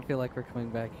 I don't feel like we're coming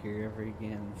back here ever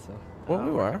again, so. Well, Oh,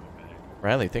 we we're are. coming back.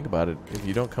 Riley, think about it. If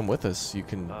you don't come with us, you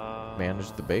can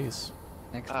manage the base.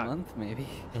 Next Ah. month, maybe.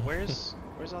 Where's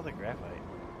all the graphite?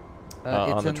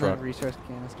 on It's the in truck. the resource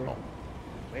canister. Oh.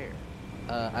 Where?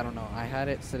 I don't know. I had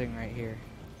it sitting right here.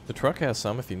 The truck has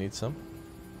some if you need some.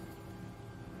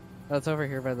 Oh, it's over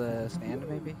here by the stand,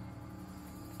 maybe?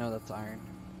 No, that's iron.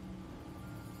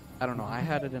 I don't know. I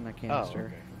had it in a Oh, canister.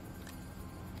 okay.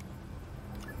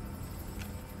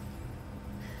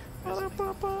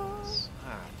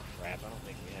 Ah, crap. I don't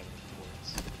think we have any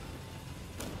quartz.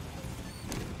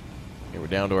 Okay, we're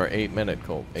down to our 8-minute,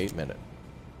 Colt. 8-minute.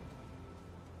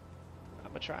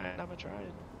 I'm trying.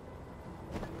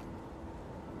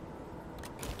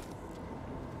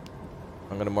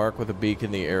 I'm going to mark with a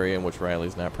beacon the area in which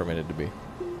Riley's not permitted to be.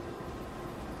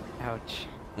 Ouch.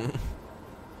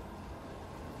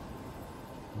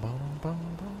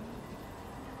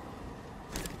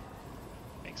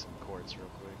 Make some quartz real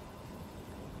quick.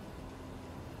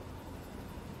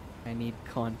 I need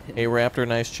content. Hey, Raptor,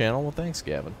 nice channel. Well, thanks,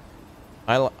 Gavin.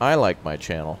 I like my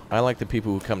channel. I like the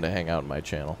people who come to hang out in my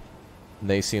channel. And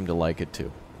they seem to like it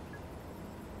too.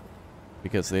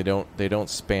 Because they don't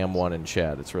spam one in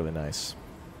chat. It's really nice.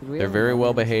 Did we They're have very one well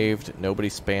in this- behaved. Nobody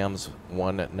spams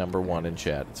number one in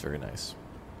chat. It's very nice.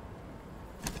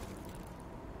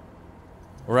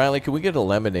 Riley, can we get a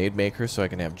lemonade maker so I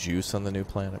can have juice on the new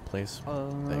planet, please?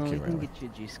 Thank you, we can Riley. get you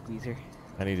a juice squeezer.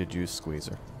 I need a juice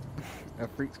squeezer. A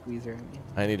fruit squeezer, I mean.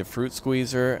 I need a fruit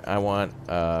squeezer. I want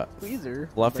Squeezer?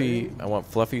 fluffy. Bird. I want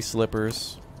fluffy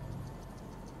slippers.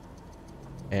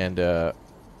 And yeah.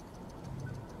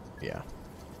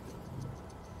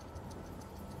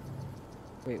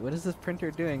 Wait, what is this printer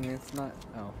doing? It's not...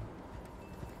 Oh.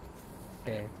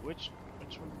 Okay. Which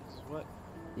one's what?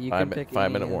 You Five can mi- pick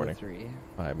 5 minute any of the warning. 3.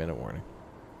 5-minute warning.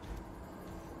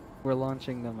 We're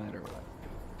launching no matter what.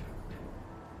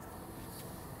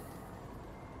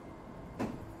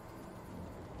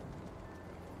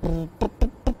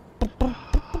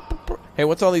 Hey,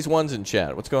 what's all these ones in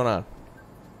chat? What's going on?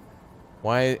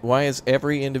 Why is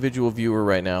every individual viewer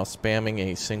right now spamming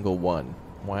a single one?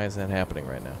 Why is that happening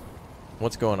right now?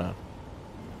 What's going on?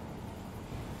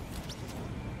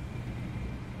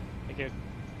 Thank you.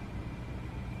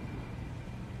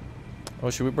 Oh,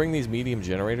 should we bring these medium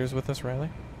generators with us, Riley?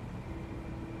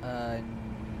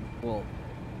 Well,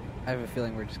 I have a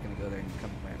feeling we're just gonna go there and come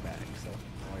right back, so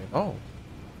don't worry about Oh.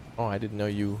 Oh, I didn't know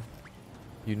you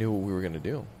knew what we were going to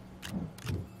do.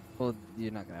 it. Well,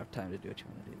 you're not gonna have time to do what you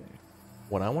want to do there.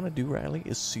 What I want to do, Riley,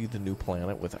 is see the new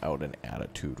planet without an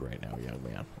attitude right now, young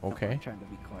man. I'm Okay? trying to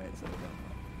be quiet so we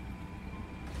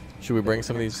don't... Should we bring We're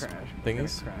some of gonna these crash. We're gonna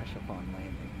thingies? crash upon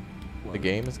landing. The Well,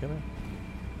 game is going to?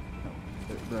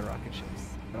 No, the rocket ships.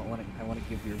 I want to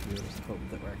give your viewers hope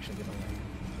that we're actually gonna land.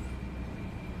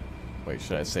 Wait,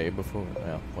 should I say before?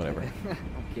 Well, whatever. I'm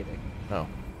kidding. Oh.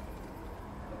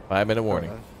 5-minute warning.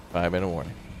 5-minute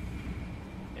warning.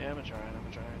 Yeah, I'm trying.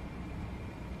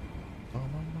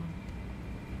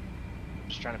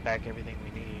 Just trying to pack everything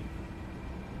we need.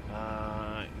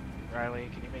 Riley,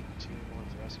 can you make 2 more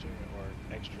thruster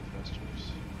or extra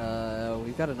thrusters?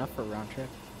 We've got enough for a round trip.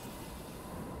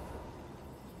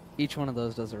 Each one of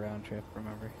those does a round trip,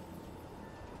 remember?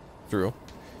 True.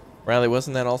 Riley,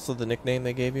 wasn't that also the nickname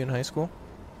they gave you in high school?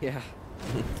 Yeah.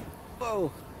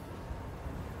 Whoa!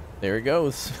 There he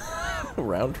goes.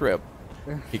 Round trip.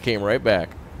 He came right back.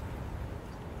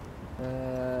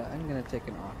 I'm gonna take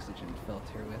an oxygen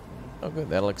filter with me. Oh, good.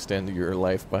 That'll extend your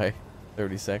life by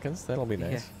 30 seconds. That'll be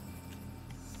nice.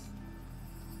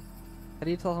 How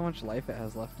do you tell how much life it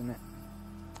has left in it?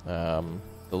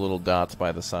 The little dots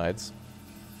by the sides.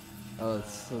 Oh,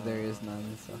 so there is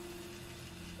none. So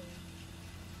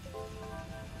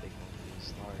Big one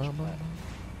is large platform.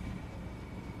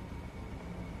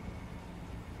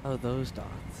 oh, those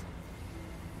dots.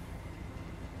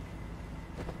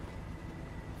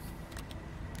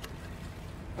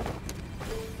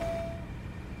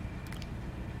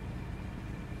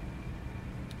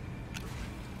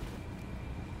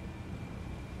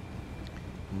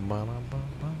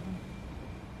 Ba-ba-ba-ba.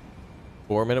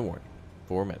 4-minute warning.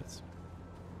 4 minutes.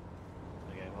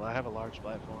 Okay, well I have a large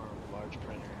platform, large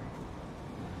printer.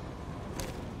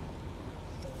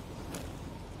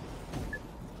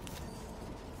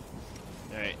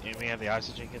 Alright, and we have the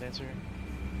oxygen condenser.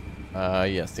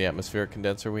 Yes, the atmospheric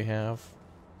condenser we have.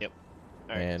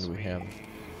 Alright, And so we have-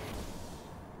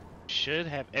 should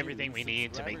have everything we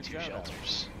need to make 2 Subscriber shout-out.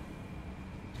 shelters.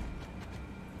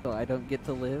 So I don't get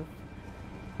to live.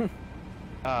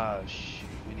 Shoot,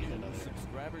 we need another.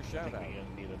 Subscriber I shout think out. we're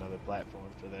gonna need another platform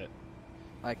for that.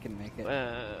 I can make it.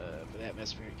 For the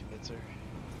atmospheric condenser.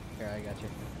 Here, I got you.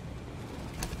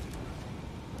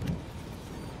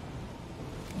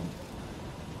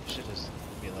 Should just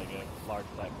be like a large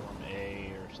platform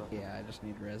A or something. Yeah, I just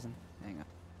need resin. Hang on.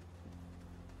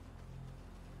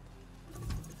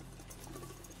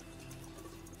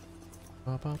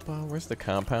 Ba-ba-ba. Where's the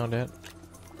compound at?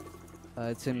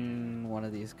 It's in one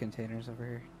of these containers over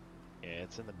here. Yeah,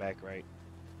 it's in the back right.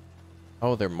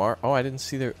 Oh, they're oh, I didn't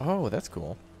see their... Oh, that's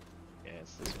cool. Yeah,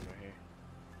 it's this one right here.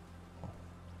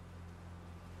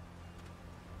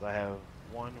 So I have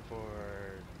one for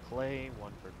clay,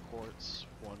 one for quartz,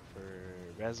 one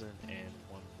for resin, and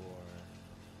one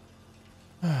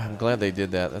for... I'm glad they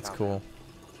did that. That's cool.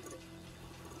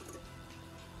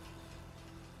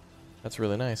 That's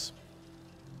really nice.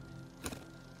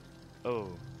 Oh,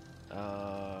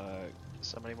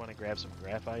 somebody want to grab some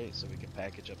graphite so we can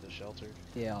package up the shelter?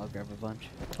 Yeah, I'll grab a bunch.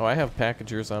 Oh, I have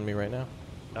packagers on me right now.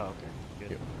 Oh, okay,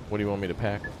 good. What do you want me to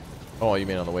pack? Oh, you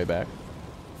mean on the way back?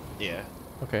 Yeah,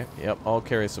 Okay, yep, I'll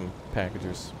carry some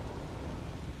packagers.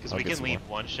 because I'll we get can some leave more.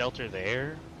 one shelter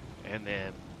there and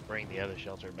then bring the other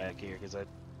shelter back here, because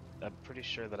I'm pretty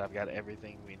sure that I've got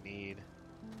everything we need.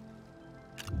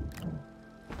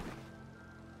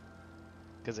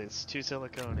 Because it's 2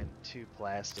 silicone and 2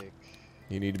 plastic.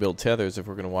 You need to build tethers if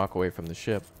we're going to walk away from the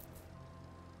ship.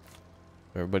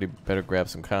 Everybody better grab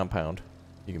some compound.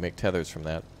 You can make tethers from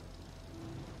that.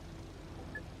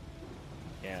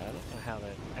 Yeah, I don't know how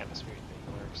that atmospheric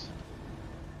thing works.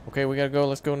 Okay, we gotta go.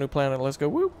 Let's go, new planet. Let's go.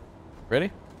 Woo!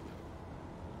 Ready?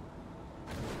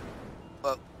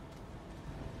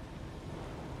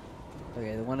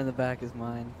 Okay, the one in the back is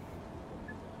mine.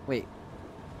 Wait.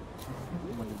 The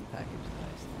one in the package is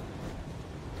nice.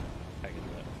 I can do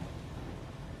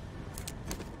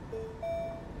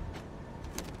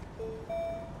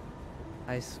that.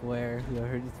 I swear,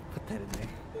 whoever just put that in there.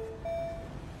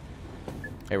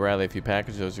 Hey, Riley, if you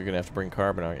package those, you're gonna have to bring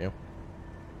carbon, aren't you?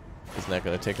 Isn't that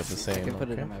gonna take us the same? I can put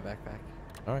it Okay. in my backpack.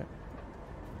 All right.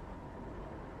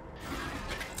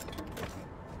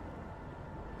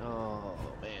 Oh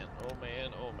man, oh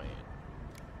man, oh man.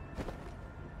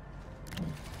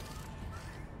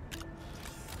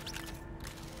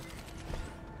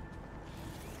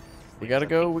 We gotta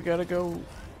go. We gotta go.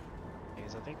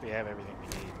 Because I think we have everything we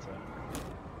need, so.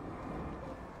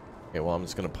 Okay, well, I'm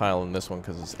just gonna pile in this one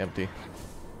because it's empty.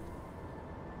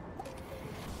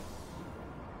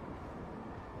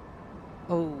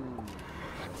 Oh,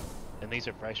 And these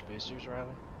are fresh boosters, Riley?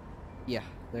 yeah.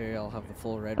 They all have the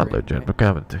full red Hello, ring. gentlemen.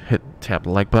 Comment, hit, tap the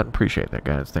like button. Appreciate that,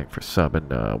 guys. Thanks for subbing.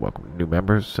 Welcome new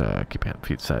members. Keep your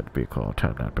feet side vehicle.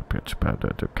 Time now to pitch. About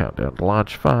to countdown to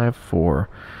launch. 5, 4,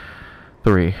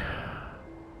 3,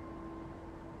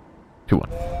 2, 1.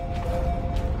 Well,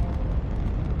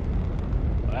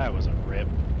 that was a rip.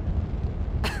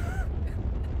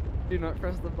 Do not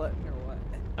press the button or what?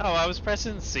 Oh, I was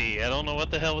pressing C. I don't know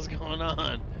what the hell was going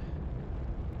on.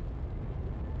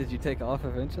 Did you take off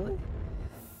eventually?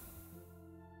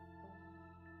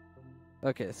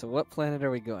 Okay, so what planet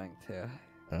are we going to?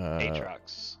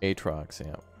 Atrox. Atrox,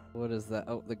 yeah. What is that?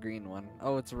 Oh, the green one.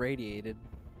 Oh, it's radiated.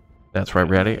 That's right,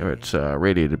 ready. It's a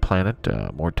radiated planet.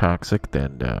 More toxic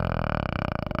than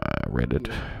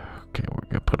Reddit. Okay, we're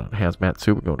gonna put on hazmat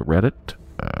suit. We're going to Reddit.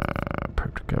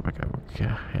 Perfect. Okay,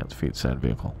 hands, feet, side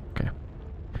vehicle. Okay.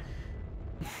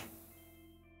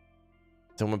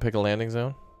 Someone pick a landing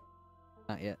zone?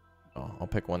 Not yet. Oh, I'll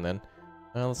pick one then.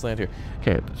 Let's land here.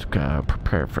 Okay, let's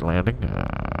prepare for landing.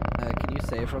 Can you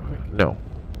save real quick? No.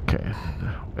 Okay.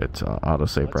 It's auto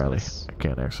save, Let's- Riley. let's- I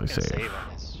can't actually Gonna save. save on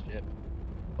this ship.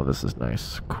 Oh, this is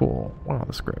nice. Cool. Wow,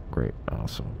 that's great. Great.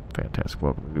 Awesome. Fantastic.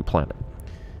 Welcome to New Planet.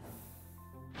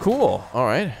 Cool. All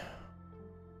right.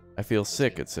 I feel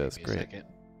sick, it says. Give me a Great. second.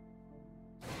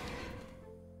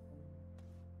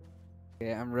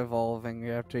 Yeah, I'm revolving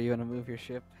after you want to move your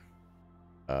ship.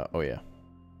 Oh, yeah.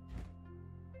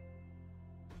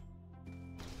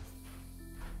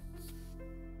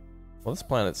 Well, this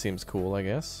planet seems cool, I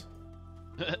guess.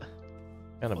 Kind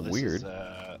of Well, this weird. is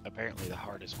apparently the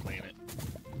hardest planet.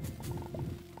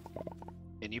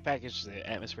 And you packaged the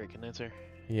atmospheric condenser?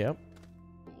 Yep.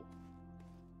 Cool.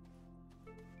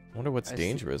 Wonder what's I see.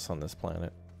 dangerous on this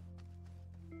planet.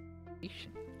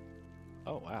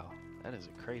 Oh wow, that is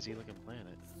a crazy looking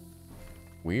planet.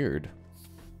 Weird.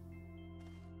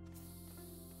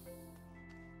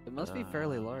 It must be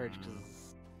fairly large,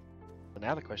 because But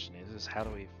now the question is how do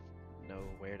we know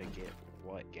where to get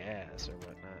what gas or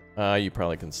whatnot? You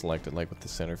probably can select it, like with the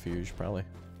centrifuge, probably.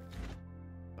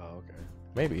 Oh, okay.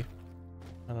 Maybe.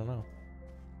 I don't know.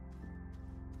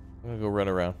 I'm gonna go run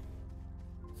around.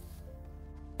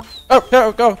 Oh,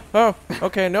 no, go! Oh,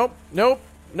 okay, nope, nope,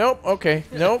 nope, okay,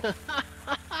 nope.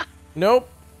 Nope,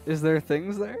 is there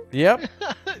things there? yep.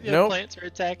 The Nope. plants are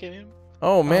attacking him.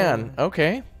 Oh, man,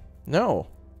 okay. No.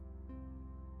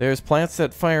 There's plants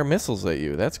that fire missiles at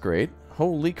you. That's great.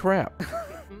 Holy crap.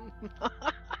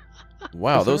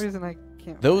 Wow, For some those reason I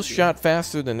can't those find you. shot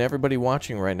faster than everybody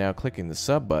watching right now clicking the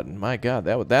sub button. My God,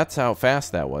 that's how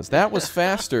fast that was. That was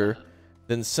faster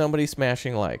than somebody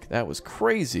smashing like. That was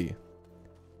crazy.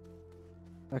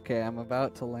 Okay, I'm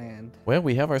about to land. Well,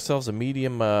 we have ourselves a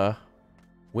medium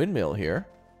windmill here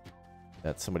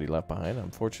that somebody left behind.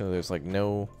 Unfortunately, there's like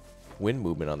no wind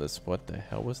movement on this. What the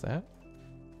hell was that?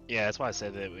 Yeah, that's why I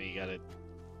said that we gotta.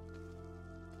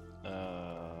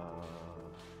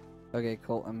 Okay,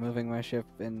 Colt, I'm moving my ship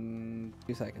in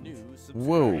 2 seconds. New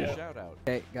Whoa. subscriber shout out.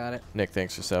 Okay, got it. Nick,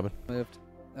 thanks for subbing. Moved.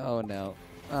 Oh no.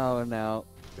 Oh no.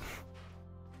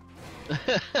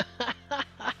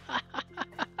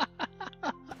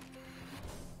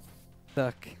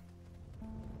 Stuck.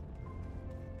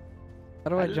 How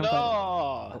do I jump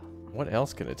out? What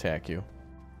else can attack you?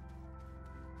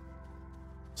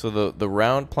 So the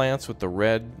round plants with the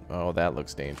red, oh, that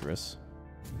looks dangerous.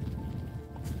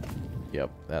 Yep,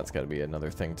 that's got to be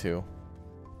another thing too.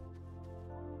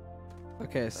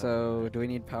 Okay, so do we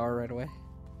need power right away?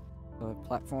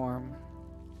 Platform.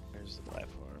 There's the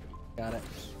platform. Got it.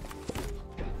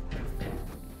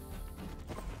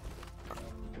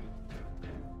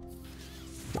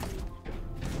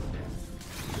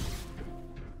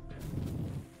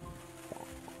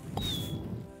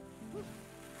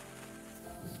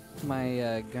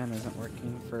 My gun isn't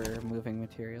working for moving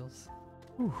materials.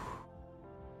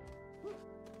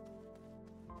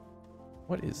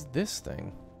 What is this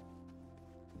thing?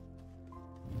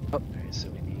 Alright, so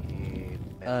we need.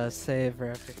 Save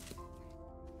after.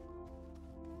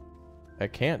 I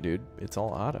can't, dude. It's all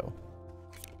auto.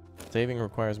 Saving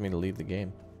requires me to leave the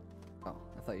game. Oh,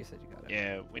 I thought you said you got it.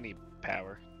 Yeah, we need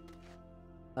power.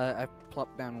 I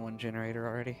plopped down one generator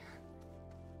already.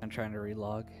 I'm trying to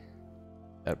relog.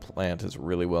 That plant is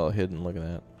really well hidden. Look at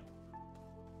that.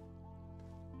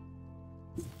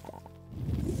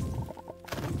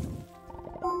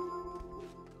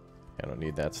 I don't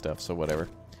need that stuff, so whatever.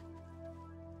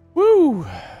 Woo!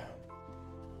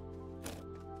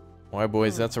 Alright,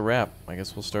 boys, that's a wrap. I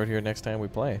guess we'll start here next time we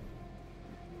play.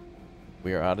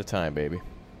 We are out of time, baby.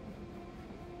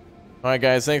 Alright,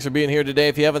 guys, thanks for being here today.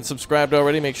 If you haven't subscribed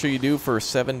already, make sure you do for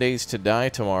 7 Days to Die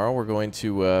tomorrow. We're going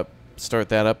to start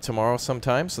that up tomorrow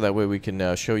sometime, so that way we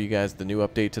can show you guys the new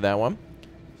update to that one.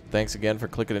 Thanks again for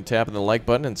clicking and tapping the like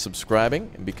button and subscribing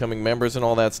and becoming members and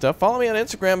all that stuff. Follow me on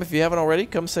Instagram if you haven't already.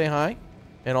 Come say hi.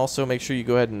 And also make sure you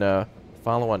go ahead and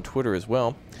follow on Twitter as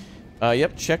well.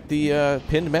 Yep, check the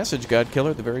pinned message, God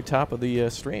Killer, at the very top of the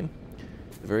stream.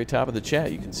 At the very top of the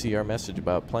chat, you can see our message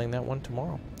about playing that one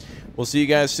tomorrow. We'll see you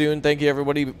guys soon. Thank you,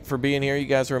 everybody, for being here. You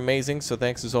guys are amazing. So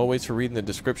thanks, as always, for reading the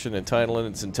description and title in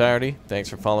its entirety. Thanks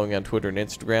for following on Twitter and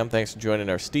Instagram. Thanks for joining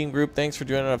our Steam group. Thanks for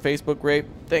joining our Facebook group.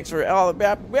 Thanks for all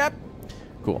the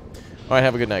cool. All right,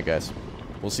 have a good night, guys.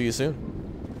 We'll see you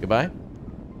soon. Goodbye,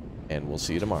 and we'll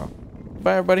see you tomorrow.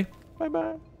 Bye, everybody.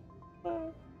 Bye-bye. Bye.